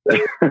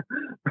 That's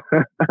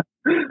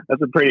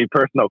a pretty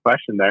personal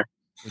question there.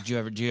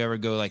 Do you ever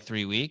go like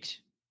 3 weeks?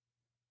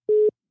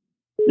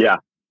 Yeah.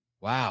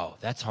 Wow,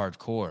 that's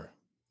hardcore.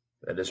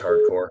 That is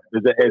hardcore.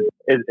 Is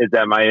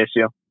that my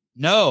issue?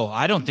 No,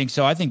 I don't think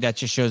so. I think that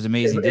just shows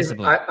amazing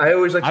discipline. I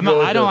always like to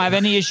I don't have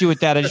any issue with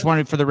that. I just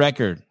wanted for the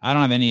record. I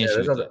don't have any issue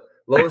with that.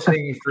 Lowest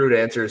hanging fruit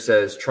answer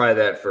says try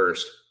that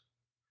first.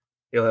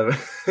 You'll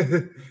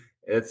have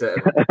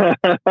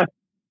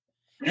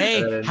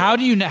Hey, how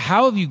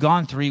have you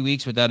gone 3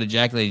 weeks without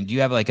ejaculating? Do you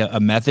have like a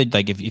method?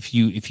 Like if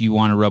you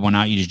want to rub one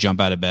out, you just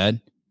jump out of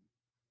bed?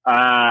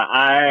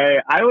 I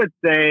would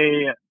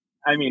say,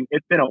 I mean,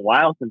 it's been a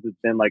while since it's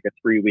been like a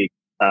 3 week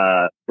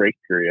break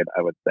period,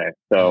 I would say.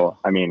 So,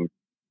 I mean,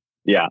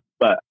 yeah,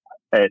 but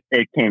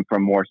it came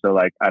from more so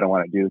like, I don't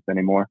want to do this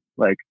anymore.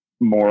 Like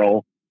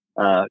moral,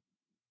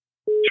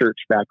 church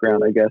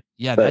background, I guess.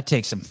 Yeah, that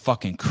takes some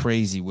fucking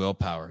crazy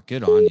willpower.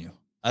 Good on you.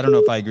 I don't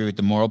know if I agree with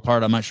the moral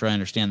part. I'm not sure I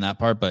understand that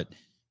part, but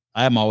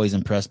I am always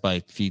impressed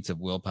by feats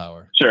of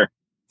willpower. Sure.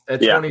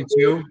 At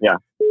 22,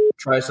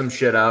 try some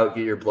shit out,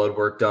 get your blood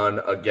work done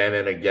again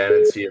and again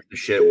and see if the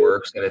shit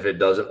works. And if it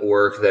doesn't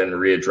work, then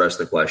readdress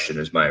the question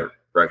is my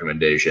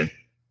recommendation.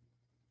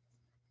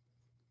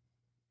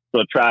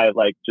 So try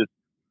like just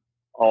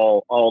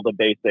all the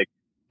basic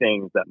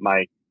things that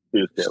might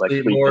boost it. Like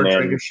sleep more,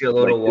 drink a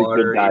shitload of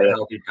water, eat a diet.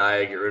 healthy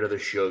diet, get rid of the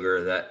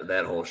sugar,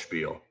 that whole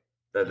spiel.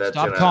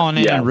 Stop calling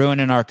in and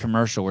ruining our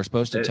commercial. We're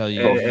supposed to tell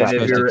you. And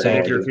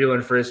if you're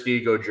feeling frisky,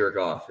 go jerk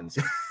off.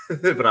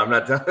 But I'm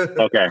not done.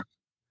 Okay.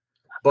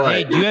 But are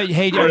you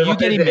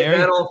getting married? If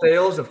that all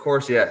fails, of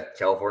course,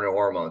 California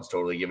hormones,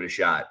 totally give it a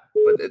shot.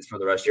 But it's for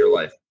the rest of your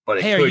life.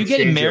 But are you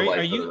getting married?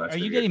 Are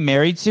you getting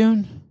married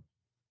soon?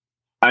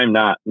 I'm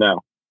not.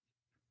 No.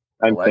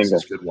 I'm single.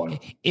 That's a good one.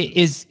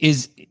 Is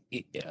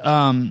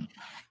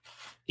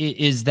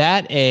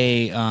that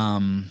a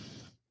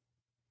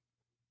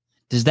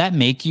does that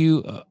make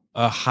you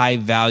a high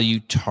value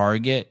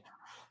target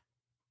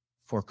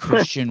for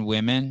Christian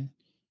women?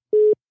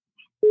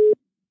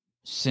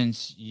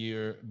 Since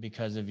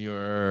because of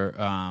your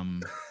are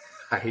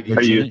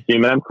you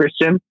assuming I'm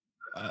Christian?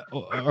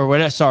 Or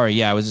what? Sorry,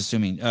 yeah, I was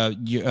assuming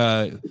you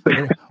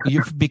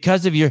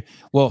because of your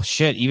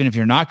shit. Even if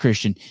you're not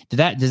Christian,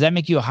 does that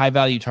make you a high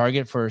value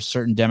target for a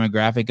certain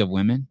demographic of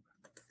women?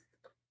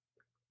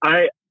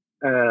 Is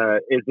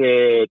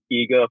it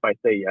ego if I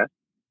say yes?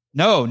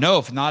 No,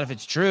 if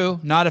it's true.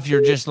 Not if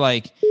you're just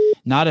like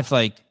my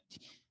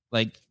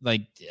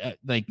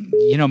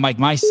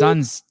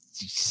son's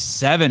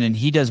 7 and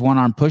he does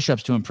one-arm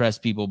push-ups to impress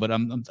people. But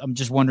I'm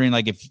just wondering,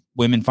 like, if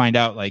women find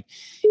out, like,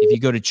 if you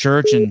go to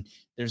church and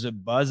there's a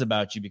buzz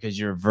about you because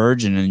you're a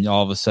virgin and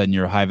all of a sudden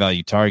you're a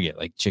high-value target,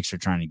 like chicks are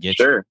trying to get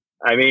you. Sure.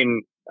 I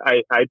mean,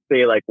 I'd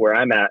say like where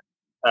I'm at,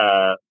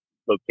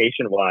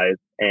 location-wise,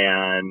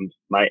 and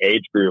my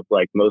age group,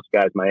 like most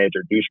guys my age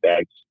are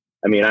douchebags.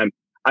 I mean, I'm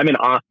in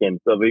Austin,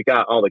 so we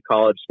got all the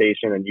College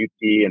Station and UT,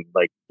 and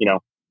like, you know,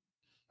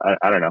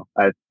 I don't know.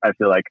 I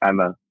feel like I'm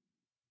a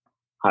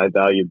high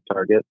valued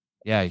target.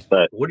 Yeah.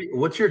 But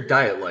what's your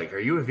diet like? Are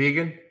you a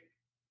vegan?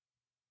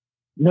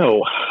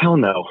 No, hell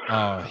no.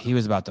 Oh, he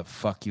was about to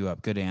fuck you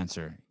up. Good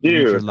answer. Dude,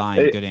 if you're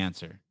lying, good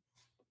answer.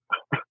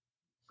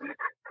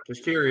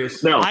 Just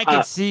curious. No, I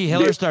could see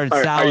Hiller started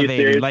salivating. Are you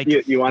serious? Like,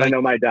 you want to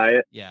know my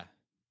diet? Yeah.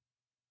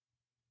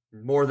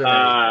 More than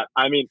I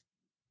mean,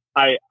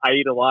 I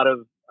eat a lot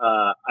of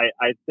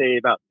I'd say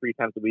about 3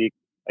 times a week.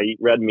 I eat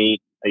red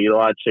meat. I eat a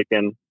lot of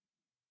chicken.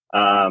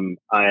 I'm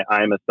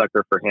a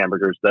sucker for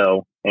hamburgers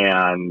though,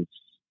 and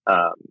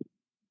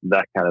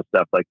that kind of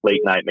stuff, like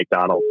late night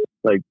McDonald's.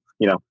 Like,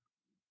 you know,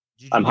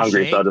 I'm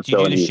hungry, so I'll just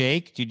go and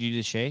eat. Do you do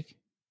the shake?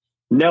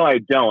 No, I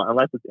don't.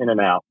 Unless it's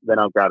In-N-Out, then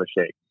I'll grab a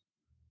shake.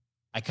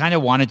 I kind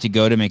of wanted to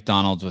go to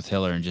McDonald's with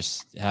Hiller and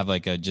just have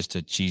like just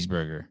a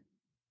cheeseburger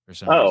for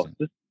some reason.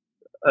 Just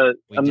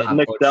We a did.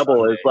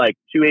 McDouble is like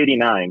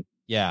 $2.89.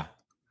 Yeah.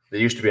 They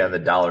used to be on the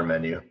dollar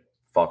menu.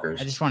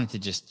 Fuckers. I just wanted to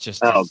just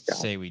Oh,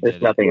 say we There's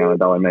did nothing on the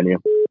dollar menu.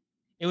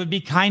 it would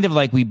be kind of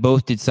like we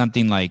both did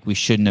something like we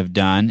shouldn't have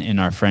done in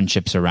our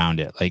friendships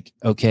around it. Like,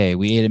 okay,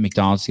 we ate at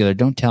McDonald's together.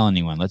 Don't tell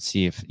anyone. Let's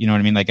see if, you know what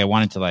I mean? Like I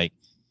wanted to like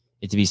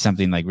it to be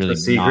something like really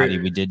naughty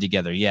we did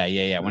together. Yeah.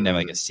 I wanted to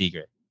have like a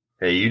secret.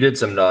 Hey, you did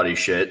some naughty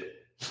shit.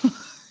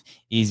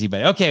 Easy,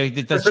 but okay,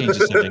 let's change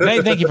the subject.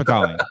 Hey, thank you for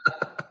calling.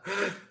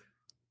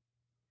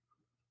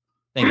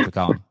 Thank you for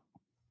calling.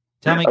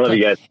 Tell me, I love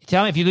you guys.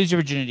 Tell me if you lose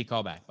your virginity,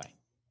 call back. Bye.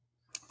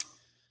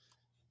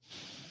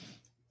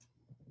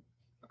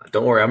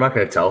 Don't worry, I'm not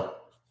going to tell.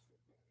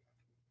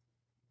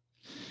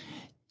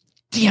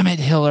 Damn it,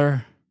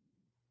 Hiller.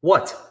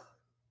 What?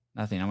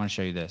 Nothing. I want to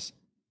show you this.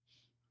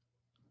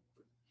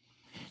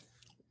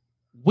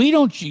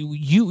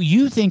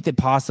 You think that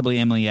possibly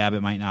Emily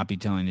Abbott might not be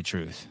telling the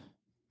truth.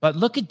 But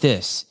look at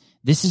this.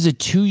 This is a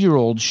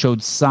 2-year-old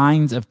showed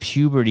signs of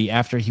puberty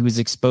after he was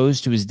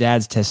exposed to his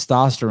dad's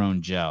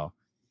testosterone gel.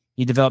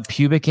 He developed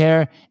pubic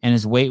hair and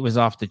his weight was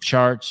off the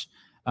charts.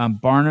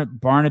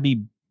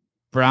 Barnaby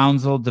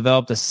Brownsville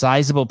developed a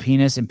sizable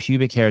penis and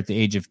pubic hair at the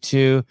age of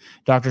 2.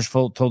 Doctors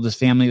told his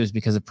family it was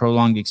because of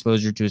prolonged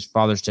exposure to his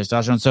father's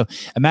testosterone. So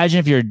imagine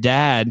if you're a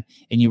dad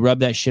and you rub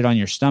that shit on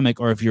your stomach,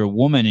 or if you're a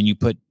woman and you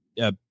put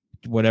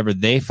whatever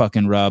they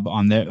fucking rub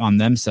on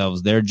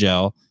themselves, their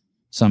gel,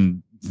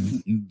 some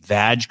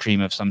vag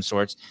cream of some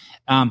sorts.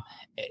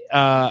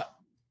 That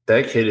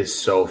kid is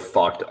so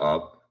fucked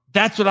up.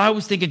 That's what I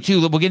was thinking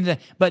too. We'll get into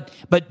that.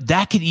 But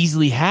that could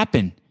easily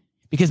happen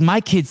because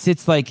my kid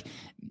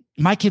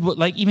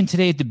even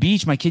today at the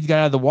beach, my kid got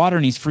out of the water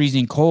and he's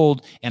freezing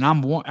cold, and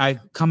I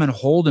come and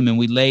hold him and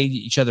we lay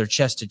each other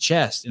chest to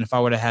chest. And if I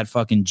would have had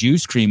fucking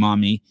juice cream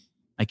on me,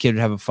 my kid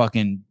would have a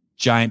fucking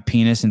giant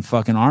penis and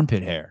fucking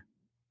armpit hair.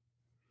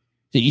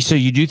 So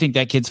you do think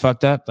that kid's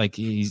fucked up? Like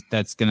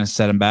that's gonna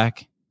set him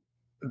back?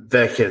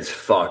 That kid's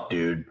fucked,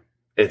 dude.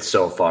 It's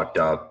so fucked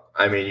up.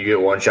 I mean, you get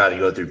one shot to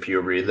go through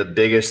puberty. The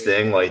biggest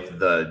thing, like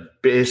the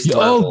biggest.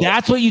 Oh,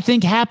 that's what you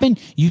think happened?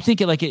 You think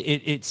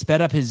it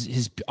sped up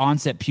his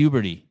onset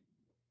puberty?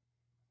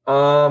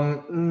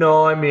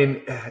 No, I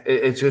mean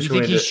it's just. You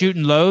think he's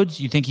shooting loads?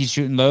 You think he's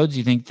shooting loads?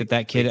 You think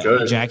that kid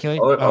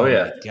ejaculated? Oh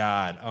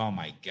yeah. Oh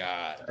my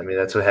god. I mean,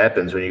 that's what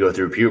happens when you go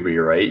through puberty,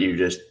 right? You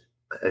just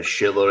a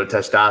shitload of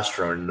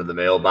testosterone into the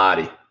male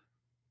body.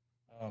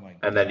 Oh my god.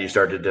 And then you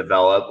start to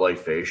develop like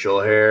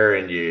facial hair,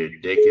 and your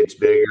dick gets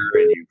bigger,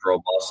 and you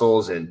grow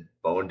muscles, and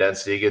bone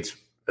density gets.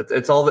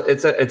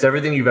 It's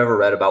everything you've ever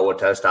read about what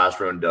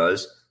testosterone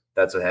does.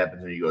 That's what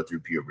happens when you go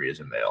through puberty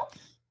as a male.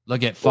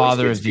 Look at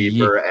father of the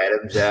year,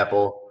 Adam's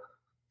apple.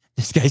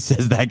 This guy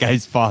says that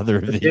guy's father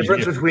of the year. The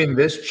difference between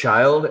this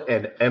child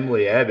and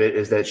Emily Abbott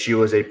is that she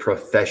was a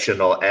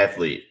professional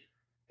athlete,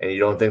 and you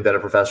don't think that a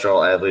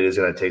professional athlete is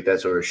going to take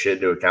that sort of shit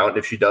into account.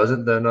 If she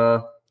doesn't, then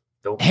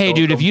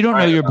if you don't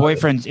know your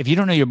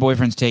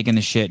boyfriend's taking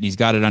the shit and he's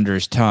got it under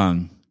his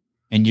tongue,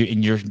 and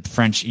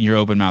you're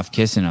open mouth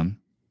kissing him.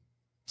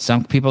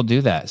 Some people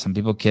do that. Some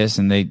people kiss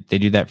and they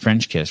do that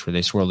French kiss where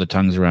they swirl the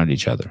tongues around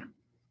each other.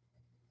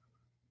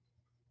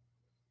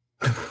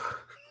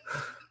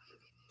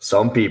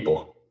 Some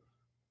people,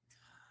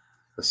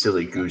 the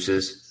silly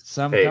gooses.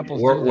 Some hey,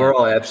 couples we're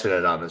all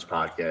abstinent on this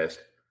podcast.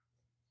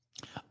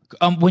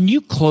 When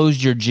you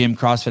closed your gym,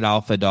 CrossFit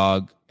Alpha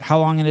Dog, how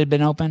long had it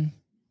been open?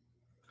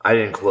 I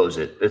didn't close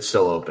it. It's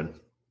still open.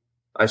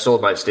 I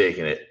sold my stake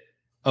in it.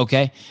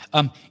 Okay.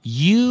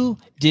 You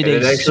did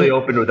and it actually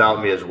opened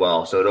without me as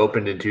well. So it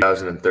opened in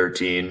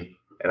 2013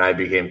 and I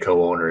became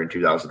co-owner in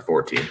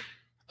 2014.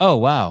 Oh,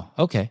 wow.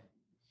 Okay.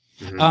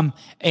 Mm-hmm.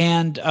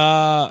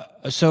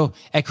 So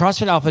at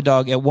CrossFit Alpha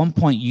Dog, at one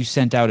point you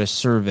sent out a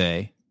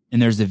survey,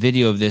 and there's a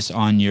video of this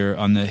on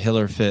the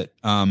Hiller Fit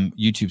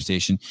YouTube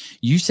station.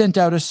 You sent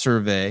out a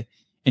survey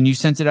and you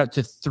sent it out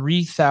to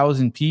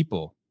 3,000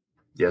 people.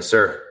 Yes,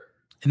 sir.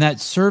 And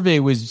that survey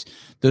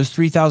those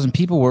 3,000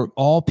 people were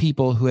all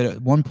people who had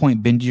at one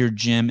point been to your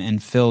gym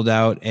and filled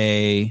out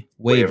a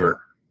waiver.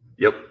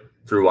 Yep.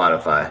 Through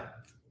Wodify.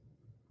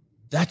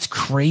 That's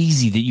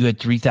crazy that you had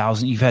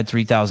 3,000. You've had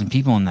 3,000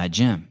 people in that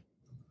gym.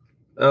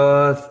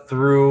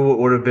 Through what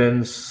would have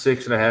been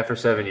 6.5 or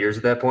 7 years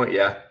at that point.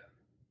 Yeah.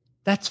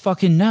 That's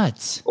fucking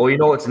nuts. Well, you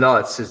know what's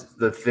nuts is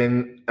the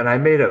thing, and I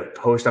made a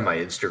post on my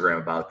Instagram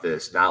about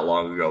this not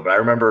long ago, but I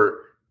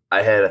remember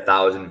I had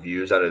 1,000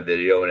 views on a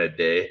video in a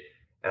day,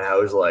 and I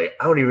was like,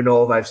 I don't even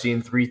know if I've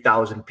seen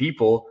 3,000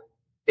 people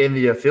in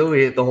the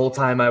affiliate the whole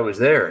time I was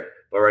there.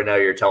 But right now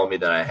you're telling me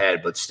that I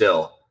had, but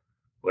still,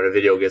 when a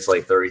video gets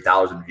like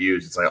 30,000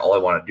 views, it's like all I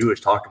want to do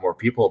is talk to more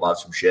people about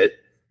some shit,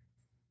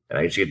 and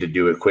I just get to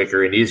do it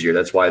quicker and easier.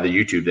 That's why the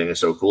YouTube thing is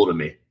so cool to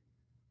me.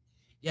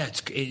 Yeah,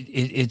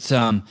 it's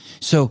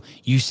so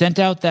you sent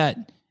out that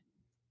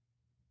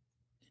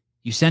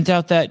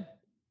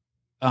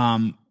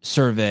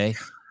survey,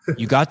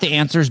 you got the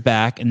answers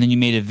back, and then you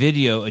made a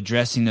video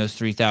addressing those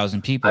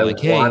 3,000 people. I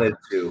wanted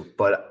to,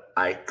 but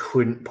I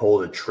couldn't pull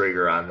the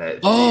trigger on that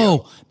video.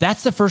 Oh,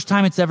 that's the first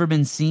time it's ever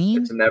been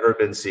seen? It's never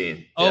been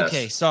seen.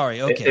 Okay, Yes.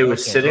 sorry. Okay. It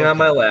was sitting on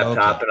my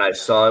laptop, okay. and I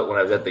saw it when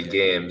I was at the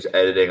games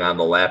editing on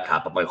the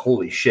laptop. I'm like,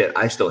 holy shit,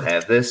 I still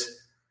have this.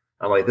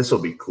 I'm like, this will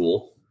be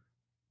cool.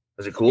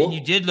 Is it cool? And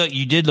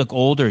you did look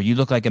older. You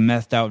look like a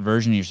methed out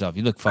version of yourself.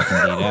 You look fucking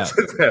beat out.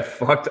 That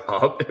fucked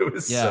up. It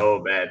was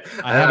so bad.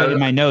 I have it in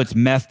my notes,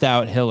 methed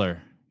out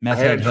Hiller.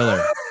 Methed out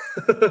Hiller.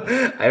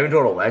 I haven't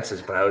told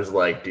Alexis, but I was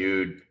like,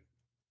 dude,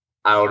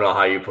 I don't know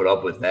how you put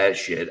up with that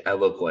shit. I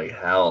look like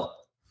hell.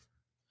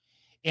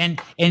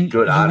 And you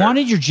Good honor.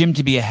 wanted your gym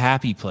to be a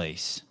happy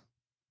place.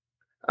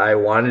 I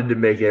wanted to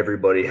make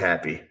everybody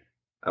happy.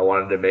 I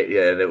wanted to make,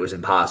 and it was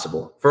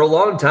impossible. For a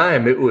long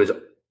time, it was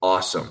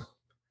awesome.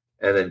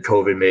 And then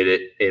COVID made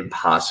it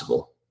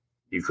impossible.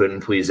 You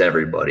couldn't please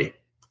everybody.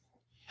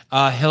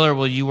 Hiller,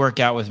 will you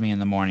work out with me in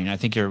the morning? I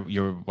think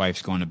your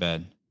wife's going to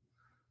bed.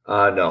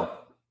 No.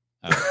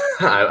 Oh.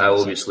 I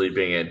will be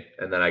sleeping in,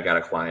 and then I got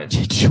a client.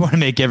 Do you want to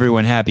make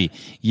everyone happy?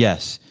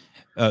 Yes.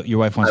 Your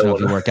wife wants to know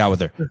if you work out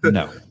with her.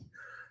 No.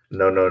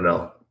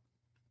 No.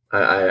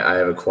 I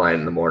have a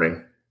client in the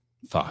morning.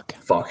 Fuck.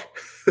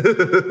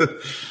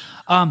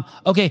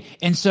 Okay.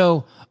 And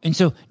so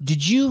do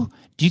you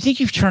think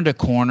you've turned a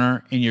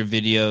corner in your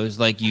videos?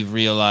 Like you've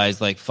realized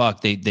like,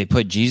 fuck, they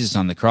put Jesus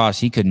on the cross.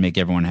 He couldn't make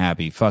everyone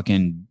happy.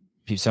 Fucking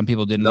some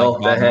people didn't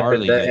like Bob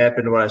Marley. That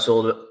happened when I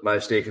sold my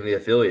stake in the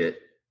affiliate.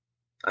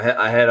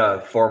 I had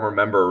a former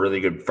member, a really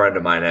good friend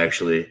of mine,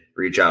 actually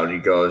reach out, and he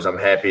goes, I'm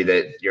happy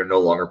that you're no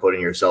longer putting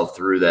yourself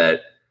through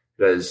that,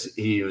 because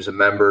he was a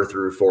member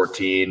through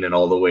 14 and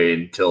all the way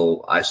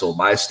until I sold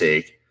my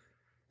stake.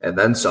 And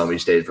then some, he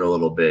stayed for a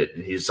little bit,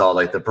 and he saw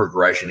like the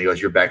progression. He goes,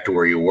 you're back to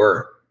where you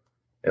were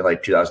in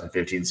like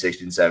 2015,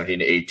 16,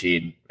 17,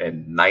 18,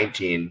 and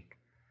 19.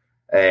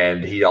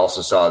 And he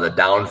also saw the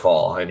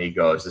downfall, and he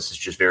goes, this is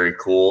just very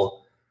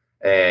cool.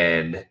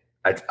 And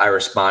I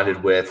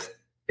responded with,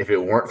 if it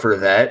weren't for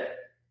that,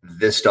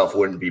 this stuff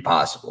wouldn't be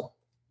possible.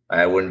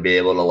 I wouldn't be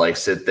able to like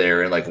sit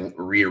there and like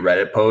read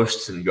Reddit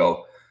posts and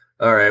go,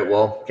 all right,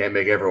 well, can't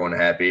make everyone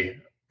happy.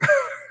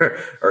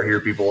 Or hear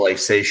people like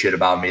say shit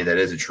about me that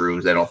isn't true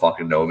because they don't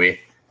fucking know me.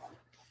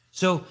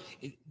 So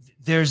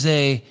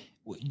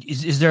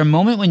is there a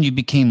moment when you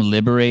became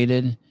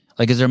liberated?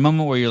 Like, is there a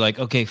moment where you're like,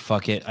 okay,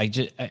 fuck it.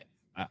 The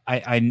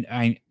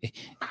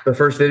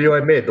first video I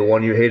made, the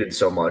one you hated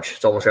so much,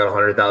 it's almost got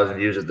 100,000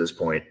 views at this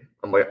point.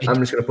 I'm like, I'm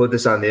just going to put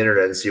this on the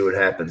internet and see what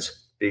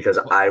happens, because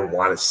I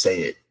want to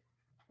say it,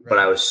 but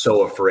I was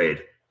so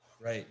afraid.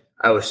 Right.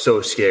 I was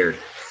so scared.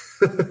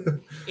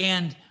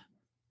 And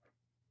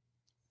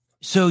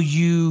so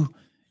you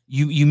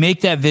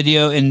make that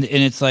video and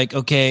it's like,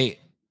 okay,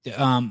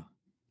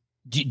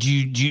 do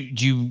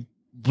you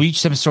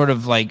reach some sort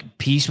of like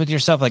peace with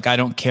yourself? Like, I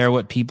don't care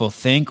what people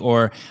think,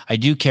 or I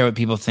do care what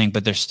people think,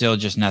 but there's still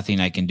just nothing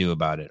I can do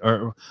about it.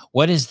 Or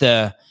what is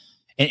the,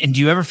 and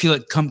do you ever feel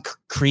it come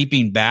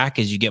creeping back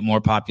as you get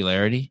more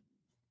popularity?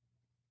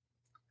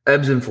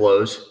 Ebbs and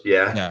flows.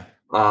 Yeah.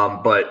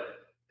 But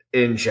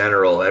in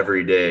general,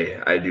 every day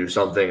I do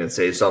something and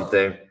say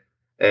something,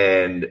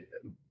 and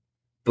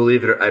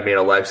believe it or, I mean,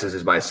 Alexis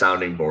is my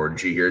sounding board, and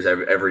she hears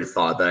every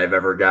thought that I've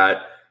ever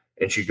got.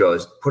 And she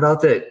goes, put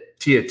out that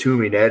Tia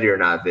Toomey Natty or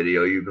Not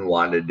video you've been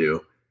wanting to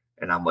do.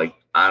 And I'm like,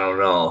 I don't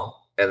know.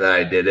 And then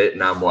I did it,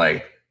 and I'm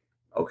like,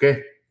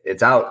 okay,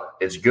 it's out.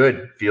 It's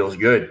good. Feels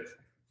good.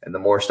 And the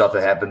more stuff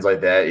that happens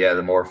like that,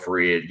 the more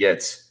free it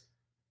gets.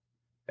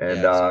 And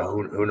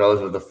who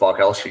knows what the fuck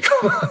else could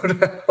come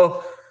out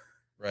now.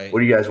 Right. What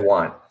do you guys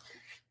want?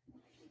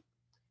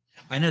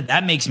 I know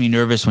that makes me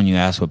nervous when you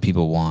ask what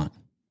people want.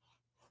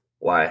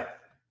 Why?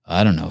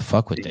 I don't know.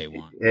 Fuck what they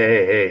want.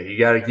 Hey, you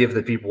got to give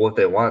the people what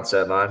they want,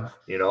 Sevan.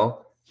 You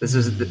know, this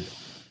is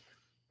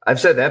I've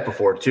said that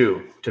before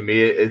too. To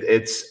me,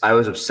 it's I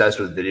was obsessed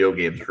with video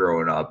games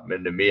growing up,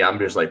 and to me, I'm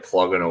just like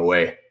plugging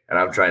away, and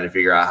I'm trying to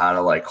figure out how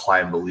to like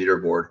climb the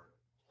leaderboard.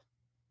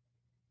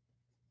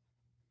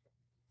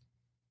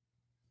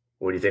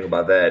 What do you think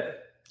about that?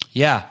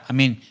 Yeah, I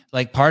mean,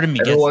 like, part of me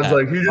Everyone's gets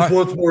that. like, he just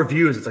wants more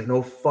views. It's like,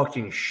 no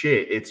fucking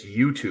shit. It's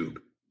YouTube.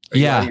 Are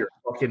you out of your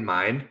fucking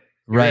mind?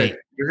 You're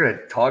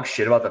gonna talk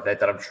shit about the fact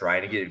that I'm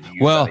trying to get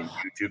views on a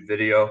YouTube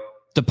video.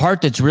 The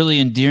part that's really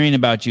endearing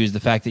about you is the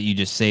fact that you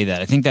just say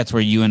that. I think that's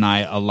where you and I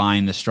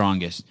align the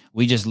strongest.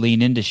 We just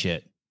lean into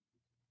shit.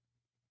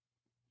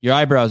 Your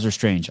eyebrows are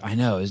strange. I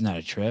know, isn't that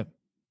a trip?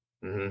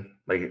 Mm-hmm.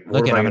 Like,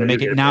 look at, I'm gonna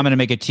make it now. I'm gonna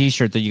make a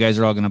T-shirt that you guys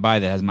are all gonna buy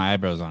that has my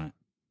eyebrows on it.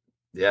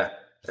 Yeah,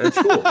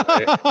 that's cool.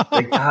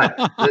 Thank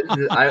God.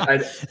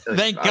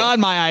 Thank God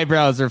my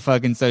eyebrows are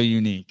fucking so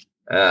unique.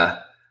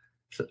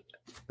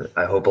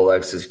 I hope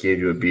Alexis gave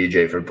you a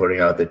BJ for putting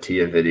out the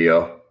Tia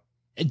video.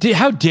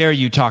 How dare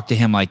you talk to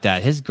him like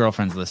that? His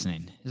girlfriend's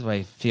listening. His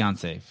wife,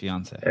 fiance.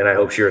 And I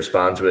hope she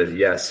responds with,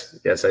 yes,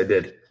 I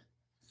did.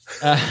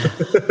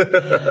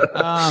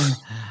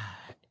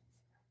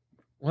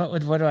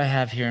 What do I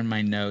have here in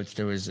my notes?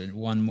 There was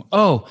one more.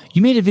 Oh,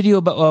 you made a video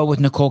about with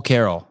Nicole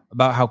Carroll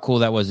about how cool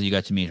that was that you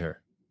got to meet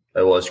her.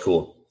 That was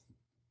cool.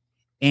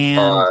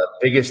 And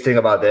biggest thing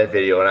about that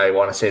video, and I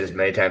want to say this as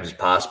many times as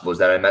possible, is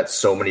that I met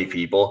so many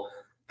people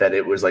that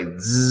it was like,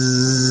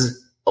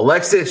 zzz,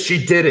 Alexis,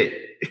 she did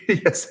it.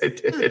 Yes, I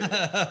did.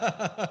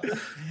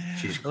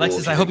 She's cool.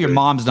 Alexis, I hope your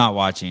mom's not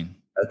watching.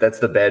 That's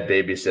the bad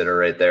babysitter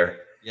right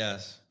there.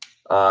 Yes.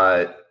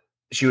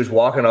 She was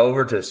walking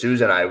over to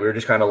Susan and I. We were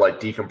just kind of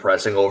like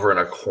decompressing over in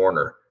a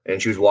corner.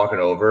 And she was walking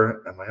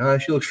over. I'm like, oh,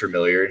 she looks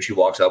familiar. And she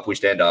walks up. We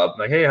stand up. I'm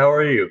like, hey, how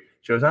are you?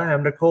 She goes, hi,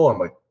 I'm Nicole. I'm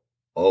like,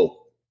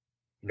 oh,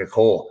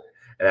 Nicole.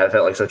 And I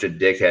felt like such a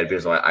dickhead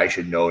because like, I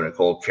should know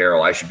Nicole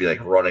Carroll. I should be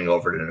like running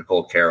over to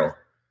Nicole Carroll.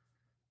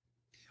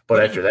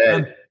 But after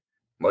that,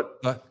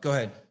 go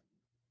ahead.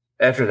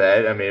 After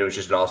that, I mean, it was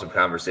just an awesome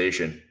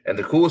conversation. And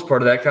the coolest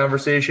part of that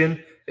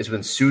conversation is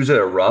when Souza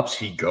erupts,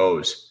 he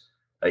goes.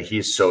 Like,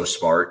 he's so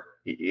smart.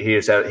 He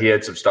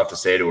had some stuff to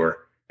say to her,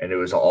 and it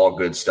was all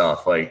good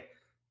stuff. Like,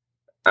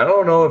 I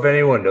don't know if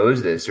anyone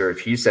knows this or if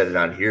he said it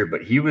on here,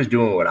 but he was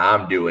doing what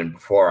I'm doing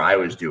before I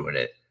was doing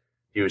it.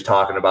 He was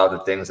talking about the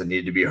things that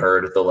need to be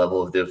heard at the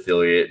level of the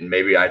affiliate, and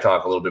maybe I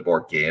talk a little bit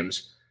more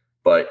games,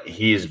 but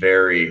he's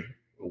very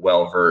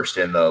well-versed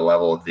in the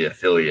level of the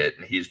affiliate,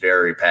 and he's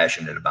very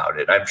passionate about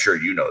it. I'm sure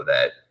you know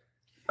that.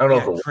 I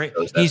don't know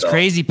if he's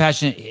crazy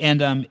passionate,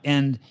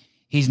 and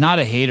he's not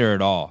a hater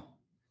at all.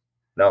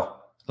 No.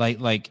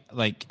 Like,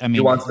 I mean, he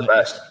wants the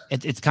best.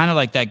 It's kind of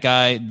like that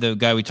guy, the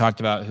guy we talked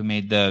about who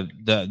made the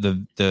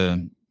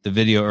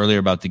video earlier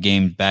about the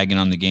game, bagging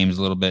on the games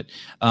a little bit.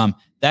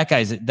 That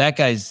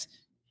guy's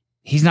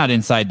he's not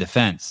inside the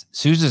fence.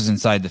 Souza's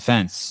inside the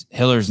fence.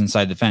 Hiller's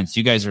inside the fence.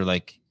 You guys are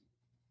like,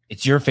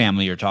 it's your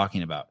family you're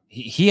talking about.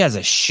 He has a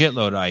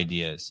shitload of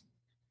ideas.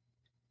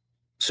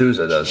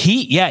 Souza does.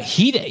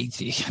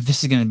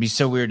 This is going to be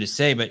so weird to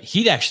say, but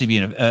he'd actually be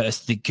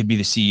could be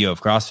the CEO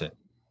of CrossFit.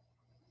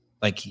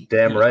 Like,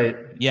 damn right.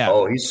 Yeah.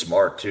 Oh, he's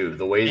smart too.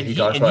 The way he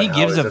talks about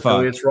gives a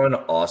fuck. It's run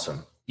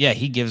awesome. Yeah,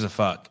 he gives a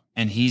fuck.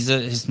 And he's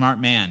a smart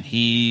man.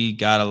 He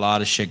got a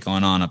lot of shit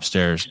going on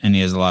upstairs, and he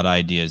has a lot of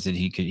ideas that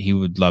he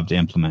would love to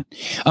implement.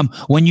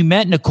 When you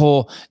met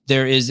Nicole,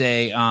 there is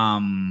a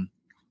kind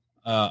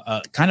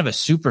of a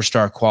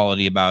superstar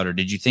quality about her.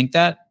 Did you think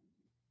that?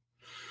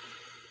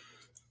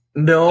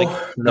 No.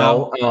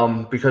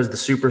 Because the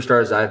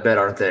superstars I've met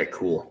aren't that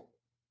cool.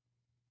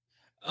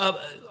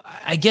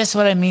 I guess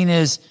what I mean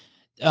is,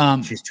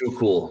 she's too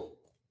cool.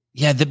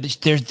 Yeah,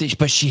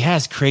 but she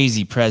has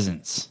crazy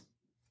presence.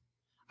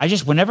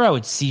 Whenever I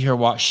would see her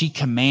walk, she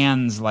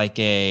commands like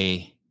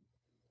I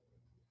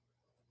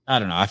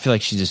don't know. I feel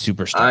like she's a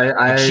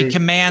superstar. She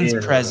commands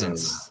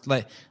presence.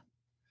 Like,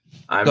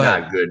 I'm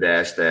not good to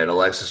ask that.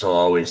 Alexis will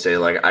always say,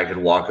 like, I could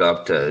walk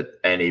up to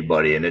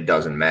anybody and it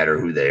doesn't matter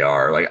who they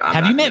are. Like,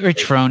 have you met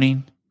Rich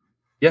Froning?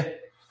 Yeah.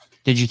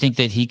 Did you think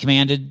that he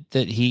commanded,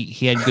 that he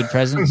had good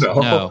presence?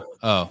 No.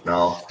 Oh,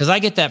 no. Because I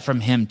get that from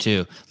him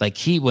too. Like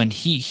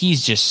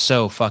he's just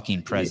so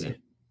fucking present.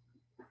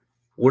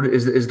 What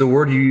is the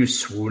word you use?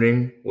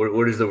 Swooning?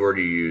 What is the word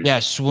you use? Yeah,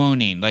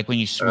 swooning. Like when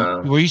you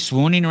swoon. Were you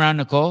swooning around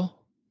Nicole?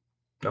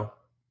 No.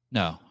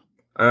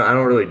 I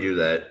don't really do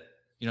that.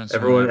 You don't.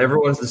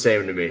 Everyone's the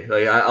same to me.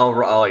 Like I'll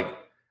like,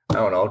 I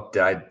don't know.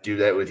 Did I do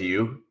that with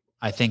you?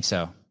 I think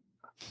so.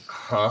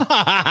 Huh?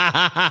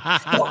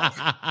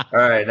 All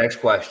right, next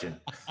question.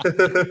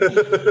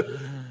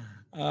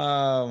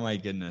 Oh my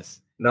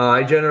goodness. No,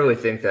 I generally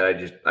think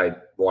that I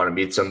want to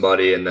meet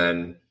somebody and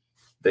then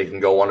they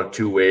can go one of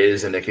two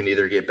ways, and it can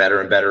either get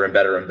better and better and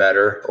better and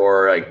better,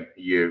 or I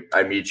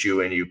meet you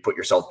and you put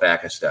yourself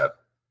back a step.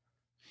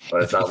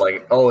 But it's not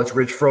like, oh, it's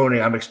Rich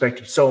Froning, I'm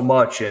expecting so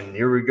much, and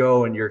here we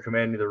go, and you're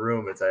commanding the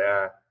room. It's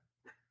like,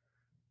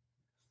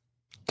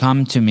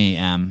 Come to me,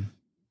 M.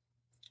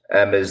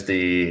 M is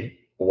the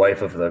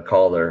wife of the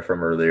caller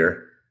from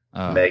earlier,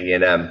 Maggie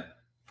and M.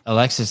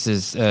 Alexis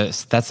is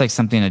that's like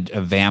something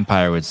a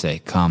vampire would say.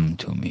 Come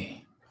to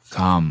me.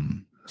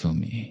 Come to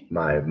me.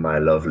 My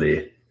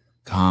lovely.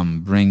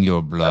 Come, bring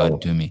your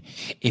blood to me.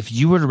 If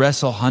you were to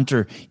wrestle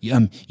Hunter,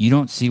 you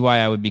don't see why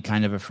I would be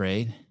kind of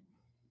afraid?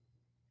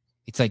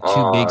 It's like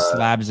two big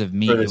slabs of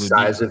meat. For the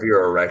size of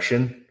your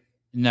erection?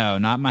 No,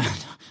 not my.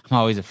 I'm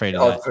always afraid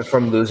of that.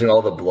 From losing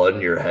all the blood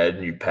in your head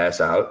and you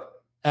pass out?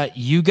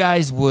 You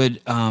guys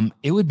would,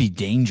 it would be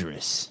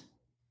dangerous.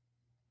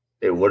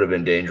 It would have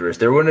been dangerous.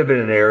 There wouldn't have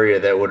been an area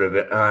that would have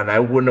been, and I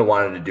wouldn't have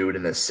wanted to do it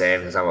in the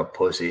sand because I'm a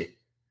pussy.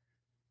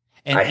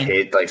 I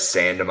hate like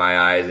sand in my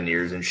eyes and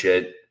ears and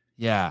shit.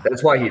 Yeah.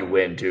 That's why he'd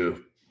win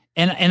too.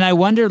 And I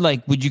wonder,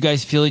 like, would you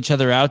guys feel each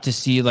other out to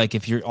see, like,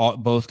 if you're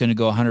both going to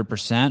go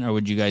 100%, or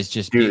would you guys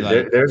just be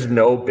like... There's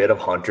no bit of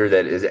Hunter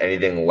that is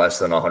anything less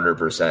than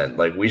 100%.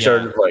 Like, we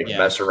started to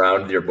mess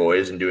around with your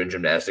boys and doing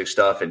gymnastic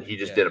stuff, and he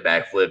just did a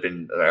backflip,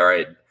 and all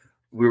right,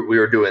 we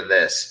were doing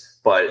this,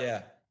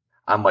 but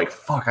I'm like,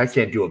 fuck, I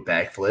can't do a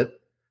backflip.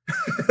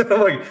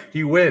 I'm like,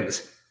 he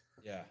wins.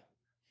 Yeah.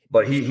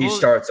 But he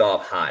starts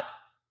off hot.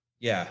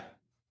 Yeah.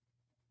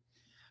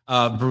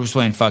 Bruce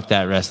Wayne, fuck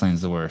that.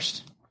 Wrestling's the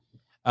worst.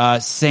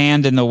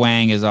 Sand in the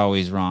Wang is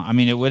always wrong. I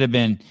mean, it would have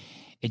been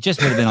It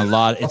just would have been a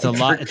lot. It's a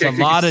lot. It's a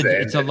lot of.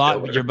 It's a lot.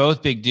 Killer. You're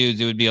both big dudes.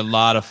 It would be a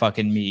lot of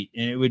fucking meat,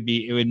 and it would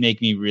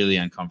make me really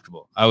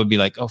uncomfortable. I would be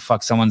like, oh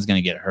fuck, someone's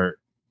gonna get hurt.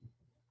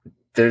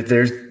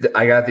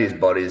 I got these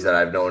buddies that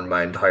I've known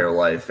my entire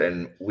life,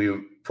 and we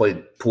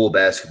played pool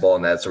basketball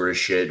and that sort of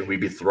shit. And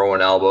we'd be throwing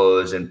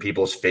elbows, and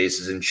people's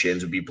faces and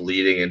chins would be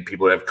bleeding, and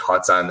people would have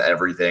cuts on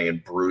everything,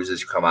 and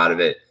bruises come out of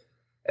it.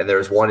 And there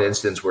was one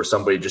instance where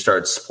somebody just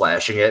started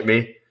splashing at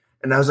me,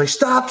 and I was like,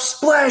 "Stop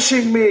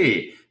splashing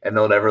me!" And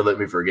they'll never let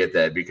me forget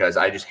that because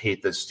I just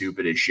hate the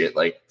stupidest shit,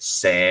 like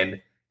sand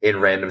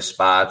in random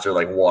spots or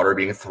like water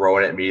being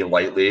thrown at me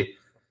lightly.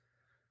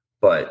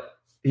 But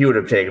he would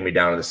have taken me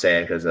down to the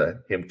sand because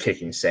of him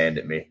kicking sand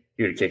at me.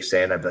 He would kick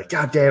sand. I'd be like,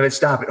 God damn it,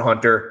 stop it,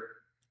 Hunter.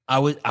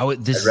 I'd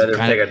rather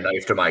take a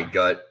knife to my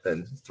gut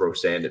than throw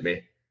sand at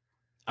me.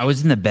 I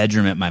was in the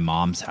bedroom at my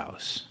mom's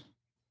house.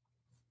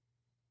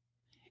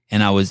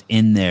 And I was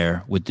in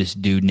there with this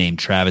dude named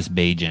Travis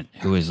Bajent,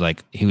 who was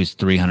like, he was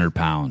 300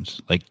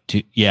 pounds.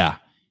 He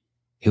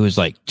was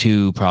like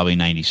 2, probably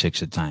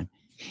 96 at the time.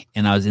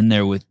 And I was in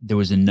there there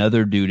was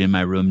another dude in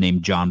my room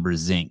named John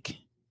Brzezinski.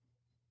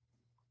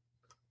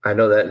 I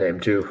know that name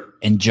too.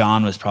 And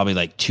John was probably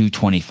like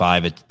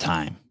 225 at the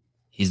time.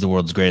 He's the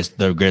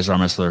greatest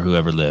arm wrestler who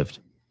ever lived.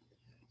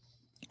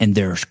 And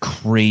they're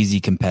crazy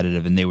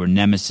competitive, and they were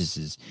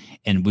nemesises.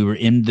 And we were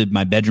in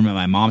my bedroom at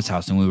my mom's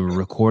house, and we were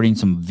recording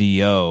some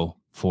VO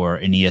for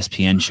an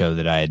ESPN show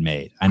that I had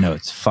made. I know,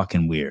 it's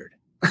fucking weird.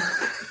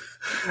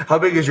 How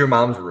big is your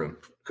mom's room?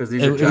 Because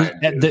these are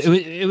giant.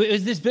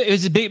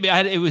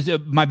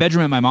 My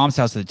bedroom at my mom's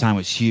house at the time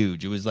was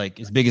huge. It was like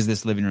as big as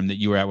this living room that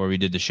you were at where we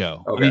did the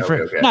show. Okay,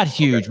 not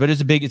huge, but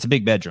it's a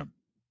big bedroom.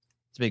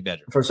 It's a big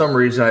bedroom. For some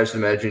reason, I just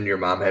imagined your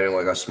mom having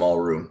like a small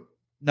room.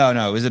 No,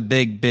 it was a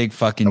big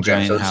fucking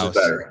giant house.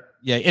 This is better.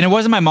 Yeah, and it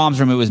wasn't my mom's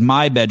room. It was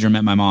my bedroom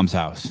at my mom's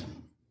house.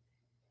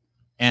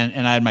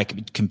 And I had my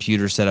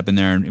computer set up in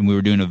there, and we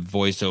were doing a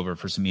voiceover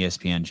for some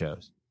ESPN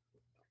shows.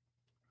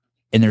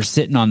 And they're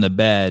sitting on the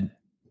bed,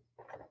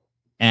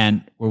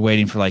 and we're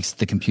waiting for like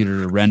the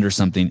computer to render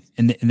something,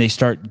 and they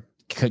start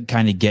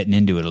kind of getting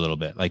into it a little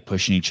bit, like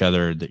pushing each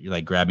other,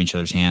 like grabbing each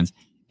other's hands,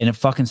 and it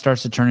fucking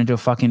starts to turn into a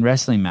fucking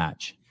wrestling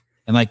match.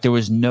 And like there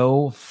was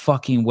no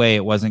fucking way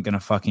it wasn't going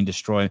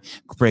to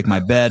break my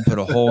bed, put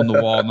a hole in the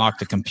wall, knock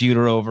the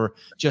computer over,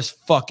 just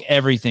fuck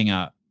everything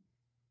up.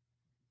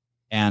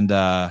 And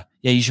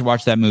you should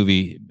watch that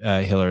movie,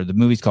 Hiller. The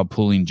movie's called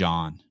Pulling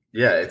John.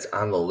 Yeah, it's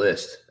on the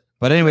list.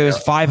 But anyway, it was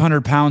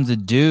 500 pounds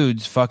of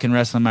dudes fucking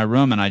wrestling in my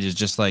room, and I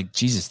just like,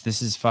 Jesus,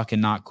 this is fucking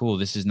not cool.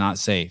 This is not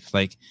safe.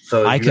 Like,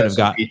 so I could have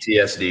got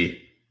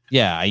PTSD.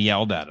 Yeah, I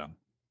yelled at him.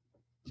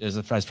 It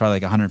was probably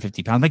like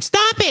 150 pounds. Like,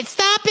 stop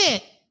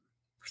it.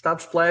 Stop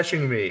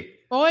splashing me.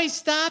 Boys,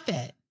 stop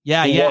it.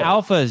 Yeah,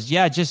 alphas.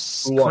 Yeah,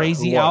 just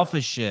crazy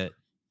alpha shit.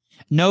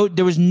 No,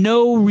 there was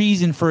no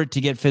reason for it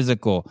to get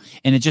physical.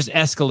 And it just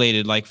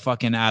escalated like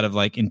fucking out of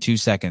like in 2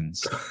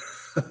 seconds.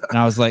 And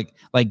I was like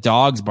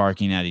dogs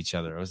barking at each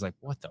other. I was like,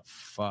 what the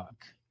fuck?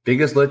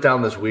 Biggest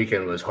letdown this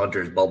weekend was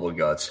Hunter's bubble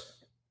guts.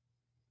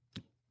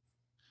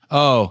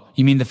 Oh,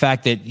 you mean the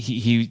fact that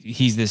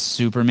he's this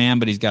Superman,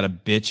 but he's got a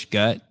bitch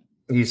gut?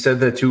 He said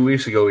that 2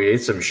 weeks ago he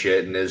ate some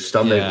shit and his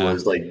stomach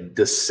was like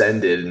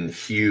descended and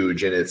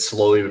huge, and it's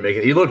slowly been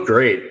making. He looked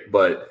great,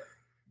 but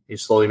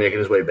he's slowly making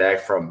his way back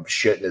from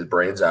shitting his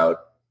brains out.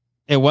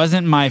 It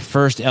wasn't my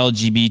first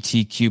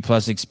LGBTQ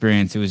plus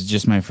experience. It was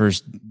just my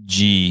first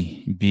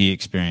GB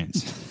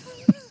experience.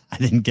 I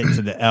didn't get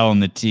to the L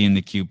and the T and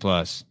the Q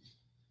plus.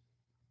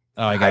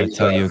 Oh, I got to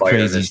tell you a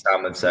crazy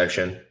comment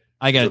section.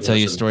 I got to tell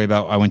you a story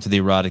about. I went to the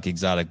erotic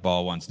exotic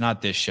ball once.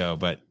 Not this show,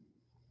 but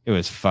it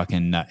was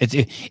fucking nuts.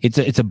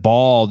 It's a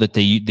ball that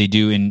they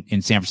do in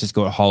San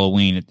Francisco at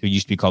Halloween. It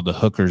used to be called the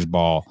Hookers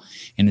Ball,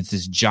 and it's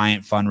this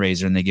giant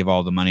fundraiser, and they give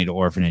all the money to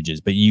orphanages.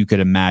 But you could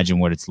imagine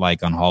what it's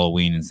like on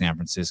Halloween in San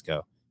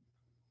Francisco.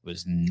 It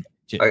was.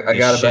 I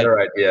got a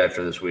better idea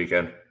after this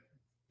weekend.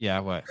 Yeah,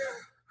 what?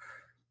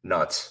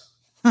 Nuts.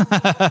 and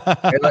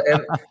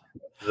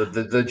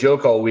the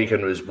joke all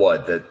weekend was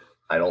that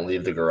I don't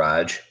leave the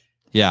garage.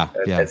 Yeah.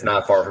 It's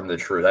not far from the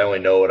truth. I only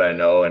know what I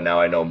know, and now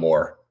I know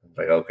more.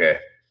 Like, okay.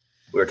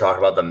 We were talking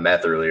about the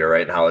meth earlier,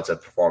 right? And how it's a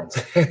performance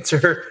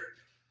enhancer.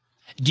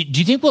 Do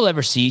you think we'll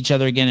ever see each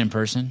other again in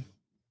person?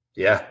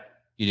 Yeah.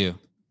 You do?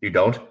 You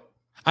don't?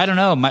 I don't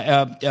know.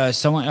 My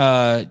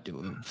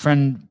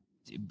friend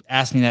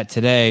asked me that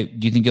today.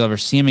 Do you think you'll ever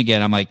see him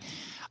again? I'm like,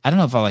 I don't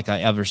know if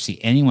I ever see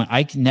anyone.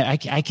 I can't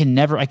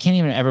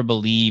even ever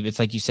believe. It's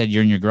like you said,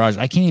 you're in your garage.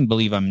 I can't even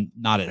believe I'm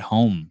not at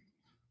home.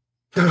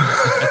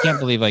 I can't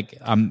believe like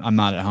I'm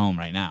not at home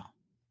right now.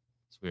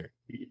 It's weird.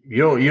 You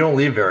don't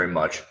leave very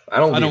much. I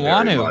don't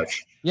want to.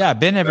 Much. Yeah, I've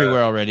been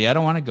everywhere already. I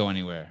don't want to go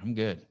anywhere. I'm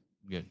good.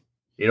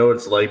 You know what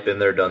it's like? Been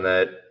there, done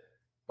that.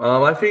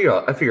 I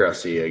figure I'll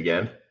see you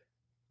again.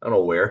 I don't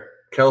know where.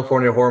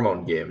 California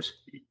Hormone Games.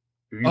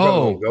 You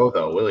won't go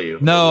though, will you?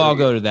 No, I'll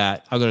go to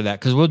that.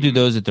 Because we'll do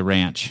those at the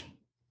ranch.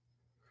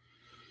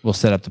 We'll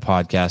set up the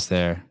podcast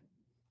there.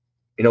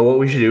 You know what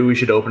we should do? We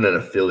should open an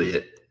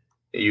affiliate.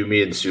 You,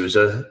 me, and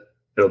Souza.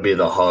 It'll be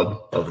the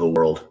hub of the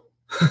world.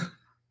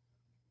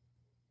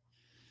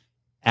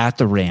 At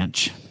the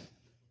ranch.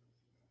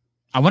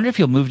 I wonder if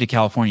you'll move to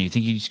California. You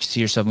think you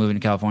see yourself moving to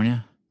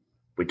California?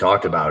 We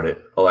talked about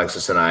it,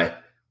 Alexis and I.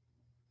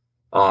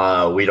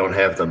 We don't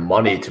have the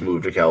money to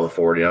move to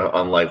California,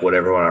 unlike what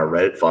everyone on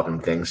Reddit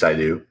fucking thinks I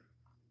do.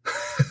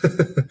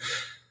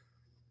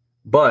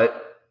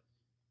 But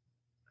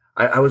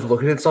I was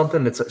looking at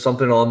something. It's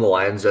something along the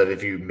lines of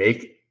if you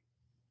make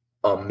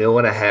 $1.5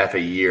 million a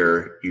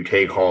year, you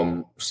take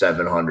home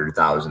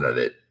 700,000 of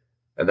it,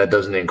 and that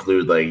doesn't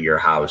include like your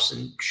house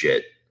and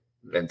shit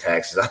and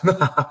taxes on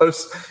the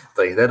house.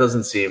 Like that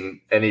doesn't seem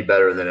any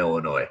better than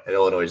Illinois, and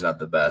Illinois is not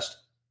the best.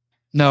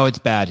 No, it's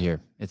bad here.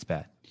 It's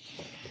bad.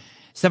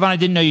 Stefan, I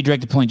didn't know you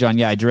directed Point John.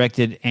 Yeah, I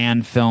directed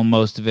and filmed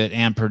most of it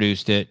and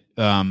produced it.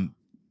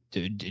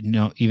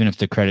 Even if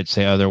the credits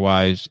say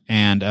otherwise.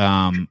 And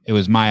it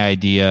was my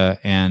idea,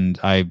 and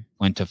I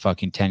went to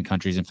fucking 10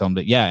 countries and filmed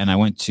it. Yeah, and I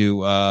went to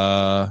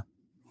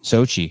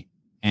Sochi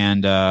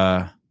and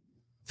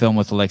filmed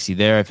with Alexi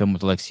there. I filmed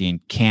with Alexi in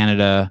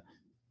Canada,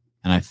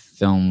 and I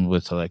filmed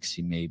with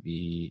Alexi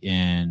maybe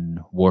in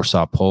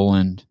Warsaw,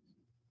 Poland.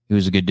 He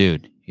was a good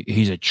dude.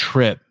 He's a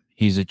trip.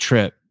 He's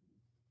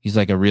He's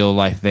like a real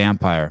life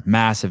vampire.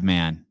 Massive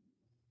man.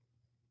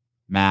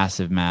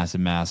 Massive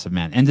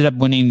man. Ended up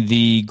winning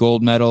the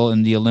gold medal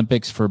in the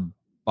Olympics for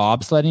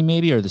bobsledding,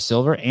 maybe, or the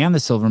silver, and the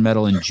silver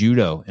medal in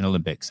judo in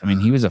Olympics. I mean,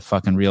 he was a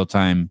fucking real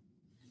time.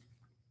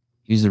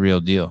 He's the real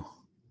deal.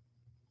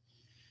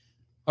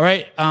 All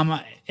right.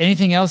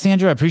 Anything else,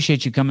 Andrew? I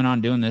appreciate you coming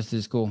on doing this. This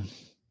is cool.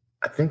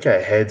 I think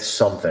I had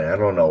something. I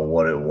don't know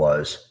what it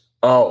was.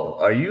 Oh,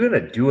 are you going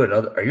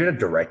to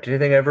direct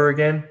anything ever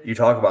again? You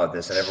talk about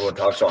this and everyone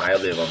talks so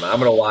highly of them. I'm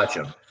going to watch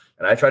them.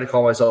 And I try to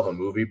call myself a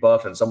movie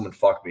buff, and someone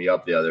fucked me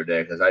up the other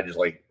day because I just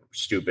like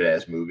stupid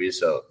ass movies.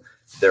 So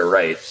they're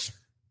right.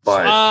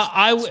 But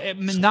I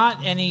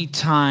not any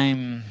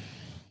time.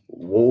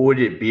 What would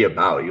it be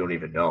about? You don't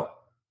even know.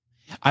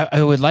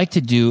 I would like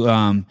to do.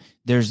 I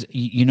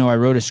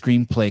wrote a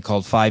screenplay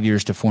called 5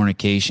 Years to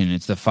Fornication.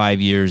 It's the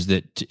 5 years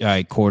that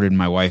I courted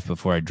my wife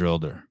before I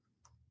drilled her.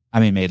 I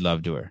mean, made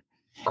love to her.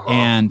 Uh-huh.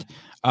 And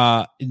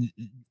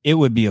it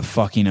would be a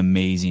fucking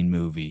amazing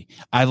movie.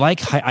 I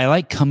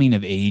like coming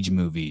of age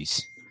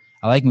movies.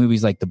 I like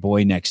movies like The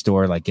Boy Next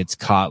Door, like gets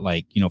caught,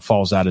 like,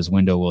 falls out his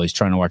window while he's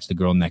trying to watch the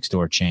girl next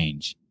door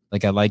change.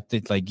 Like I like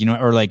that, like,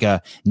 or like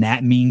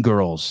Mean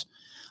Girls.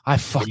 I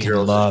fucking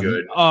love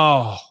it.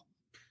 Oh,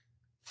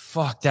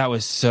 fuck, that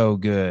was so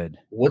good.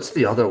 What's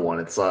the other one?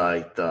 It's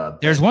like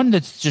there's one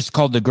that's just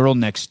called The Girl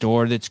Next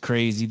Door. That's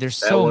crazy. There's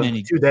so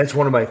many. Dude, that's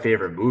one of my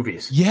favorite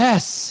movies.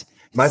 Yes.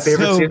 My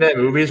favorite scene in that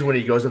movie is when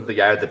he goes up to the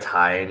guy with the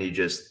tie and he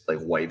just like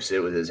wipes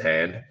it with his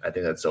hand. I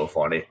think that's so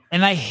funny.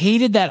 And I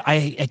hated that.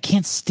 I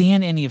can't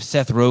stand any of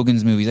Seth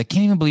Rogen's movies. I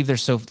can't even believe they're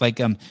so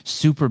like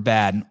super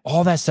bad, and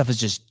all that stuff is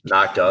just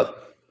knocked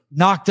up,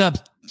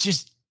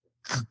 just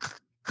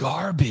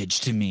garbage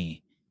to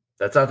me.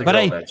 That's not the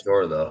girl next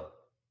door, though.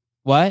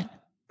 What?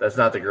 That's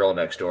not the Girl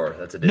Next Door.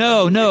 That's a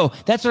different movie. No.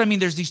 That's what I mean.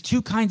 There's these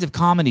two kinds of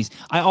comedies.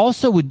 I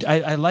also would.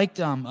 I liked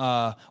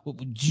I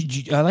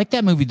like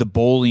that movie, the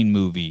bowling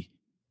movie.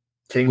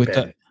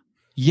 Kingpin.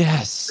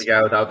 Yes. The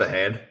guy without the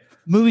hand.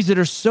 Movies that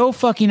are so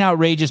fucking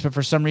outrageous, but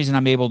for some reason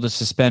I'm able to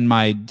suspend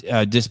my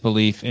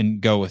disbelief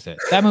and go with it.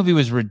 That movie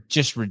was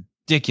just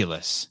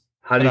ridiculous.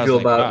 How do you feel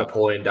about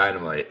Napoleon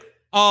Dynamite?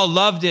 Oh,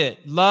 loved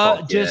it.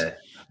 Loved it.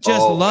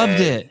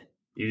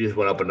 You just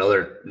went up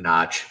another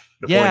notch.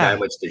 Napoleon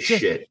Dynamite's the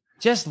shit.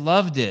 Just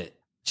loved it.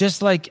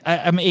 Just like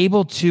I'm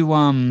able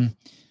to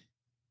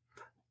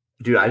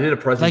Dude, I did a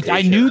presentation.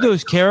 Like I knew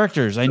those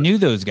characters. I knew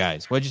those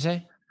guys. What'd you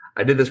say?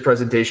 I did this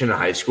presentation in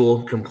high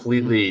school,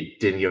 completely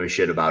didn't give a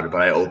shit about it,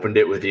 but I opened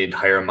it with the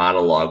entire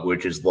monologue,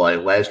 which is like,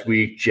 last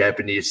week,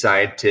 Japanese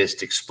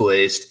scientists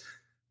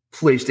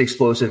placed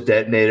explosive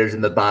detonators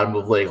in the bottom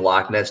of Lake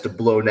Loch Ness to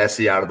blow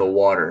Nessie out of the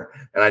water.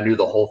 And I knew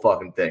the whole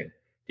fucking thing.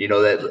 You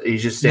know that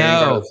he's just standing in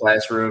front of the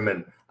classroom,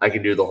 and I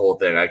can do the whole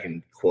thing. I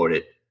can quote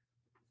it.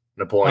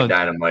 Napoleon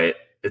Dynamite.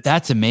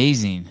 That's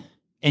amazing.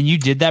 And you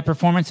did that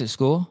performance at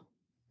school?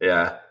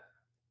 Yeah.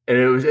 And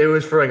it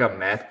was for like a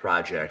math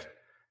project.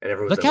 And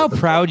look how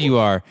proud you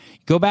are.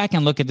 Go back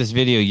and look at this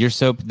video. You're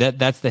so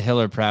that's the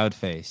Hiller proud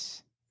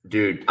face.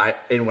 Dude,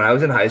 when I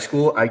was in high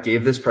school, I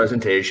gave this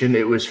presentation.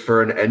 It was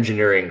for an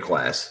engineering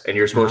class, and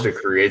you're supposed to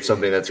create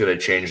something that's going to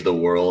change the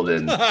world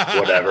and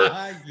whatever.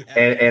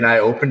 And I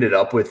opened it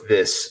up with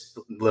this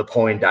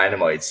Napoleon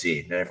Dynamite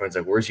scene, and everyone's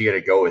like, "Where's he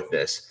going to go with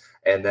this?"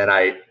 And then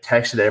I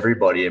texted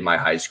everybody in my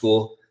high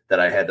school that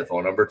I had the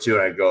phone number to,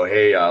 and I go,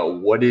 "Hey,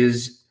 what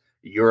is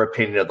your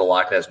opinion of the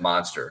Loch Ness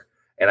Monster?"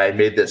 And I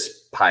made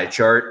this pie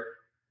chart,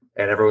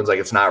 and everyone's like,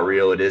 "It's not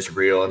real. It is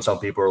real." And some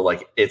people are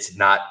like, "It's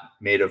not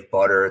made of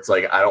butter." It's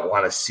like, "I don't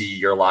want to see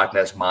your Loch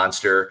Ness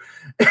Monster."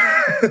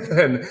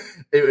 And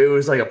it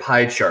was like a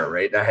pie chart,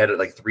 right? And I had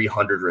like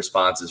 300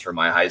 responses from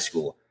my high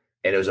school.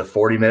 And it was a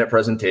 40-minute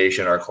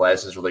presentation. Our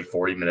classes were like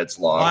 40 minutes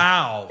long.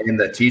 Wow. And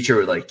the teacher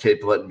would like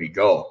keep letting me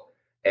go.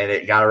 and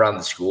it got around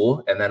the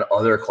school. And then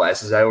other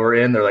classes I were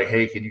in, they're like,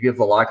 hey, can you give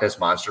the Loch Ness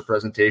Monster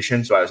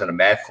presentation? So I was in a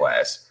math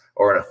class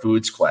or in a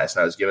foods class,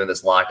 and I was giving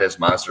this Loch Ness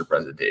Monster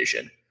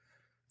presentation.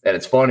 And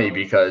it's funny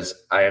because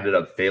I ended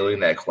up failing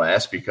that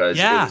class because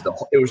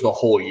it was the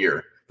whole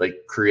year.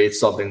 Like, create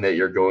something that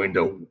you're going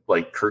to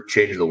like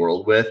change the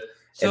world with.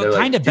 So it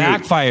kind of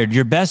backfired.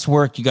 Your best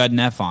work, you got an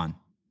F on.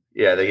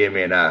 Yeah, they gave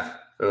me an F.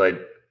 They're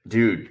like,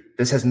 dude,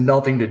 this has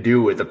nothing to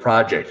do with the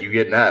project. You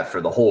get an F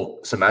for the whole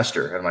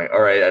semester. And I'm like,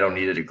 all right, I don't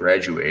need it to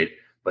graduate.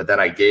 But then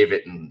I gave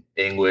it in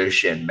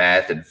English and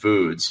math and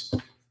foods.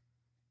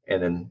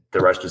 And then the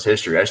rest is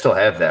history. I still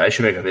have that. I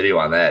should make a video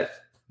on that.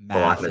 The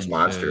Loch Ness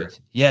Monster. Foods.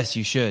 Yes,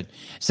 you should.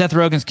 Seth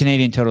Rogen's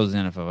Canadian total is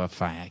NFL.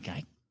 Fine.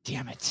 God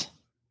damn it.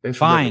 Thanks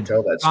for letting me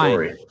tell that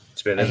story.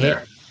 It's been in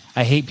there.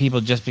 I hate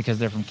people just because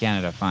they're from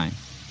Canada. Fine.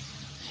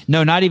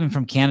 No, not even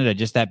from Canada.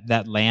 Just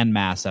that land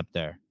mass up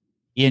there.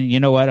 And you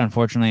know what?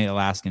 Unfortunately,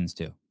 Alaskans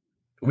too.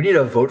 We need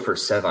a vote for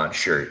Sevon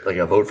shirt, like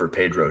a vote for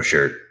Pedro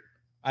shirt.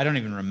 I don't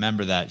even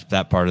remember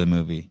that part of the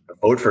movie. A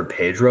vote for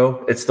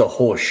Pedro? It's the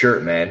whole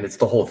shirt, man. It's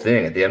the whole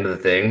thing. At the end of the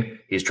thing,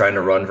 he's trying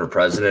to run for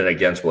president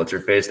against what's her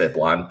face, that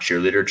blonde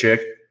cheerleader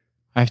chick.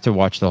 I have to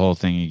watch the whole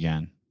thing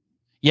again.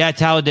 Yeah,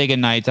 Talladega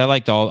Nights. I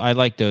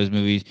like those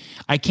movies.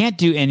 I can't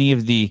do any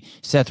of the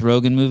Seth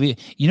Rogen movie.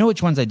 You know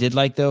which ones I did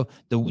like though?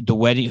 The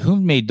Wedding. Who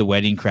made The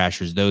Wedding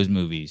Crashers? Those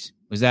movies.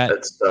 Was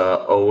that's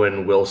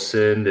Owen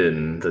Wilson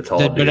and the tall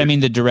dude. But I mean,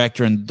 the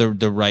director and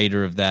the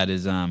writer of that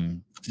is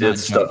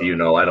it's stuff you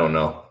know. I don't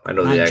know. I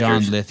know the actors.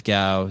 John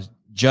Lithgow,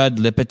 Judd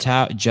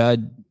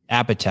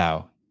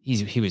Apatow.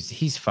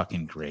 He's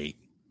fucking great.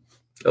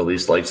 At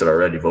least likes it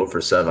already. Vote for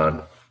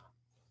Sevon.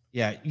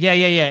 Yeah.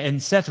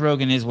 And Seth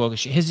Rogen is woke.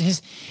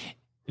 His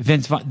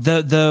Vince Vaughn,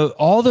 the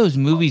all those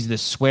movies, the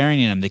swearing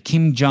in them, the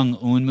Kim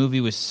Jong-un movie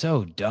was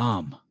so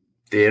dumb.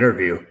 The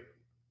Interview.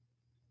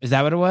 Is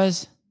that what it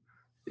was?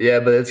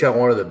 Yeah, but it's got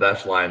one of the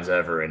best lines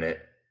ever in it.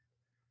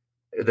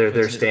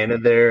 They're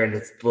standing there, and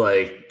it's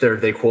like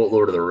they quote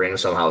Lord of the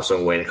Rings somehow,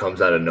 some way, and it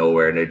comes out of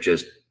nowhere, and it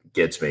just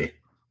gets me.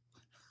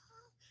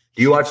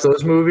 Do you watch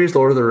those movies,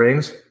 Lord of the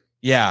Rings?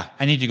 Yeah,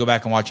 I need to go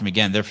back and watch them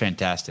again. They're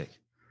fantastic.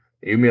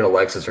 You, me, and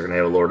Alexis are going to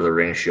have a Lord of the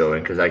Rings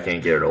showing because I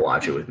can't get her to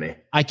watch it with me.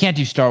 I can't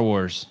do Star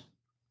Wars.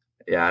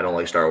 Yeah, I don't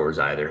like Star Wars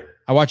either.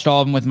 I watched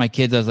all of them with my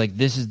kids. I was like,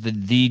 this is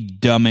the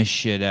dumbest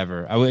shit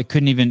ever. I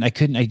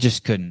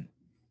just couldn't.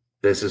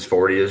 This is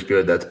 40 is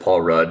good. That's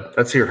Paul Rudd.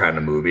 That's your kind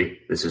of movie.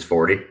 This is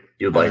 40.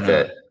 You'd like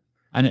that.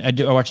 I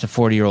watched a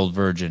 40-Year-Old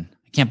Virgin.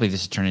 I can't believe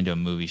this has turned into a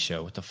movie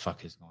show. What the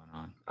fuck is going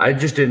on? I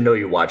just didn't know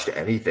you watched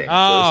anything.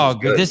 Oh,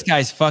 so this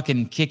guy's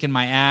fucking kicking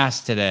my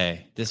ass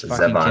today. This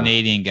fucking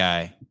Canadian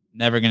guy.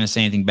 Never going to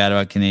say anything bad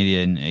about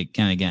Canadian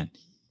again.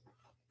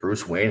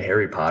 Bruce Wayne,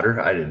 Harry Potter?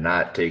 I did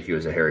not take you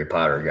as a Harry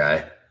Potter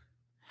guy.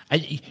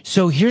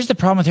 So here's the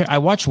problem with Harry. I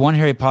watched one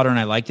Harry Potter and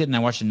I liked it, and I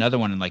watched another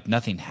one and like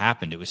nothing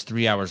happened. It was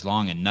 3 hours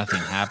long and nothing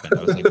happened.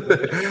 I was like, what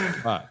the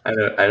fuck?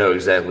 I know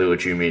exactly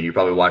what you mean. You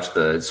probably watched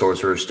the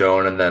Sorcerer's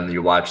Stone and then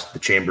you watched the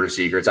Chamber of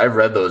Secrets. I've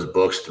read those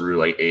books through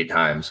like 8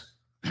 times.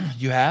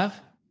 You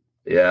have?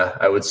 Yeah,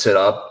 I would sit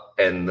up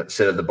and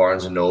sit at the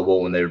Barnes and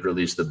Noble when they would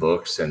release the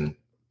books, and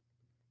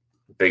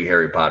big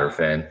Harry Potter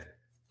fan.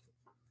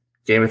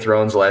 Game of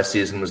Thrones last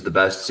season was the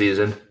best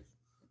season.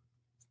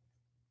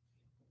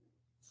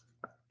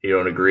 You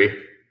don't agree?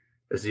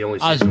 It's the only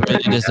season.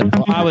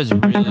 I was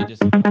really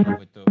disappointed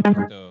with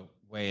the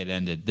way it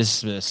ended.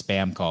 This is a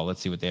spam call.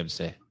 Let's see what they have to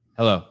say.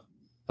 Hello?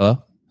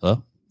 Hello?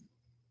 Hello?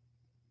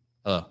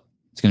 Hello?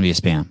 It's going to be a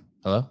spam.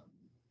 Hello?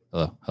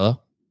 Hello? Hello?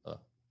 Hello?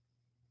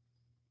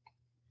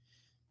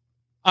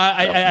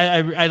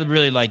 I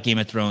really like Game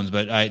of Thrones,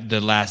 but I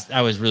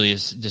was really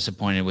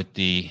disappointed with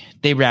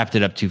they wrapped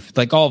it up too,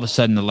 like all of a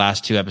sudden the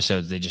last 2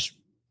 episodes, they just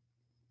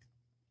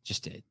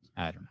did.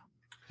 I don't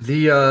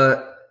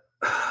know.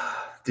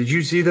 Did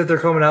you see that they're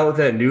coming out with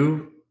that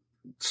new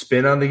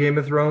spin on the Game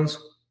of Thrones?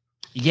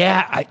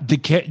 Yeah,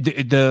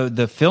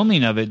 the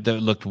filming of it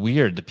looked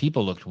weird. The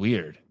people looked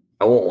weird.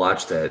 I won't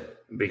watch that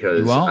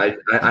because I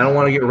don't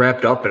want to get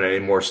wrapped up in any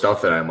more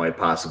stuff that I might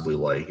possibly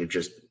like. It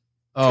just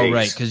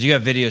right, because you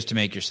have videos to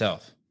make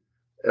yourself.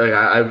 Like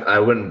I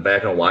went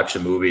back and watched the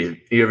movie.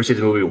 You ever see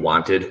the movie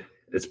Wanted?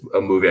 It's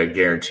a movie I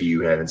guarantee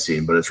you haven't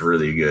seen, but it's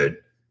really good.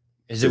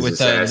 Is it with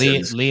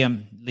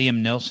Liam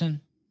Neeson?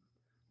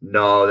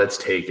 No, that's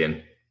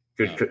Taken.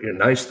 Good,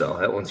 nice though.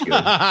 That one's good.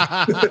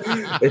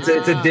 it's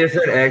a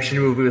different action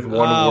movie with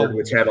one word,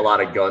 which had a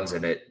lot of guns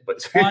in it. But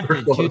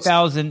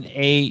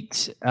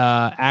 2008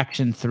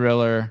 action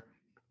thriller.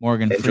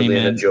 Morgan Freeman,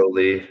 Angelina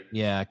Jolie.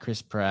 Yeah,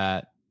 Chris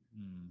Pratt.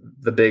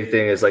 The big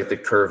thing is like the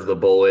curve of the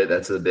bullet.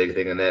 That's the big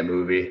thing in that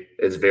movie.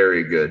 It's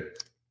very good.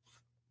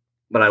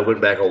 But I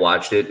went back and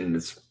watched it, and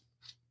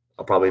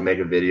I'll probably make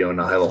a video,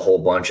 and I'll have a whole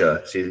bunch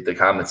of. See, the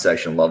comment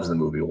section loves the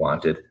movie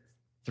Wanted.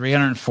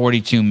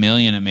 $342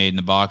 million it made in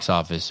the box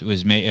office. It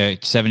was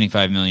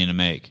 $75 million to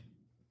make.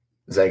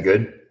 Is that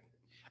good?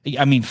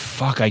 I mean,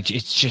 fuck!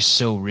 It's just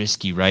so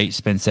risky, right?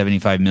 Spend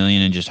 $75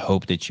 million and just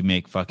hope that you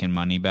make fucking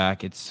money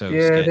back. It's so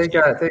sketchy.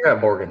 They got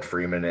Morgan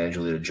Freeman and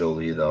Angelina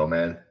Jolie though,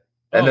 man.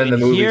 And then the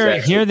movie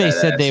here they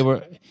said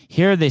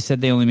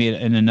they only made,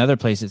 in another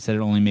place it said it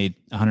only made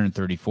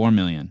 134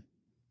 million.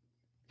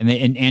 And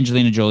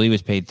Angelina Jolie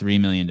was paid $3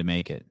 million to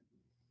make it.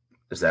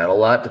 Is that a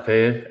lot to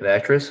pay an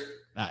actress?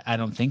 I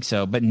don't think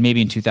so, but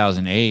maybe in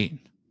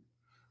 2008.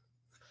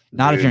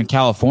 Not if you're in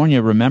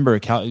California. Remember,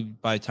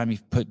 by the time you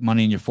put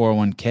money in your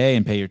 401k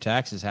and pay your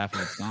taxes, half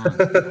of it's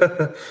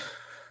gone.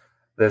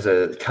 There's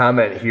a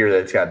comment here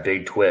that's got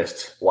big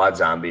twists. Wad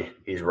Zombie,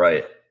 he's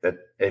right. That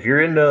if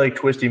you're into like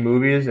twisty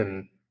movies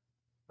and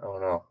I don't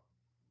know,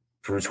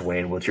 Bruce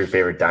Wayne, what's your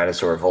favorite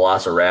dinosaur?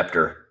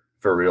 Velociraptor,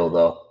 for real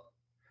though.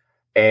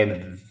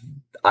 And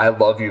I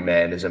Love You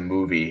Man is a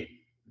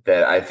movie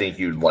that I think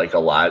you'd like a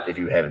lot if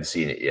you haven't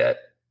seen it yet.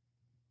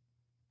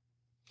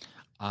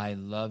 I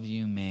Love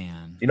You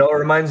Man. You know, it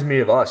reminds me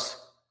of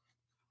us.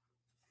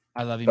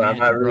 I Love You But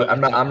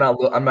Man.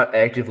 I'm not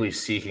actively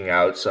seeking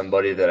out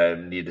somebody that I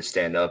need to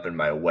stand up in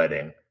my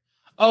wedding.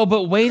 Oh,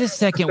 but wait a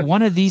second.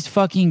 One of these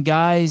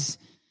guys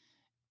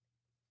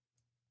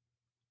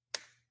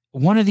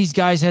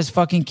has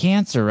fucking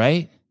cancer,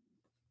 right?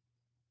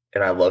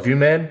 And I Love You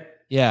Man?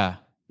 Yeah.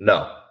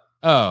 No.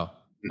 Oh,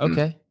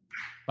 okay.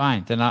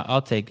 Fine. Then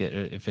I'll take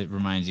it if it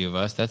reminds you of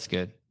us. That's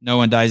good. No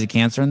one dies of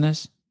cancer in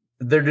this?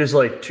 They're just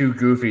like two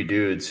goofy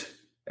dudes.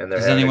 And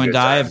Does anyone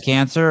die of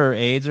cancer or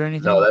AIDS or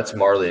anything? No, that's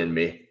Marley and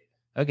Me.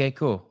 Okay,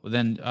 cool. Well,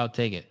 then I'll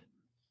take it.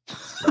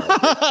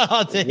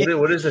 I'll take it.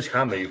 What is this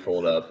comment you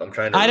pulled up? I'm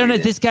trying to. I don't know.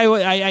 This guy.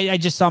 I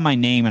just saw my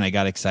name and I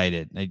got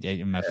excited.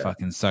 I'm a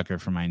fucking sucker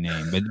for my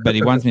name, but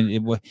he wants me.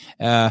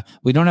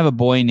 We don't have a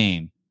boy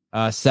name.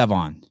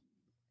 Sevon.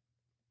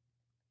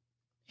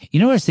 You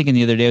know what I was thinking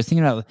the other day? I was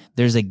thinking about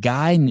there's a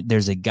guy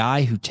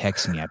who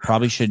texts me. I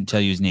probably shouldn't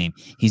tell you his name.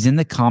 He's in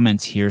the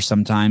comments here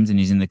sometimes, and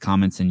he's in the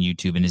comments on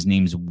YouTube, and his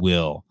name's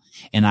Will.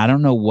 And I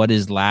don't know what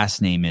his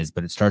last name is,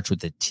 but it starts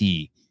with a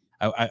T.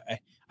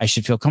 I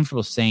should feel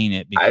comfortable saying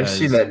it because I've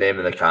seen that name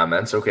in the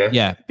comments. Okay.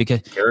 Yeah, because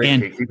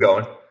keep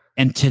going.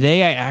 And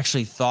today I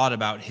actually thought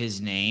about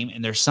his name,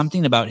 and there's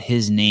something about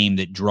his name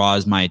that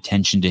draws my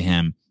attention to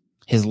him.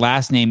 His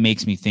last name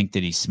makes me think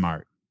that he's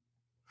smart.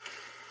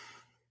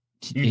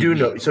 You do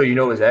know, so you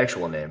know his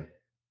actual name.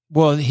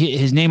 Well,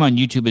 his name on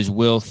YouTube is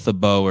Will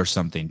Thibault or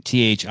something,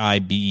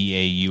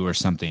 Thibeau or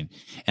something.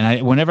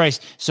 And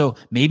so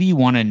maybe you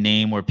want a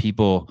name where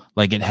people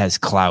like it has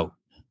clout.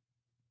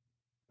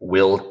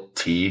 Will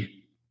T.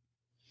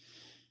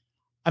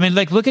 I mean,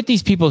 like, look at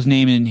these people's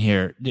name in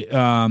here.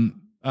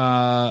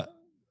 Well,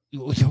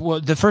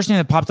 the first name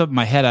that popped up in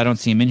my head, I don't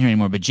see him in here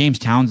anymore. But James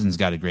Townsend's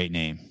got a great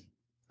name.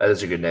 That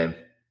is a good name.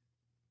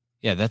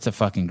 Yeah, that's a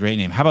fucking great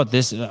name. How about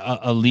this?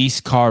 Elise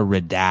Carr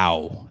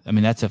Rideau. I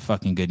mean, that's a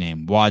fucking good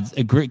name.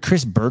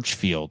 Chris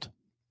Birchfield.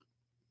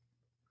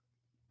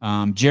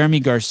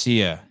 Jeremy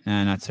Garcia.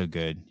 Nah, not so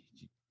good.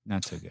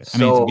 Not so good. I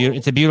mean,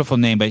 it's a beautiful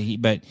name, but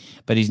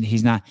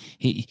he's not.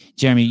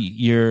 Jeremy,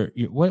 you're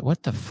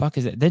what the fuck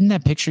is that? Didn't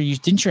that picture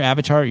didn't your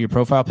avatar, your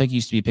profile pic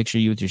used to be a picture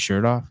of you with your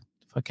shirt off? What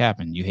the fuck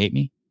happened? You hate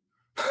me?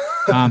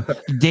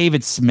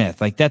 David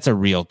Smith, like that's a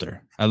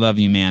realtor. I Love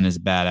You Man is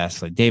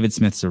badass. Like David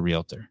Smith's a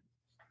realtor.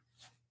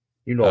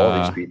 You know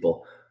all these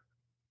people.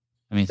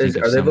 I mean,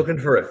 are they looking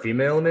for a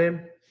female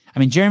name? I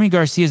mean, Jeremy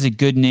Garcia is a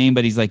good name,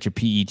 but he's like your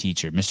PE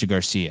teacher, Mr.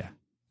 Garcia.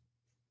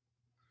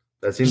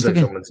 That seems like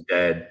someone's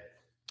dad.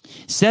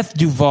 Seth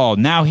Duvall.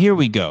 Now here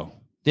we go.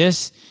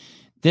 This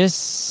guy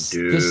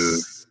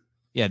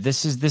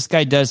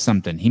does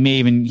something. He may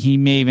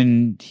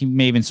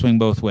even swing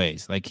both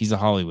ways. Like he's a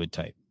Hollywood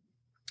type.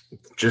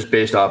 Just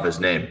based off his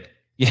name.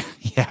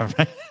 Yeah,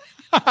 right.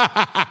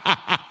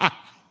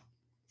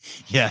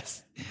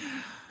 Yes.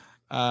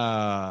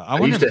 I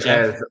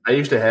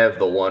used to have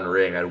the one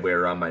ring I'd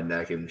wear around my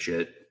neck and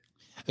shit.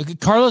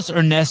 Carlos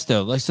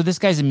Ernesto. Like, so this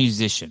guy's a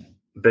musician.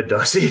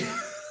 Badussi.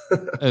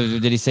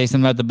 Did he say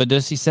something about the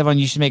Badussi? Sevon,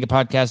 you should make a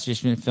podcast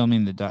just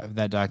filming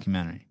that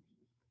documentary.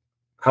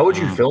 How would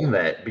you film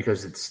that?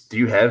 Because do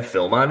you have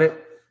film on it?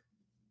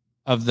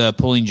 Of the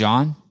Pulling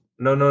John?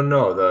 No.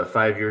 The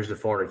 5 years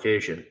of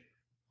fornication.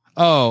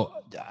 Oh,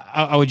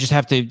 I would just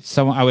have to.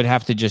 I would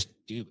have to just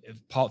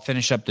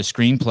finish up the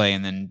screenplay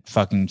and then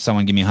fucking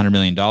someone give me $100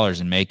 million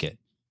and make it.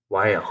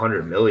 Why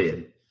 $100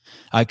 million?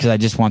 Because I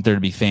just want there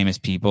to be famous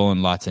people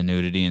and lots of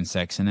nudity and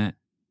sex in it.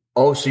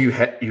 Oh, so you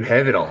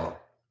have it all?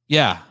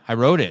 Yeah, I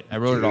wrote it. I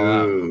wrote it all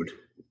out.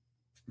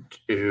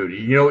 Dude,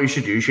 you know what you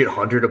should do? You should get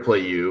Hunter to play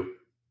you,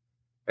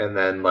 and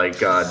then like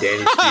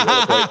Danny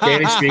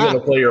Spiegel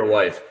to play your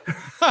wife.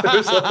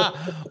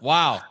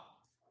 Wow.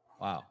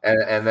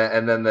 And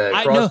then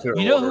the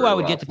you know who I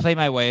would get to play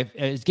my wife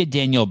is get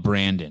Danielle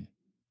Brandon,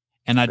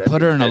 and I'd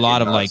put her in a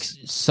lot of like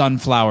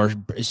sunflower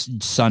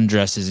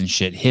sundresses and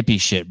shit, hippie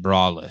shit,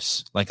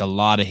 braless, like a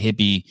lot of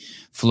hippie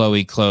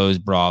flowy clothes,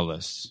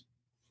 braless.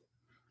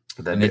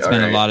 And they'd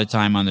spend a lot of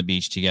time on the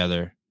beach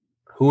together.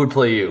 Who would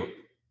play you?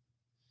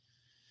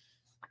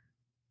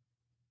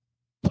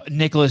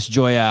 Nicholas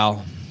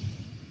Joyal.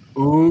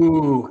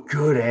 Ooh,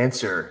 good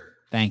answer.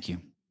 Thank you.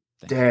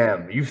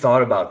 Damn, you've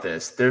thought about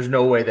this. There's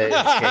no way that it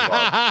just came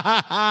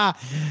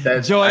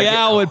up.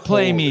 Joyal would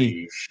play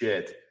me.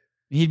 Shit.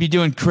 He'd be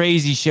doing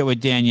crazy shit with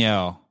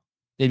Danielle.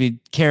 They'd be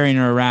carrying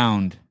her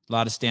around. A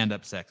lot of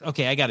stand-up sex.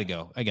 Okay, I gotta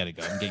go. I'm getting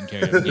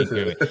carried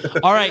away.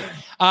 All right.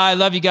 I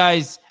love you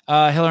guys.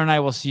 Hiller and I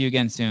will see you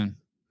again soon.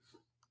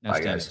 No Bye,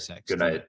 stand-up guys. sex. Good night.